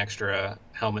skins and extra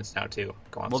helmets now too.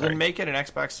 Go on. Well, sorry. then make it an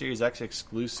Xbox Series X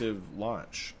exclusive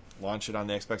launch. Launch it on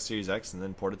the Xbox Series X and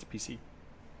then port it to PC.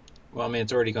 Well, I mean,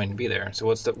 it's already going to be there. So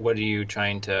what are you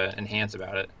trying to enhance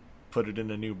about it? Put it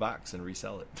in a new box and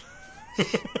resell it.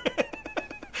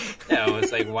 No,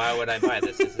 it's like, why would I buy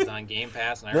this? This is on Game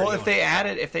Pass. And Well, if they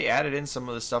added in some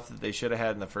of the stuff that they should have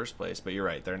had in the first place, but you're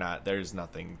right, they're not. There's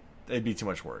nothing. It'd be too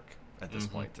much work at this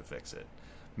point to fix it.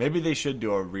 Maybe they should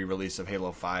do a re-release of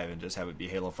Halo 5 and just have it be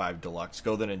Halo 5 Deluxe.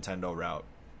 Go the Nintendo route.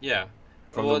 Yeah.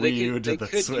 From Well, the they Wii U could, to they the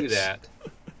could Switch. do that.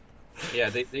 Yeah,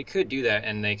 they could do that,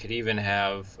 and they could even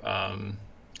have, I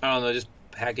don't know, just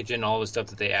package in all the stuff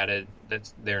that they added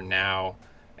that's there now,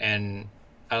 and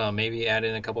I don't know, maybe add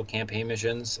in a couple campaign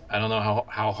missions. I don't know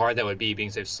how hard that would be,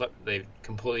 because they've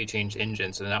completely changed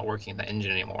engine, so they're not working the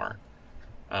engine anymore.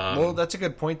 Well, that's a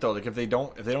good point though. Like if they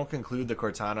don't conclude the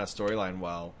Cortana storyline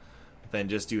well, then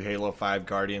just do Halo 5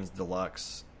 Guardians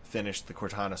Deluxe, finish the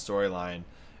Cortana storyline,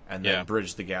 and then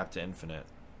bridge the gap to Infinite.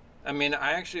 I mean,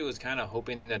 I actually was kind of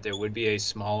hoping that there would be a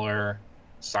smaller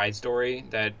side story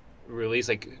that released,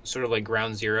 like sort of like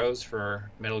Ground Zeroes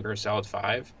for Metal Gear Solid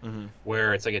 5,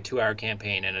 where it's like a 2-hour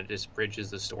campaign and it just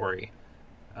bridges the story.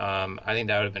 I think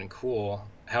that would have been cool.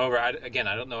 However, I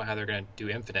don't know how they're going to do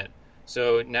Infinite.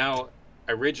 So now,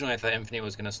 originally I thought Infinite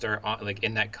was going to start on, like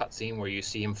in that cutscene where you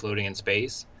see him floating in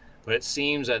space, but it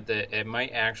seems that it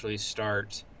might actually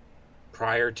start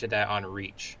prior to that on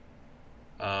Reach.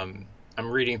 I'm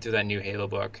reading through that new Halo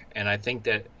book, and I think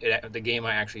that the game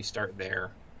might actually start there.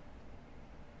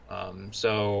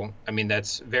 So, I mean,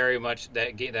 that's very much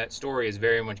that story is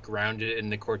very much grounded in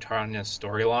the Cortana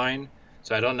storyline.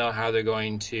 So I don't know how they're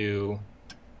going to,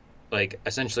 like,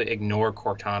 essentially ignore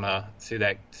Cortana through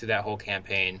that whole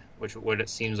campaign, which what it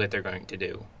seems like they're going to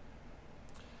do.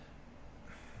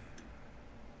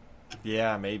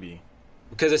 Yeah, maybe.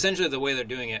 Because essentially the way they're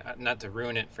doing it, not to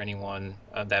ruin it for anyone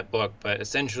that book, but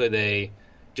essentially they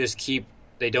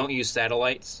don't use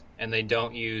satellites and they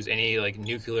don't use any like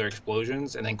nuclear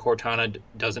explosions, and then Cortana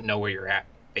doesn't know where you're at,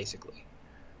 basically.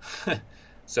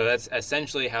 So that's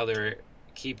essentially how they're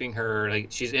keeping her, like,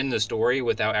 she's in the story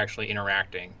without actually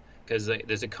interacting, because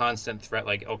there's a constant threat,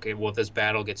 like, okay, well, if this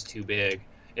battle gets too big,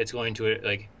 it's going to,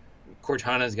 like,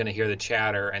 Cortana's going to hear the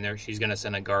chatter, and she's going to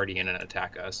send a Guardian and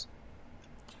attack us.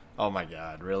 Oh my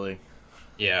God, really?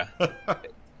 Yeah.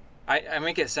 I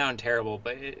make it sound terrible,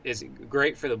 but it's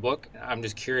great for the book. I'm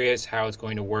just curious how it's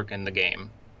going to work in the game.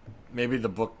 Maybe the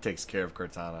book takes care of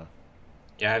Cortana.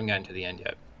 Yeah, I haven't gotten to the end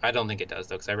yet. I don't think it does,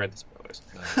 though, because I read the spoilers.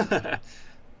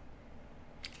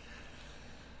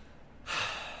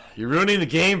 You're ruining the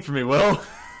game for me, Will.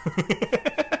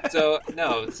 So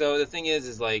the thing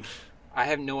is like, I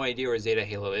have no idea where Zeta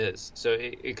Halo is. So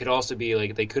it could also be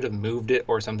like they could have moved it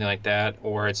or something like that,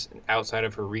 or it's outside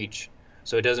of her reach.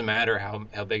 So it doesn't matter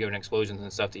how big of an explosions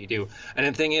and stuff that you do. And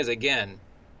the thing is, again,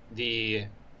 you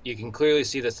can clearly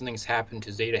see that something's happened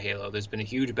to Zeta Halo. There's been a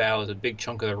huge battle. There's a big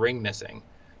chunk of the ring missing.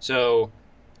 So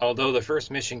although the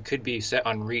first mission could be set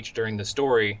on Reach during the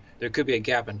story, there could be a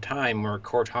gap in time where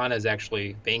Cortana is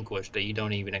actually vanquished that you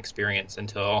don't even experience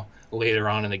until later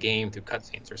on in the game through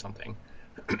cutscenes or something.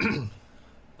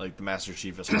 Like the Master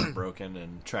Chief is heartbroken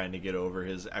and trying to get over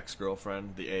his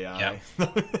ex-girlfriend, the AI.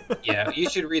 Yeah. Yeah, you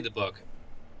should read the book.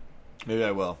 Maybe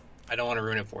I will. I don't want to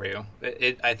ruin it for you.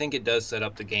 I think it does set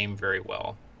up the game very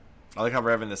well. I like how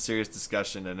we're having this serious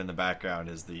discussion, and in the background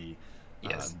is the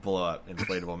Yes. blow-up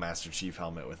inflatable Master Chief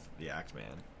helmet with the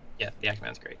Act-Man. Yeah, the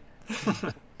Act-Man's great.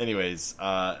 Anyways,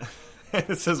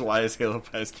 it says, why is Halo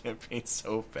 5's campaign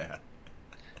so bad?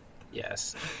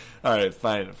 Yes. All right,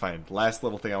 fine. Last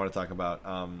little thing I want to talk about.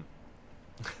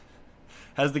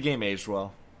 Has the game aged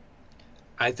well?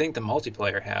 I think the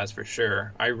multiplayer has, for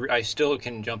sure. I still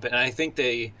can jump in, and I think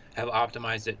they have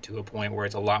optimized it to a point where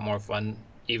it's a lot more fun,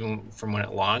 even from when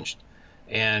it launched.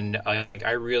 And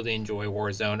I really enjoy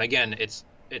Warzone. Again, it's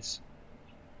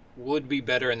would be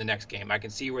better in the next game. I can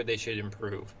see where they should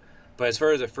improve. But as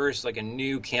far as the first, like, a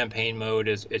new campaign mode,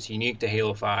 it's unique to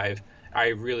Halo 5. I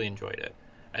really enjoyed it.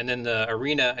 And then the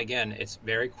arena, again, it's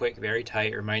very quick, very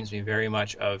tight. It reminds me very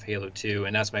much of Halo 2,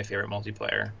 and that's my favorite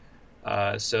multiplayer.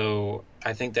 So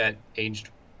I think that aged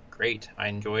great. I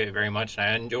enjoy it very much. And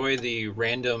I enjoy the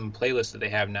random playlist that they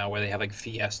have now, where they have like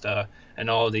Fiesta and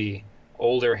all the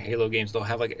older Halo games. They'll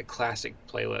have like a classic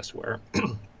playlist where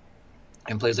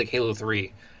and plays like Halo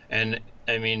 3. And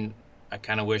I mean, I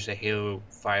kind of wish that Halo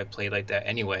 5 played like that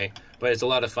anyway, but it's a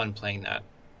lot of fun playing that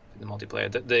in the multiplayer.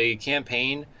 The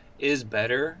campaign is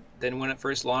better than when it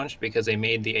first launched because they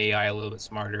made the AI a little bit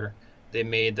smarter. They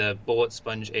made the bullet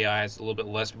sponge AIs a little bit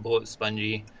less bullet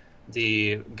spongy.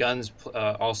 the guns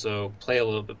also play a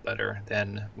little bit better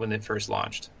than when it first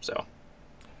launched. So,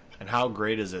 and how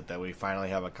great is it that we finally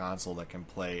have a console that can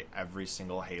play every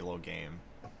single Halo game?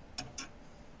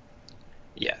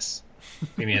 yes.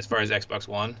 You mean as far as Xbox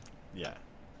One? Yeah.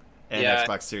 And Yeah.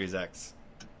 Xbox Series X.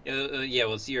 Yeah,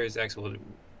 well, Series X will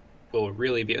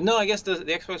really be... No, I guess the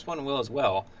Xbox One will as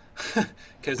well.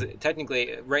 Because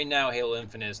technically, right now, Halo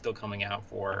Infinite is still coming out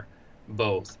for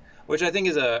both. Which I think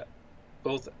is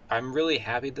both... I'm really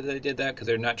happy that they did that, because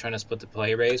they're not trying to split the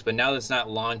play race. But now that it's not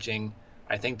launching,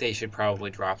 I think they should probably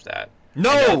drop that.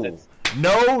 No!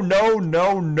 No.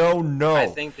 I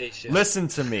think they should. Listen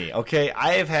to me, okay?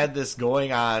 I have had this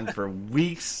going on for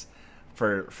weeks,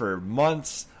 for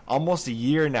months, almost a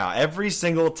year now. Every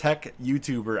single tech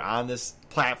YouTuber on this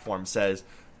platform says,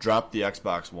 drop the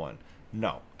Xbox One.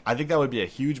 No. I think that would be a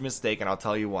huge mistake, and I'll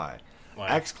tell you why. Why?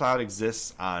 xCloud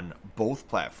exists on both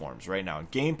platforms right now.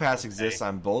 Game Pass exists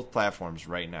on both platforms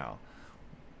right now.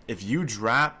 If you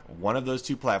drop one of those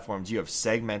two platforms, you have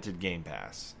segmented Game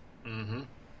Pass. Mm-hmm.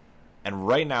 And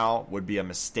right now would be a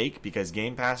mistake because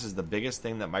Game Pass is the biggest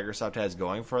thing that Microsoft has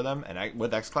going for them and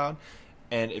with xCloud.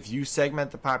 And if you segment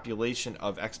the population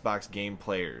of Xbox game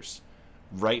players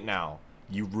right now,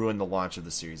 you ruin the launch of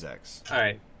the Series X. All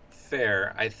right,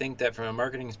 fair. I think that from a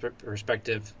marketing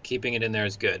perspective, keeping it in there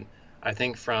is good. I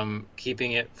think from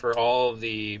keeping it for all of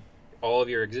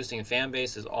your existing fan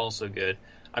base is also good.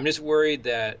 I'm just worried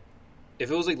that if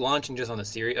it was like launching just on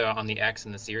the X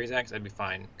and the Series X, I'd be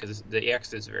fine because the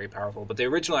X is very powerful. But the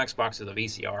original Xbox is a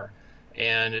VCR,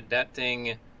 and that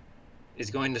thing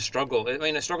is going to struggle. I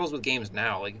mean, it struggles with games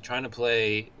now, like trying to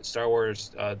play Star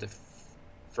Wars: The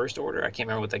First Order. I can't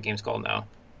remember what that game's called now.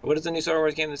 What is the new Star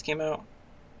Wars game that's came out?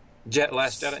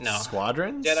 Last Jedi? No.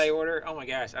 Squadrons? Jedi Order? Oh my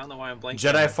gosh, I don't know why I'm blanking.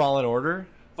 Jedi Fallen Order?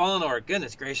 Fallen Order,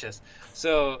 goodness gracious.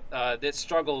 So it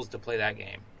struggles to play that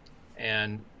game.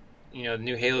 And, the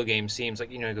new Halo game seems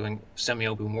like, going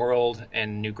semi-open world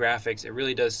and new graphics. It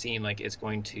really does seem like it's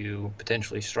going to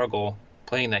potentially struggle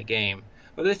playing that game.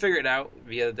 But they figure it out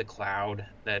via the cloud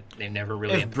that they've never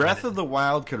really If Breath of the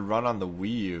Wild could run on the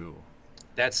Wii U,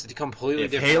 that's completely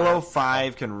if different. Halo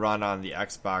 5 can run on the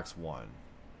Xbox One,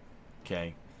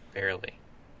 okay? Barely.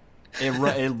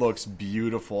 It looks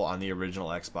beautiful on the original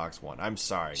Xbox One. I'm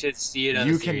sorry. You should see it on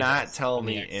You the Series cannot X. tell On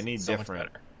the me X, any so much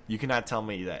different. better. You cannot tell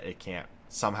me that it can't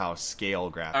somehow scale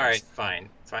graphics. All right, fine.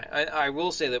 I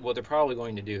will say that what they're probably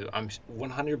going to do, I'm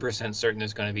 100% certain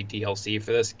there's going to be DLC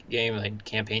for this game, like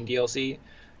campaign DLC.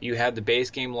 You have the base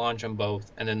game launch on both,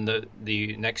 and then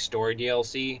the next story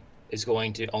DLC is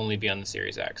going to only be on the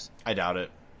Series X. I doubt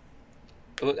it.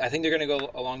 I think they're going to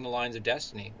go along the lines of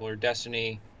Destiny, where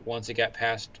Destiny, once it got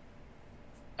past,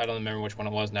 I don't remember which one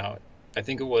it was now. I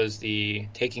think it was the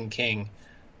Taken King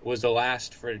was the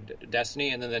last for Destiny,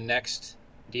 and then the next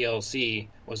DLC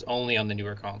was only on the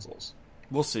newer consoles.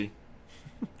 We'll see.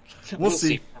 We'll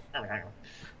see.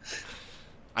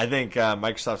 I think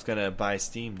Microsoft's going to buy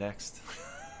Steam next.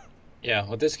 Yeah,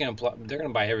 what this they're going to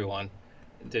buy everyone.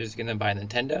 They're going to buy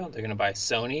Nintendo. They're going to buy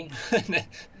Sony.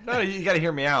 No, you got to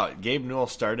hear me out. Gabe Newell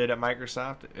started at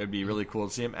Microsoft. It'd be really cool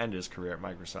to see him end his career at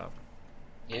Microsoft.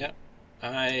 Yeah.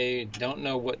 I don't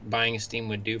know what buying Steam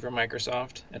would do for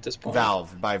Microsoft at this point.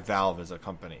 Buy Valve as a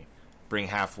company. Bring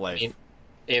Half-Life. I mean,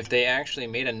 if they actually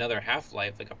made another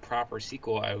Half-Life, like a proper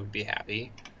sequel, I would be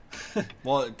happy.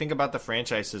 Well, think about the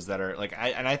franchises that are like,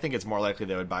 I think it's more likely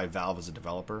they would buy Valve as a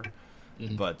developer.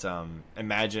 Mm-hmm. But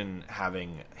imagine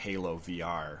having Halo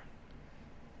VR.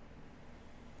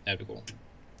 That'd be cool.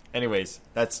 Anyways,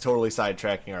 that's totally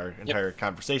sidetracking our entire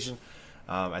conversation.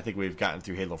 I think we've gotten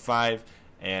through Halo 5,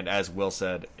 and as Will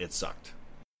said, it sucked.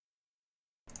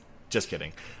 Just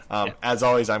kidding. As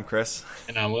always, I'm Chris.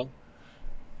 And I'm Will.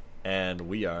 And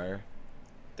we are...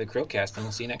 the CHRILLCAST, and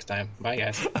we'll see you next time. Bye,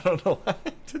 guys. I don't know why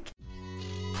I did that.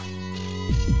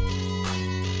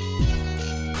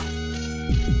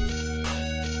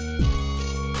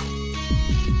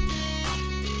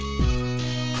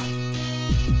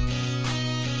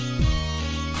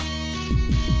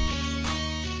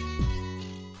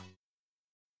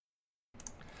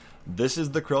 This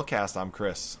is the CHRILLCAST. I'm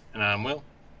Chris. And I'm Will.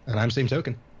 And I'm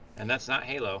SAMETOKEN. And that's not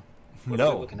Halo. What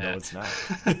no, are we looking at? it's not.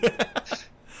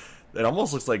 It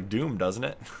almost looks like Doom, doesn't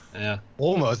it? Yeah.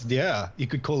 Almost, yeah. You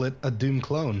could call it a Doom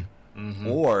clone. Mm-hmm.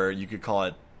 Or you could call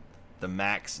it the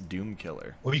Max Doom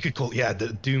Killer. Or you could call it,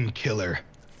 the Doom Killer.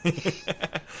 I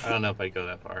don't know if I'd go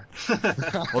that far.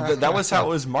 Well, that was how it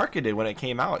was marketed when it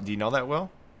came out. Do you know that, Will?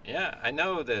 Yeah, I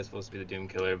know that it's supposed to be the Doom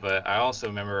Killer, but I also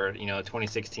remember, a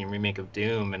 2016 remake of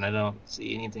Doom, and I don't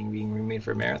see anything being remade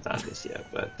for Marathon just yet.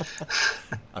 But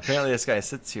apparently, this guy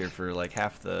sits here for like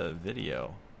half the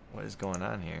video. What is going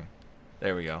on here?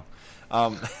 There we go.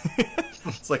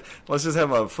 It's like, let's just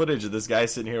have a footage of this guy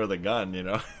sitting here with a gun, you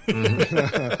know?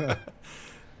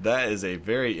 That is a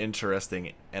very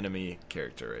interesting enemy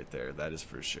character right there. That is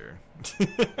for sure.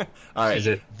 All right. Does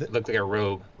it look like a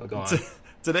robe? Go on.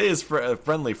 Today is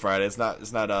Friendly Friday. It's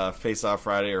not a Face Off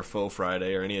Friday or Faux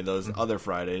Friday or any of those other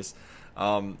Fridays.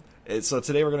 So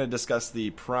today we're going to discuss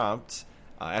the prompt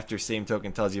after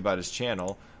SAMETOKEN tells you about his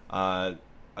channel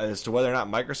as to whether or not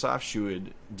Microsoft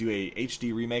should do a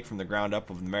HD remake from the ground up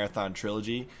of the Marathon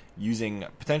trilogy using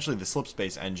potentially the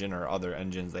Slipspace engine or other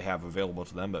engines they have available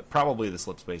to them, but probably the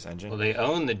Slipspace engine. Well, they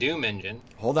own the Doom engine.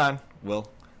 Hold on,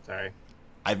 Will. Sorry.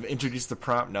 I've introduced the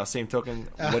prompt. Now, SAMETOKEN,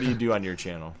 what do you do on your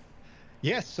channel?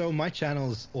 Yes, so my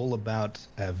channel is all about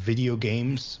video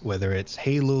games, whether it's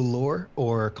Halo lore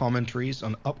or commentaries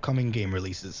on upcoming game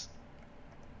releases.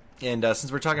 And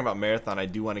since we're talking about Marathon, I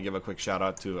do want to give a quick shout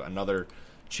out to another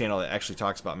channel that actually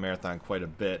talks about Marathon quite a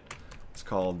bit. It's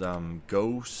called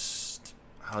Ghost.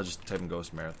 I'll just type in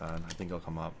Ghost Marathon. I think it'll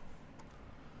come up.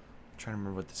 I'm trying to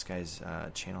remember what this guy's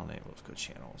channel name was. Go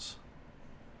channels.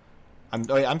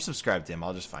 I'm subscribed to him.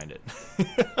 I'll just find it.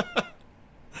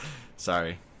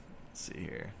 Sorry. Let's see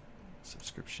here.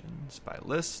 Subscriptions by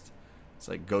list. It's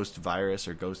like Ghost Virus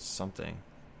or Ghost something.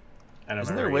 I don't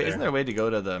Isn't there a way to go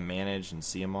to the manage and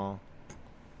see them all?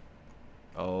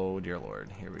 Oh dear Lord,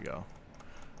 here we go.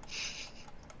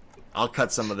 I'll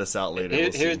cut some of this out later.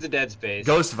 Here's the dead space.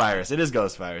 Ghost Virus. It is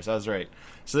Ghost Virus. I was right.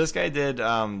 So this guy did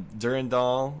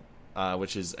Durandal,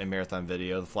 which is a marathon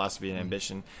video, The Philosophy and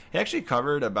Ambition. He actually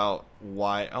covered about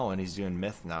why. Oh, and he's doing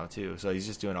Myth now too. So he's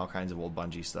just doing all kinds of old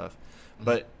Bungie stuff.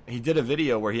 But he did a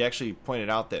video where he actually pointed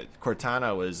out that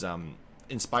Cortana was an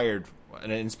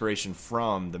inspiration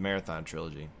from the Marathon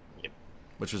trilogy,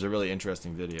 which was a really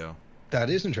interesting video. That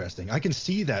is interesting. I can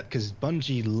see that because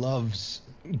Bungie loves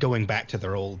going back to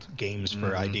their old games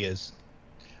for ideas.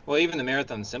 Well, even the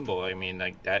Marathon symbol, I mean,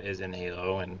 like that is in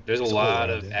Halo, and there's a lot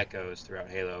of echoes throughout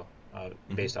Halo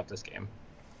based off this game.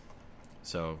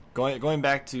 So going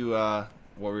back to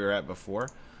where we were at before,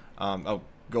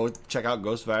 go check out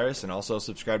Ghost Virus and also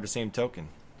subscribe to SAMETOKEN.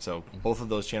 So both of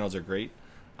those channels are great,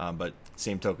 but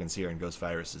SAMETOKEN's here and Ghost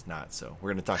Virus is not. So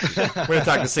we're gonna talk to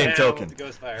SAMETOKEN.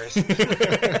 Ghost Virus.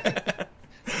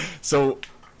 So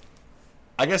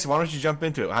I guess why don't you jump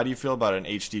into it? How do you feel about an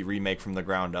HD remake from the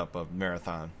ground up of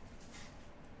Marathon?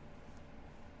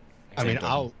 I mean,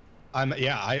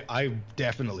 I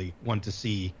definitely want to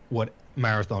see what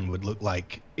Marathon would look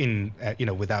like in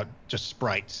without just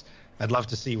sprites. I'd love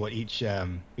to see what each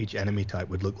enemy type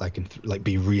would look like and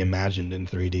be reimagined in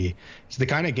 3D. It's the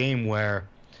kind of game where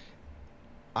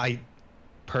I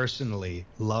personally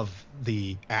love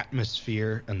the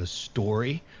atmosphere and the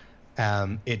story.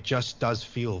 It just does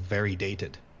feel very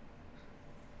dated.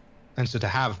 And so to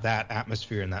have that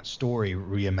atmosphere and that story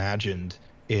reimagined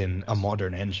in a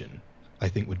modern engine, I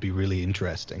think would be really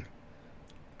interesting.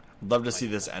 I'd love to see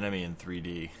this enemy in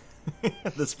 3D.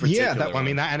 This particular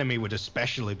that enemy would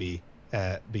especially be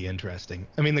interesting.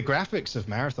 I mean, the graphics of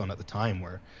Marathon at the time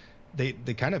were they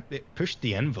kind of pushed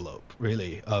the envelope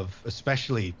really of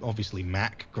especially obviously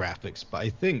Mac graphics, but I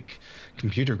think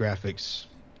computer graphics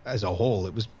as a whole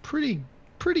it was pretty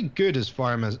good as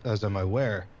far as I'm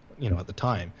aware, at the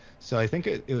time. So I think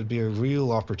it would be a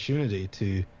real opportunity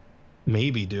to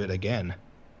maybe do it again.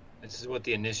 This is what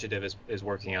the initiative is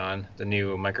working on, the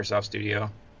new Microsoft Studio.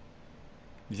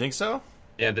 You think so?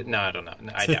 Yeah, no, I don't know.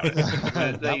 I doubt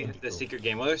it. The secret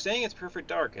game. Well, they're saying it's Perfect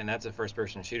Dark, and that's a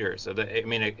first-person shooter. So,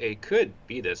 it could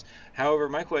be this. However,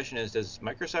 my question is, does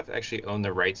Microsoft actually own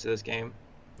the rights to this game?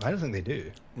 I don't think they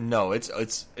do. No, it's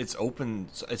open.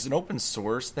 It's an open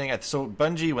source thing. So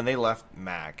Bungie, when they left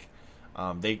Mac,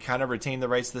 they kind of retained the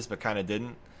rights to this, but kind of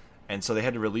didn't, and so they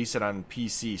had to release it on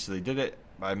PC. So they did it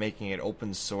by making it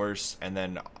open source, and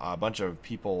then a bunch of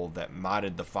people that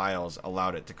modded the files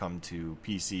allowed it to come to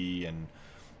PC, and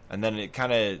then it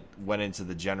kind of went into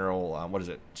the general, what is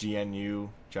it, GNU,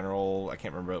 general, I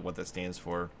can't remember what that stands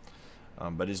for,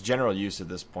 but it's general use at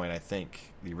this point, I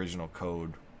think, the original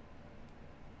code.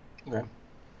 Okay.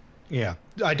 Yeah,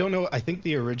 I don't know. I think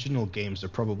the original games are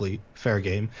probably fair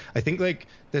game. I think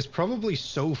there's probably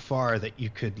so far that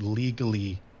you could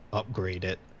legally upgrade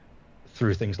it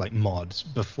through things like mods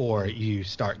before you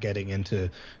start getting into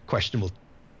questionable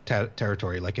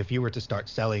territory. Like if you were to start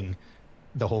selling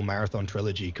the whole Marathon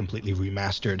trilogy completely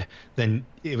remastered, then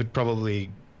it would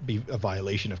probably be a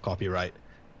violation of copyright.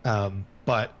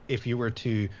 But if you were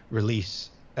to release,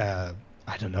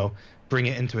 bring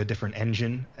it into a different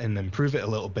engine and improve it a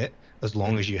little bit, as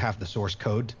long as you have the source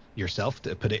code yourself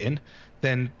to put it in,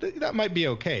 then that might be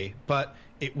okay. But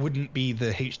it wouldn't be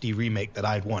the HD remake that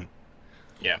I'd want.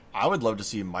 Yeah. I would love to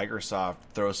see Microsoft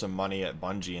throw some money at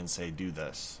Bungie and say, do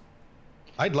this.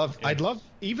 I'd love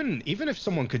even if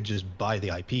someone could just buy the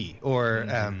IP, or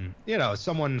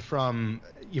someone from,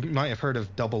 you might have heard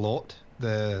of Double Ought,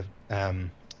 the I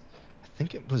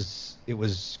think it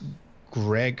was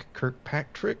Greg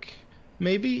Kirkpatrick,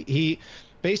 maybe. He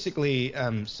basically,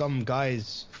 some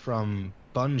guys from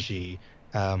Bungie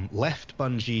left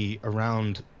Bungie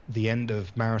around the end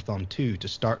of Marathon 2 to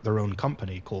start their own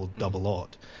company called Double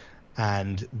Ought,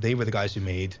 and they were the guys who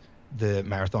made the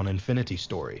Marathon Infinity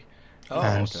story.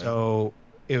 So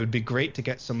it would be great to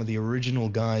get some of the original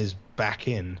guys back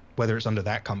in, whether it's under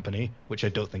that company, which I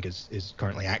don't think is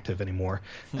currently active anymore,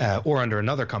 or under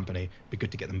another company. It'd be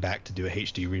good to get them back to do a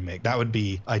HD remake. That would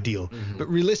be ideal. But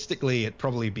realistically, it'd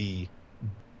probably be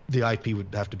the IP would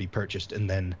have to be purchased, and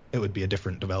then it would be a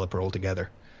different developer altogether.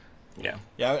 Yeah.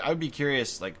 I would be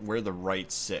curious, like, where the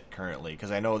rights sit currently,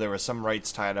 because I know there were some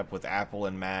rights tied up with Apple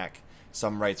and Mac.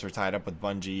 Some rights were tied up with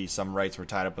Bungie. Some rights were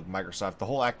tied up with Microsoft. The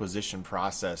whole acquisition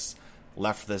process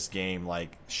left this game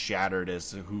like shattered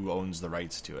as to who owns the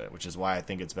rights to it, which is why I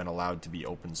think it's been allowed to be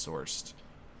open sourced.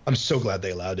 I'm so glad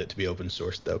they allowed it to be open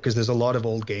sourced, though, because there's a lot of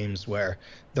old games where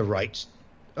the rights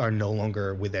are no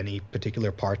longer with any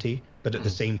particular party, but at the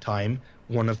same time,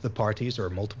 one of the parties or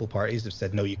multiple parties have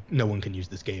said, no one can use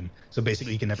this game. So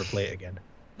basically, you can never play it again.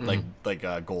 Like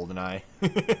GoldenEye,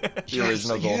 the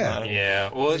original GoldenEye. Yeah.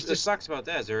 Well, it sucks about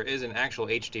that is there is an actual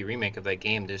HD remake of that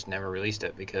game, just never released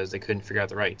it because they couldn't figure out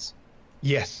the rights.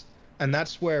 Yes, and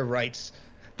that's where rights.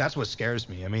 That's what scares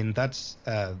me. I mean, that's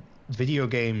video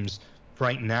games.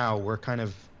 Right now, we're kind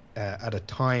of at a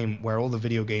time where all the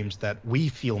video games that we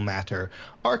feel matter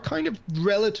are kind of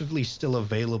relatively still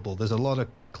available. There's a lot of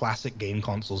classic game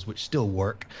consoles which still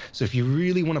work. So if you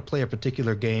really want to play a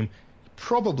particular game, you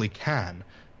probably can.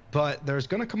 But there's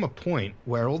going to come a point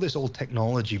where all this old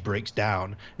technology breaks down,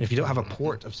 and if you don't have a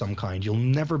port of some kind, you'll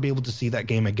never be able to see that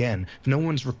game again. If no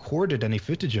one's recorded any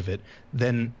footage of it,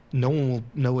 then no one will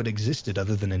know it existed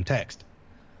other than in text.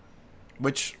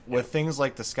 Which, with things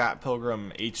like the Scott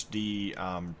Pilgrim HD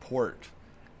port,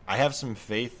 I have some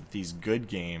faith that these good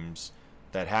games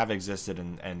that have existed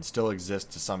and still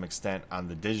exist to some extent on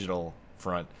the digital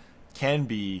front can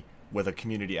be, with a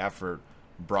community effort,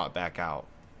 brought back out.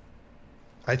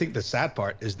 I think the sad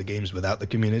part is the games without the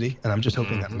community, and I'm just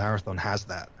hoping that Marathon has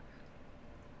that.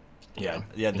 Yeah,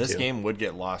 this game would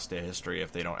get lost to history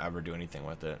if they don't ever do anything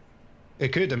with it.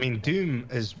 It could. I mean, Doom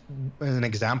is an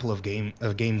example of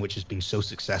a game which has been so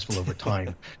successful over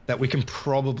time that we can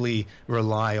probably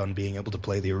rely on being able to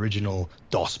play the original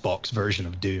DOSBox version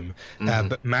of Doom.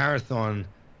 But Marathon,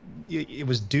 it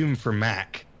was Doom for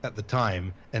Mac at the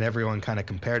time, and everyone kind of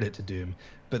compared it to Doom.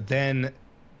 But then,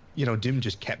 Doom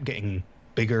just kept getting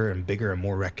bigger and bigger and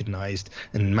more recognized,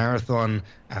 and Marathon,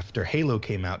 after Halo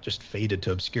came out, just faded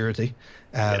to obscurity.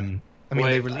 I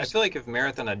feel like if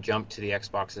Marathon had jumped to the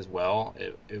Xbox as well,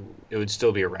 it would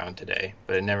still be around today,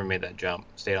 but it never made that jump.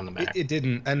 Stayed on the Mac. It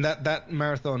didn't, and that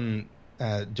Marathon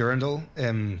Durandal,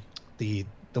 the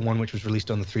one which was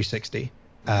released on the 360,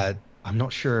 I'm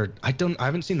not sure. I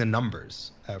haven't seen the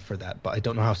numbers for that, but I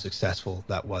don't know how successful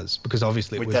that was, because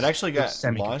obviously that actually got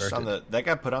launched that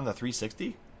got put on the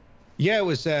 360. Yeah, it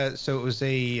was. So it was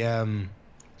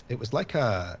it was like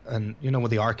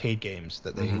with the arcade games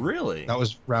that they really. That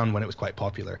was around when it was quite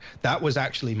popular. That was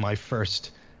actually my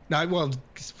first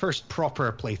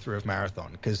proper playthrough of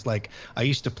Marathon, because I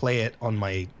used to play it on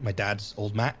my dad's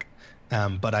old Mac.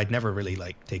 But I'd never really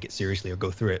take it seriously or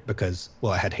go through it because,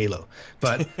 I had Halo.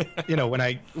 But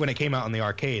when it came out on the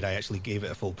arcade, I actually gave it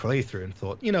a full playthrough and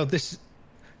thought, this,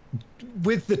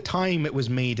 with the time it was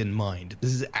made in mind,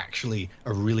 this is actually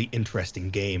a really interesting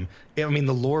game. I mean,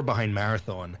 the lore behind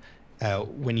Marathon,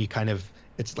 when you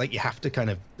it's like you have to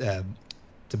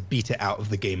to beat it out of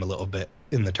the game a little bit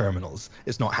in the terminals.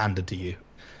 It's not handed to you.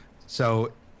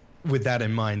 So, with that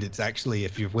in mind, it's actually,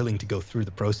 if you're willing to go through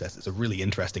the process, it's a really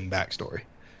interesting backstory.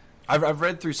 I've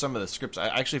read through some of the scripts. I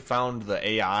actually found the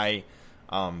AI,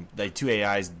 the two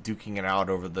AIs duking it out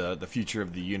over the future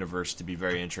of the universe to be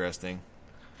very interesting.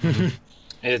 And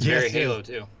it's very Halo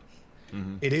too.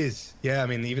 It is, yeah. I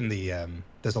mean, even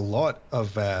there's a lot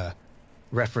of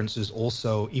references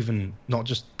also, even not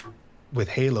just with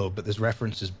Halo, but there's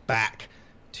references back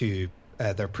to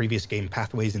their previous game,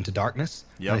 Pathways into Darkness.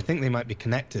 Yep. And I think they might be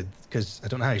connected, because I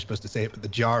don't know how you're supposed to say it, but the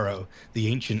Jaro, the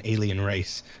ancient alien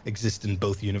race, exist in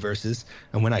both universes.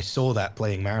 And when I saw that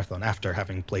playing Marathon after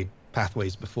having played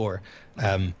Pathways before,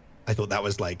 I thought that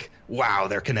was wow,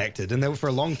 they're connected. And for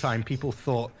a long time, people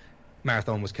thought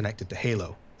Marathon was connected to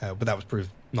Halo, but that was proved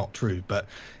not true. But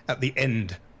at the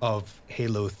end of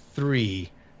Halo 3,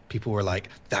 people were like,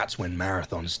 that's when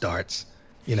Marathon starts.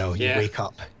 You know, you wake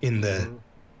up in the...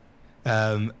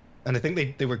 and I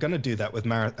think they were going to do that with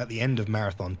at the end of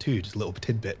Marathon 2, just a little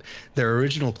tidbit. Their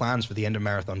original plans for the end of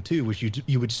Marathon 2 was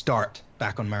you would start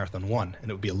back on Marathon 1, and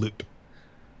it would be a loop.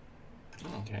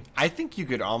 Okay. I think you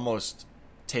could almost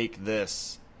take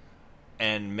this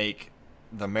and make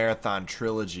the Marathon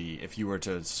trilogy, if you were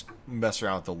to mess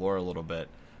around with the lore a little bit,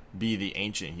 be the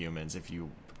ancient humans if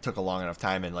you took a long enough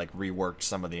time and like reworked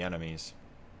some of the enemies.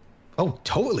 Oh,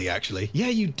 totally, actually. Yeah,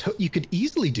 you could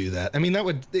easily do that. I mean,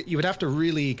 you would have to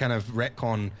really kind of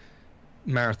retcon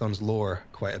Marathon's lore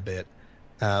quite a bit.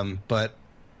 But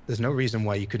there's no reason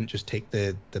why you couldn't just take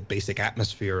the basic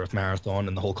atmosphere of Marathon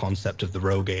and the whole concept of the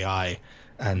rogue AI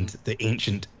and the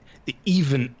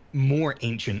even more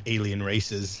ancient alien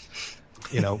races.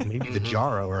 You know, maybe the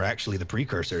Jaro are actually the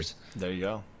precursors. There you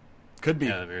go. Could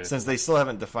be, since they still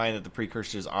haven't defined that the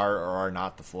precursors are or are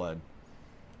not the Flood.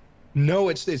 No,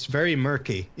 it's very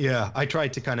murky. Yeah, I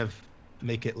tried to kind of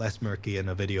make it less murky in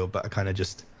a video, but I kind of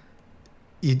just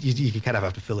you kind of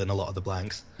have to fill in a lot of the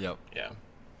blanks. Yep. Yeah.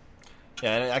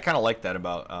 Yeah, and I kind of like that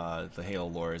about the Halo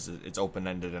lore, is it's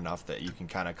open-ended enough that you can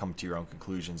kind of come to your own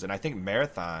conclusions. And I think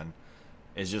Marathon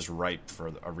is just ripe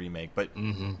for a remake. But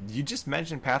you just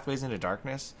mentioned Pathways into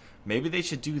Darkness. Maybe they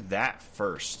should do that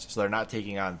first, so they're not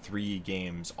taking on 3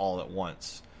 games all at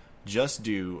once. Just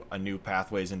do a new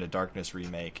Pathways into Darkness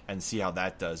remake and see how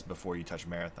that does before you touch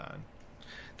Marathon.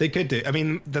 They could do. I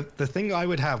mean, the thing I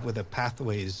would have with a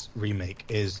Pathways remake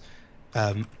is,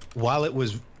 while it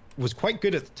was quite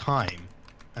good at the time,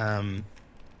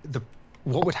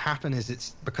 what would happen is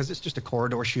it's just a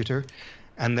corridor shooter,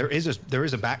 and there is a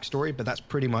backstory, but that's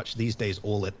pretty much these days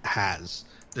all it has.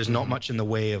 There's not much in the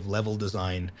way of level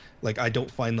design. Like, I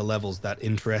don't find the levels that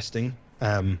interesting.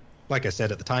 Like I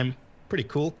said at the time, pretty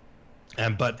cool.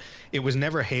 But it was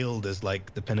never hailed as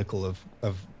like the pinnacle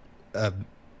of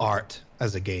art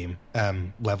as a game,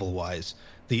 level wise.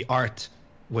 The art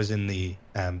was in the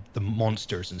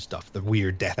monsters and stuff, the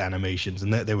weird death animations,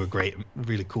 and they were great,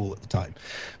 really cool at the time.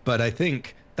 But I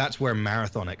think that's where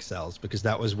Marathon excels, because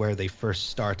that was where they first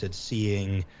started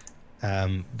seeing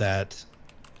that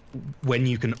when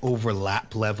you can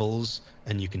overlap levels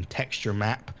and you can texture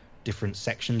map different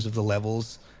sections of the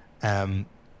levels,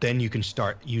 then you can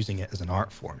start using it as an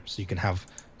art form. So you can have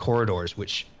corridors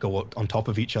which go on top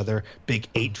of each other, big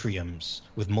atriums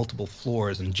with multiple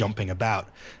floors and jumping about.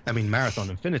 I mean, Marathon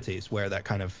Infinity is where that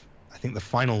kind of, I think the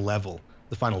final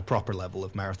proper level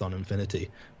of Marathon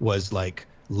Infinity was like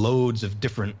loads of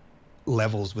different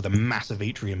levels with a massive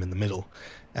atrium in the middle.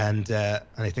 And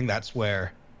I think that's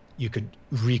where you could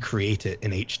recreate it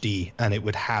in HD and it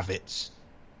would have its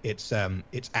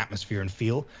atmosphere and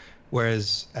feel.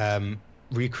 Whereas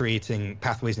recreating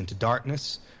Pathways into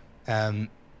Darkness,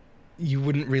 you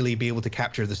wouldn't really be able to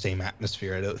capture the same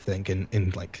atmosphere, I don't think,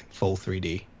 in like full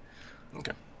 3D.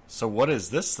 Okay. So what is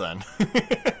this then?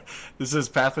 This is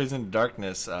Pathways into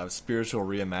Darkness, spiritual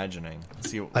reimagining.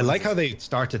 I like how they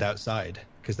started outside,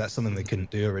 because that's something they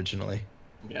couldn't do originally.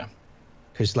 Yeah.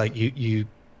 Because like you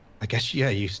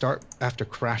start after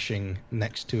crashing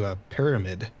next to a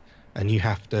pyramid, and you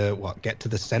have to get to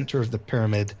the center of the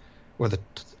pyramid, or the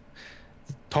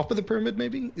top of the pyramid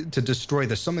maybe, to destroy.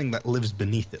 There's something that lives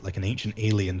beneath it, like an ancient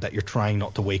alien that you're trying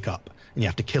not to wake up, and you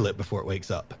have to kill it before it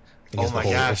wakes up. Oh my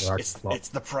gosh, it's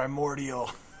the primordial.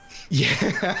 Yeah.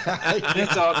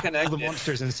 It's all connected. All the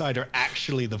monsters inside are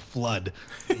actually the Flood.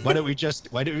 Why don't we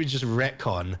just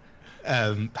retcon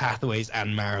Pathways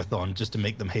and Marathon just to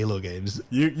make them Halo games?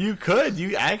 You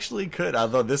actually could,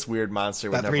 although this weird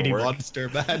monster would that never 3D work. monster,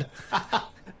 man.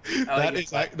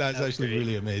 That's actually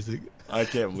really amazing. I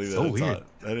can't believe so that. Weird.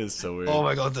 That is so weird. Oh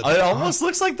my god! It almost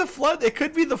looks like the Flood. It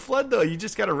could be the Flood though. You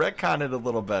just got to retcon it a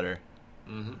little better.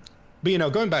 Mm-hmm.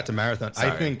 But going back to Marathon, Sorry.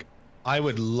 I think I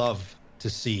would love to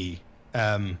see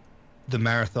the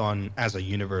Marathon as a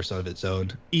universe of its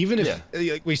own. Even if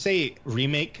like we say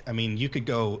remake, I mean, you could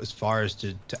go as far as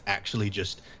to actually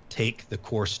just take the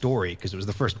core story, because it was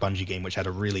the first Bungie game which had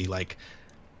a really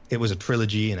it was a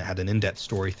trilogy and it had an in-depth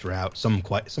story throughout. Some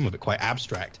of it quite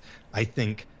abstract. I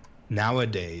think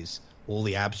nowadays all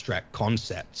the abstract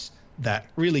concepts that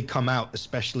really come out,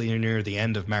 especially near the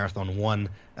end of Marathon 1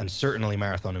 and certainly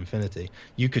Marathon Infinity,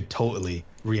 you could totally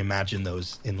reimagine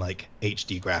those in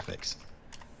HD graphics.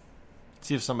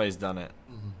 See if somebody's done it.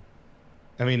 Mm-hmm.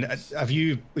 I mean, have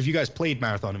you guys played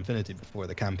Marathon Infinity before,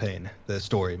 the campaign, the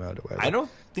story mode or whatever? I don't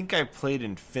think I played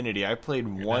Infinity. I played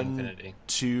 1,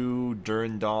 2,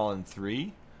 Durandal, and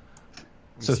 3.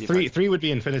 So three would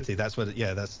be Infinity. That's what.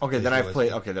 That's okay. Then I've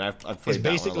played. Okay, then I've played. It's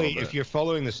basically, if you're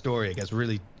following the story, it gets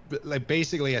really like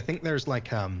basically, I think there's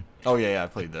like Oh yeah, I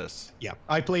played this. yeah,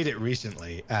 I played it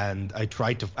recently, and I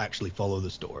tried to actually follow the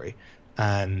story.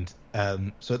 And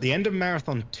so at the end of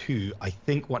Marathon 2, I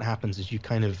think what happens is you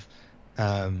kind of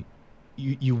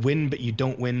you win, but you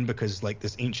don't win because like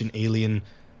this ancient alien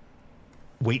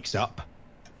wakes up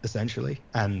essentially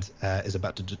and is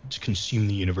about to consume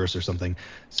the universe or something.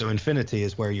 So Infinity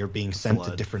is where you're being sent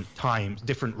to different times,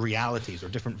 different realities or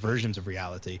different versions of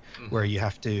reality, where you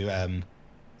have to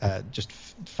just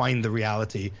find the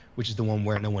reality which is the one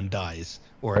where no one dies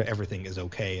or everything is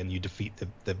okay and you defeat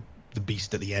the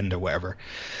beast at the end or whatever.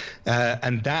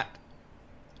 And that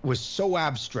was so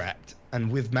abstract,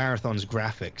 and with Marathon's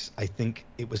graphics, I think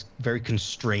it was very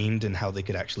constrained in how they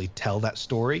could actually tell that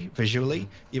story visually.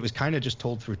 It was kind of just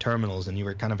told through terminals, and you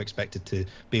were kind of expected to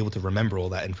be able to remember all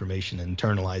that information and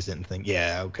internalize it and think,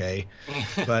 yeah, okay.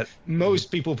 But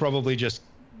most people probably just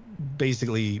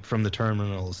basically from the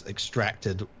terminals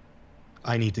extracted,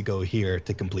 I need to go here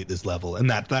to complete this level,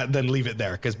 and that then leave it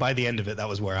there, because by the end of it, that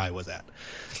was where I was at.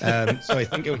 So I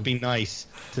think it would be nice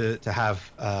to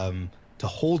have to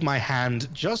hold my hand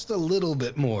just a little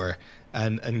bit more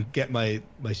and get my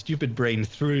stupid brain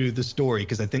through the story,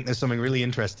 because I think there's something really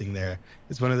interesting there.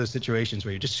 It's one of those situations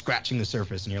where you're just scratching the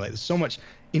surface and you're like, there's so much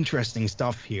interesting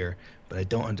stuff here, but I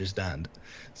don't understand.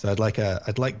 So I'd like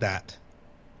that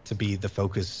to be the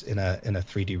focus in a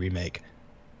 3D remake.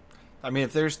 I mean,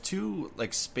 if there's two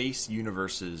like space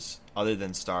universes other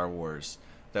than Star Wars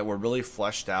that were really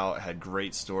fleshed out, had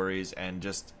great stories, and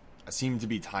just seemed to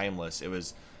be timeless, it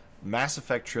was Mass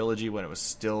Effect trilogy when it was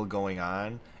still going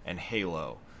on, and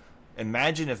Halo.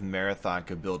 Imagine if Marathon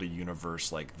could build a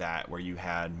universe like that, where you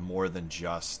had more than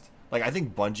just like, I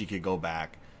think Bungie could go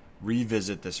back,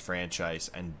 revisit this franchise,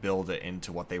 and build it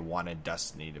into what they wanted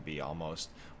Destiny to be, almost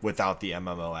without the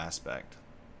MMO aspect.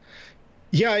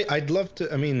 Yeah, I'd love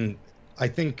to. I mean, I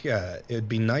think it would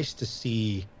be nice to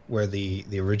see where the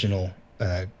original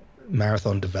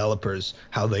Marathon developers,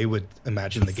 how they would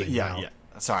imagine the game now. Yeah.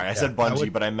 Sorry, I said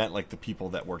Bungie, but I meant like the people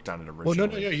that worked on it originally. Well,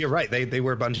 no, you're right. They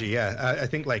were Bungie, yeah. I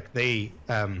think like they,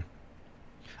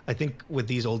 I think with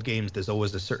these old games, there's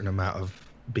always a certain amount of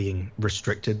being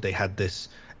restricted. They had this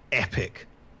epic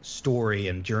story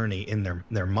and journey in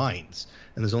their minds,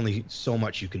 and there's only so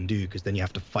much you can do, because then you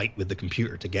have to fight with the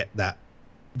computer to get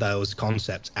those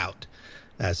concepts out.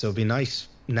 So it'd be nice.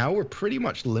 Now we're pretty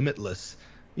much limitless.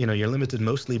 You know, you're limited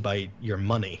mostly by your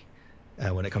money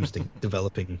when it comes to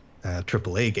developing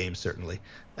AAA games, certainly.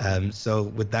 So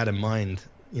with that in mind,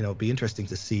 you know, it'd be interesting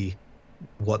to see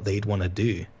what they'd want to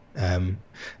do. I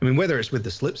mean, whether it's with the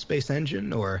Slipspace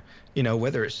engine, or, you know,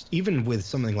 whether it's even with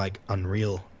something like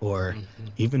Unreal, or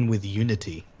even with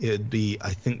Unity, it'd be,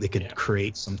 I think they could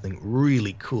create something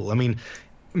really cool. I mean,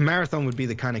 Marathon would be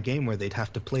the kind of game where they'd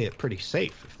have to play it pretty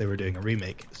safe if they were doing a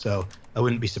remake. So I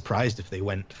wouldn't be surprised if they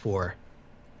went for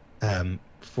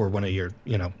one of your,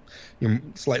 you know, your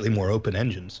slightly more open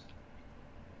engines.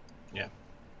 Yeah.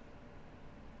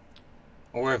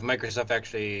 Or if Microsoft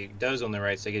actually does own the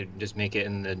rights, they could just make it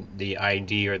in the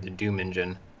ID or the Doom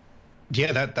engine.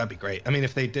 Yeah, that'd be great. I mean,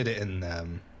 if they did it in,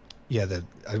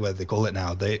 what they call it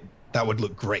now, that would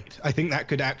look great. I think that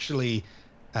could actually,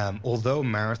 although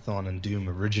Marathon and Doom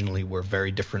originally were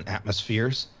very different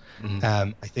atmospheres,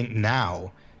 I think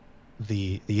now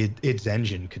the its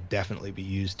engine could definitely be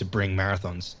used to bring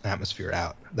Marathon's atmosphere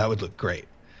out. That would look great.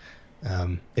 It's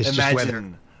Imagine just whether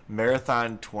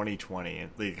Marathon 2020,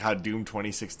 like how Doom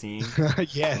 2016.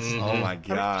 Yes. Oh my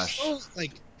gosh.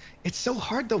 It's so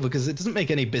hard though, because it doesn't make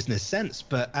any business sense.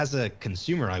 But as a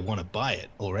consumer, I want to buy it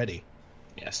already.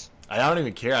 Yes. I don't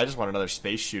even care. I just want another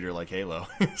space shooter like Halo.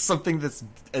 Something that's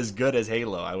as good as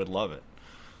Halo. I would love it.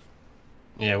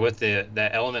 Yeah, with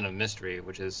that element of mystery,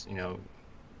 which is, you know,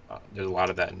 there's a lot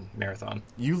of that in Marathon.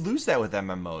 You lose that with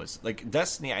MMOs. Like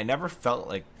Destiny, I never felt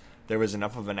like there was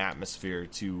enough of an atmosphere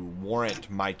to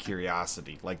warrant my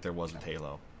curiosity like there was with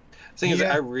Halo. The thing is,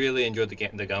 I really enjoyed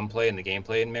the gunplay and the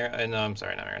gameplay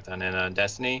in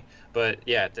Destiny. But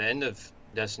yeah, at the end of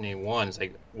Destiny 1, it's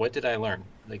like, what did I learn?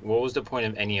 Like, what was the point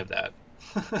of any of that?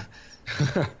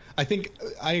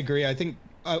 I agree. I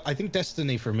think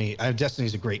Destiny, for me,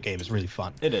 Destiny's a great game. It's really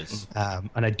fun. It is.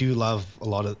 And I do love a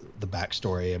lot of the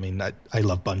backstory. I mean, I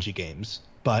love Bungie games.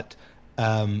 But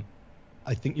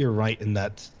I think you're right in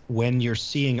that when you're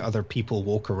seeing other people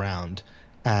walk around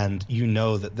and you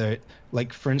know that they're,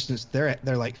 like, for instance, they're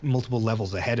like multiple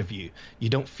levels ahead of you, you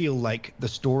don't feel like the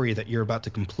story that you're about to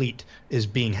complete is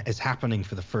happening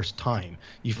for the first time.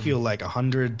 You feel like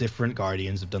 100 different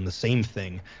Guardians have done the same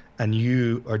thing, and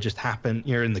you are just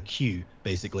you're in the queue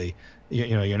basically.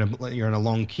 You're in a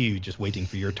long queue just waiting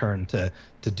for your turn to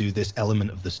do this element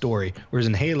of the story. Whereas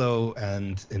in Halo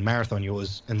and in Marathon,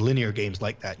 and linear games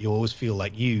like that, you always feel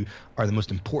like you are the most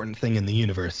important thing in the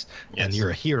universe, and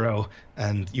you're a hero,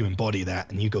 and you embody that,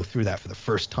 and you go through that for the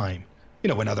first time.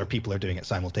 When other people are doing it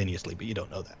simultaneously, but you don't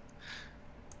know that.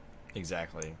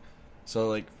 Exactly. So,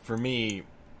 like, for me,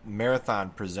 Marathon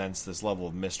presents this level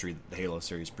of mystery that the Halo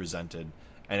series presented,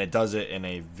 and it does it in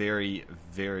a very,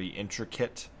 very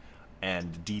intricate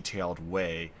and detailed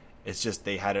way. It's just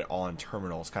they had it all in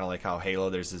terminals, kind of like how Halo,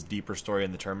 there's this deeper story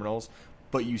in the terminals,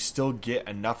 but you still get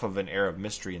enough of an air of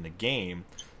mystery in the game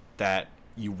that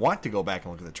you want to go back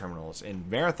and look at the terminals. In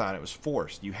Marathon, it was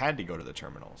forced. You had to go to the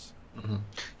terminals. Mm-hmm.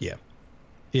 Yeah.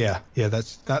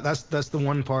 That's the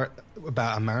one part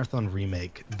about a Marathon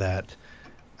remake, that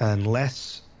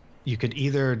unless you could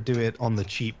either do it on the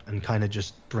cheap and kind of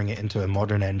just bring it into a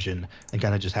modern engine and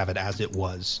kind of just have it as it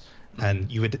was,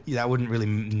 and that wouldn't really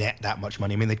net that much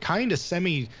money. I mean, they kind of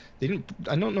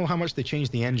I don't know how much they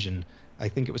changed the engine. I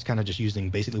think it was kind of just using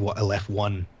basically what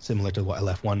LF1, similar to what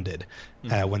LF1 did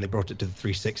when they brought it to the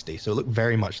 360. So it looked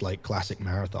very much like classic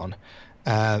Marathon.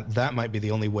 That might be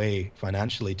the only way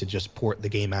financially to just port the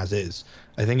game as is.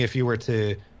 I think if you were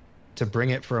to bring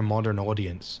it for a modern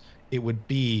audience, it would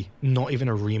be not even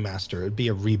a remaster. It would be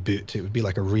a reboot. It would be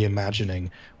like a reimagining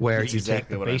where That's you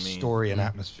exactly take the base story and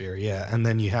atmosphere, and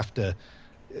then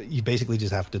you basically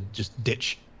just have to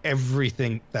ditch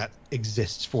everything that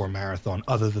exists for Marathon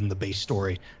other than the base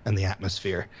story and the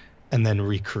atmosphere, and then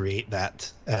recreate that.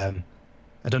 I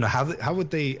don't know how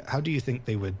do you think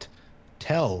they would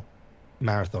tell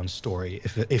Marathon's story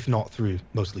if not through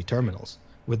mostly terminals?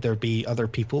 Would there be other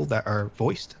people that are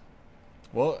voiced?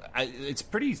 Well, it's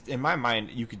pretty, in my mind,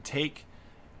 you could take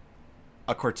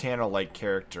a Cortana-like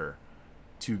character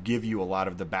to give you a lot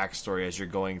of the backstory as you're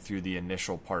going through the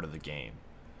initial part of the game,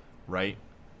 right?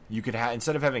 You could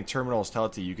instead of having terminals tell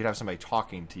it to you, you could have somebody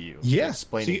talking to you. Yeah,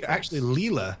 explaining things. Actually,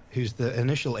 Leela, who's the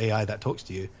initial AI that talks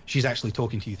to you, she's actually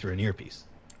talking to you through an earpiece.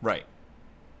 Right.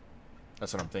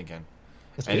 That's what I'm thinking.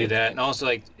 I do that, and also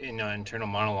like internal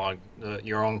monologue,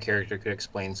 your own character could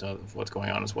explain some of what's going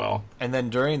on as well. And then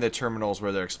during the terminals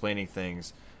where they're explaining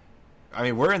things, I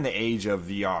mean, we're in the age of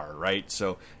VR, right?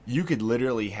 So you could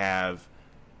literally have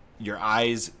your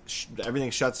eyes,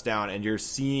 everything shuts down, and you're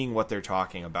seeing what they're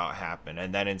talking about happen.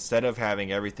 And then instead of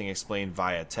having everything explained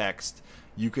via text,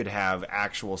 you could have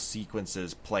actual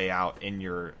sequences play out in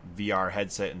your VR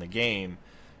headset in the game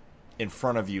in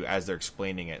front of you as they're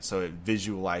explaining it, so it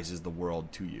visualizes the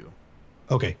world to you.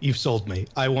 Okay, you've sold me.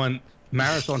 I want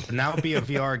Marathon to now be a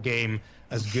VR game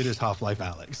as good as Half-Life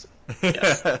Alyx.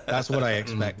 Yes. That's what I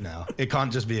expect now. It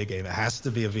can't just be a game. It has to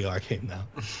be a VR game now.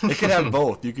 It could have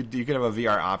both. You could have a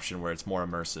VR option where it's more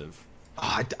immersive.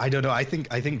 Oh, I don't know. I think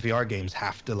VR games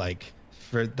have to,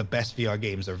 for the best VR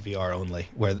games are VR only,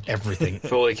 where everything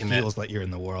fully feels like you're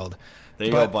in the world. There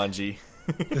you go, Bungie.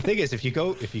 The thing is, if you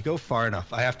go far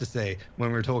enough, I have to say,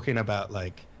 when we're talking about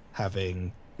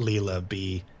having Leela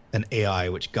be an AI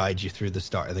which guides you through the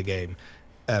start of the game,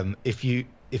 if you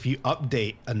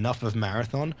update enough of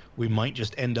Marathon, we might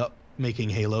just end up making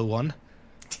Halo 1.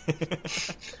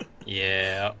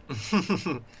 Yeah.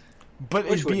 But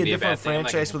it'd be a different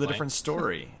franchise with a different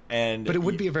story, but it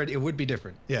would be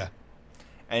different. Yeah.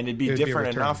 And it'd be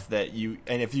different enough that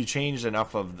if you changed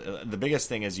enough of the biggest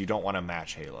thing is you don't want to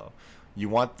match Halo.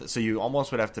 So you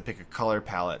almost would have to pick a color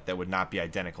palette that would not be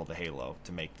identical to Halo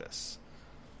to make this.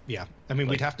 Yeah, I mean,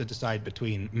 we'd have to decide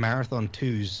between Marathon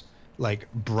 2's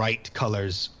bright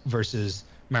colors versus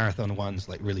Marathon 1's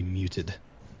really muted.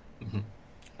 Mm-hmm.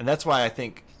 And that's why I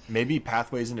think maybe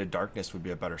Pathways into Darkness would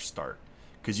be a better start,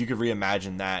 because you could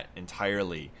reimagine that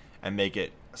entirely and make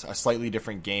it a slightly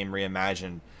different game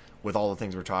reimagined with all the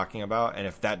things we're talking about. And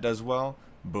if that does well,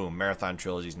 boom, Marathon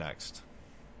Trilogy's next.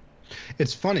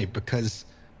 It's funny because,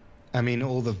 I mean,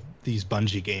 all these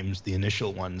Bungie games, the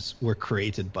initial ones, were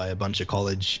created by a bunch of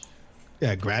college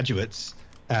graduates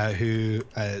who,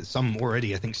 some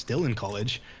already, I think, still in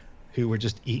college, who were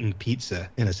just eating pizza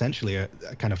in essentially a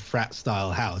kind of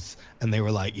frat-style house. And they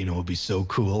were like, it'd be so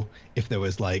cool if there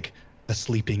was a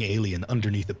sleeping alien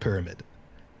underneath a pyramid.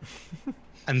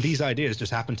 And these ideas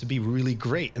just happen to be really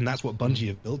great. And that's what Bungie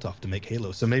have built off to make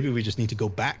Halo. So maybe we just need to go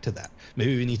back to that.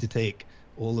 Maybe we need to take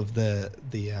all of the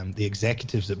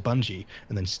executives at Bungie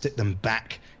and then stick them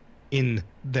back in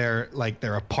their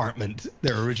apartment,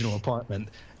 their original apartment,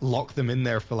 lock them in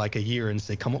there for a year and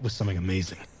say, come up with something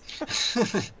amazing.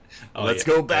 Let's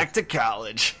go back to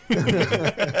college.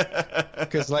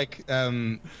 Because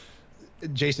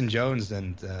Jason Jones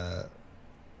and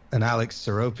Alex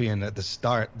Seropian at the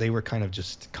start, they were kind of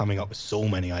just coming up with so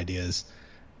many ideas.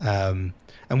 And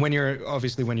when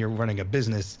you're running a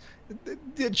business,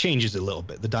 it changes a little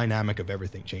bit. The dynamic of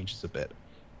everything changes a bit.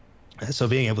 So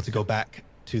being able to go back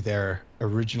to their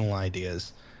original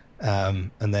ideas,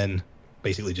 and then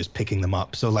basically just picking them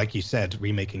up. So like you said,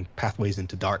 remaking Pathways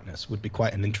into Darkness would be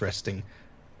quite an interesting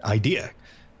idea.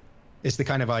 It's the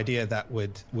kind of idea that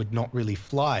would not really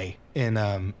fly in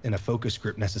a focus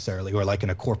group necessarily, or like in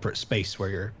a corporate space where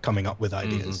you're coming up with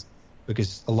ideas.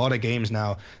 Because a lot of games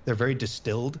now, they're very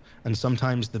distilled, and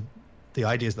sometimes the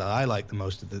ideas that I like the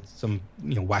most are some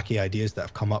wacky ideas that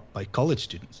have come up by college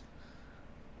students.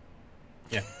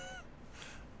 Yeah.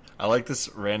 I like this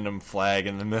random flag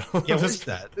in the middle. Yeah, what is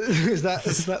that? Is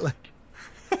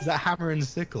that hammer and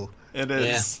sickle? It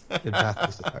is. Yeah.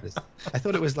 I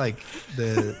thought it was like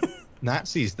the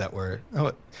Nazis that were.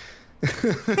 Oh,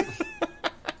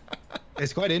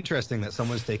 it's quite interesting that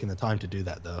someone's taken the time to do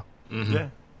that, though. Mm-hmm. Yeah.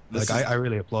 I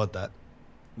really applaud that.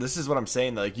 This is what I'm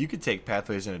saying. Like, you could take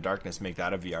Pathways into Darkness, make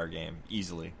that a VR game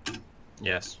easily.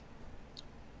 Yes.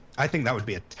 I think that would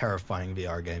be a terrifying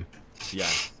VR game. Yeah.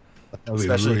 That would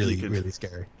be really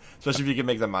scary. Especially if you could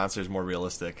make the monsters more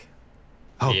realistic.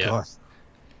 Oh, yeah. Gosh.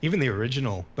 Even the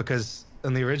original, because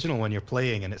in the original when you're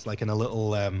playing and it's like in a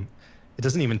little... it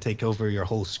doesn't even take over your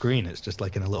whole screen. It's just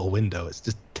like in a little window. It's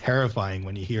just terrifying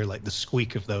when you hear like the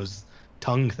squeak of those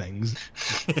tongue things.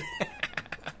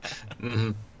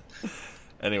 Mm-hmm.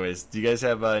 Anyways, do you guys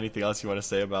have anything else you want to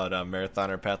say about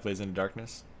Marathon or Pathways into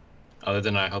Darkness? Other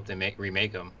than I hope they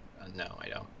remake them. No, I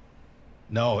don't.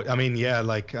 No, I mean, yeah,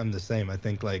 like, I'm the same. I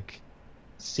think, like,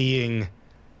 seeing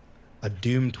a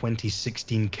Doom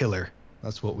 2016 killer,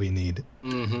 that's what we need.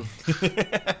 Mm-hmm.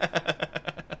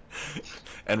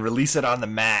 And release it on the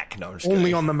Mac. No, I'm just Only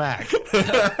kidding. on the Mac.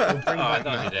 I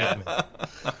thought you did.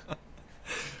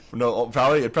 No,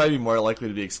 it'd probably be more likely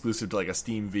to be exclusive to, like, a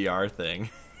Steam VR thing.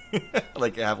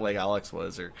 like Alex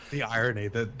was. Or the irony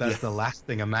that's the last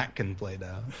thing a Mac can play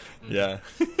now. Yeah.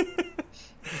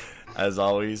 As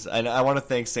always, and I want to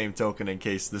thank SAMETOKEN in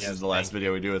case this is the last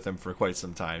video we do with him for quite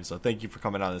some time. So thank you for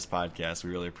coming on this podcast.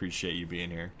 We really appreciate you being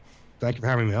here. Thank you for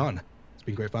having me on. It's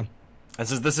been great fun. And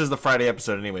since this is the Friday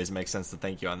episode anyways, it makes sense to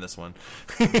thank you on this one.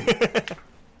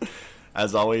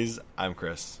 As always, I'm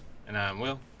Chris. And I'm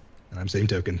Will. And I'm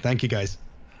SAMETOKEN. Thank you, guys.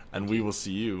 And we will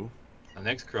see you on the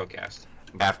next CHRILLCAST.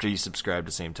 After you subscribe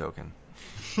to SAMETOKEN.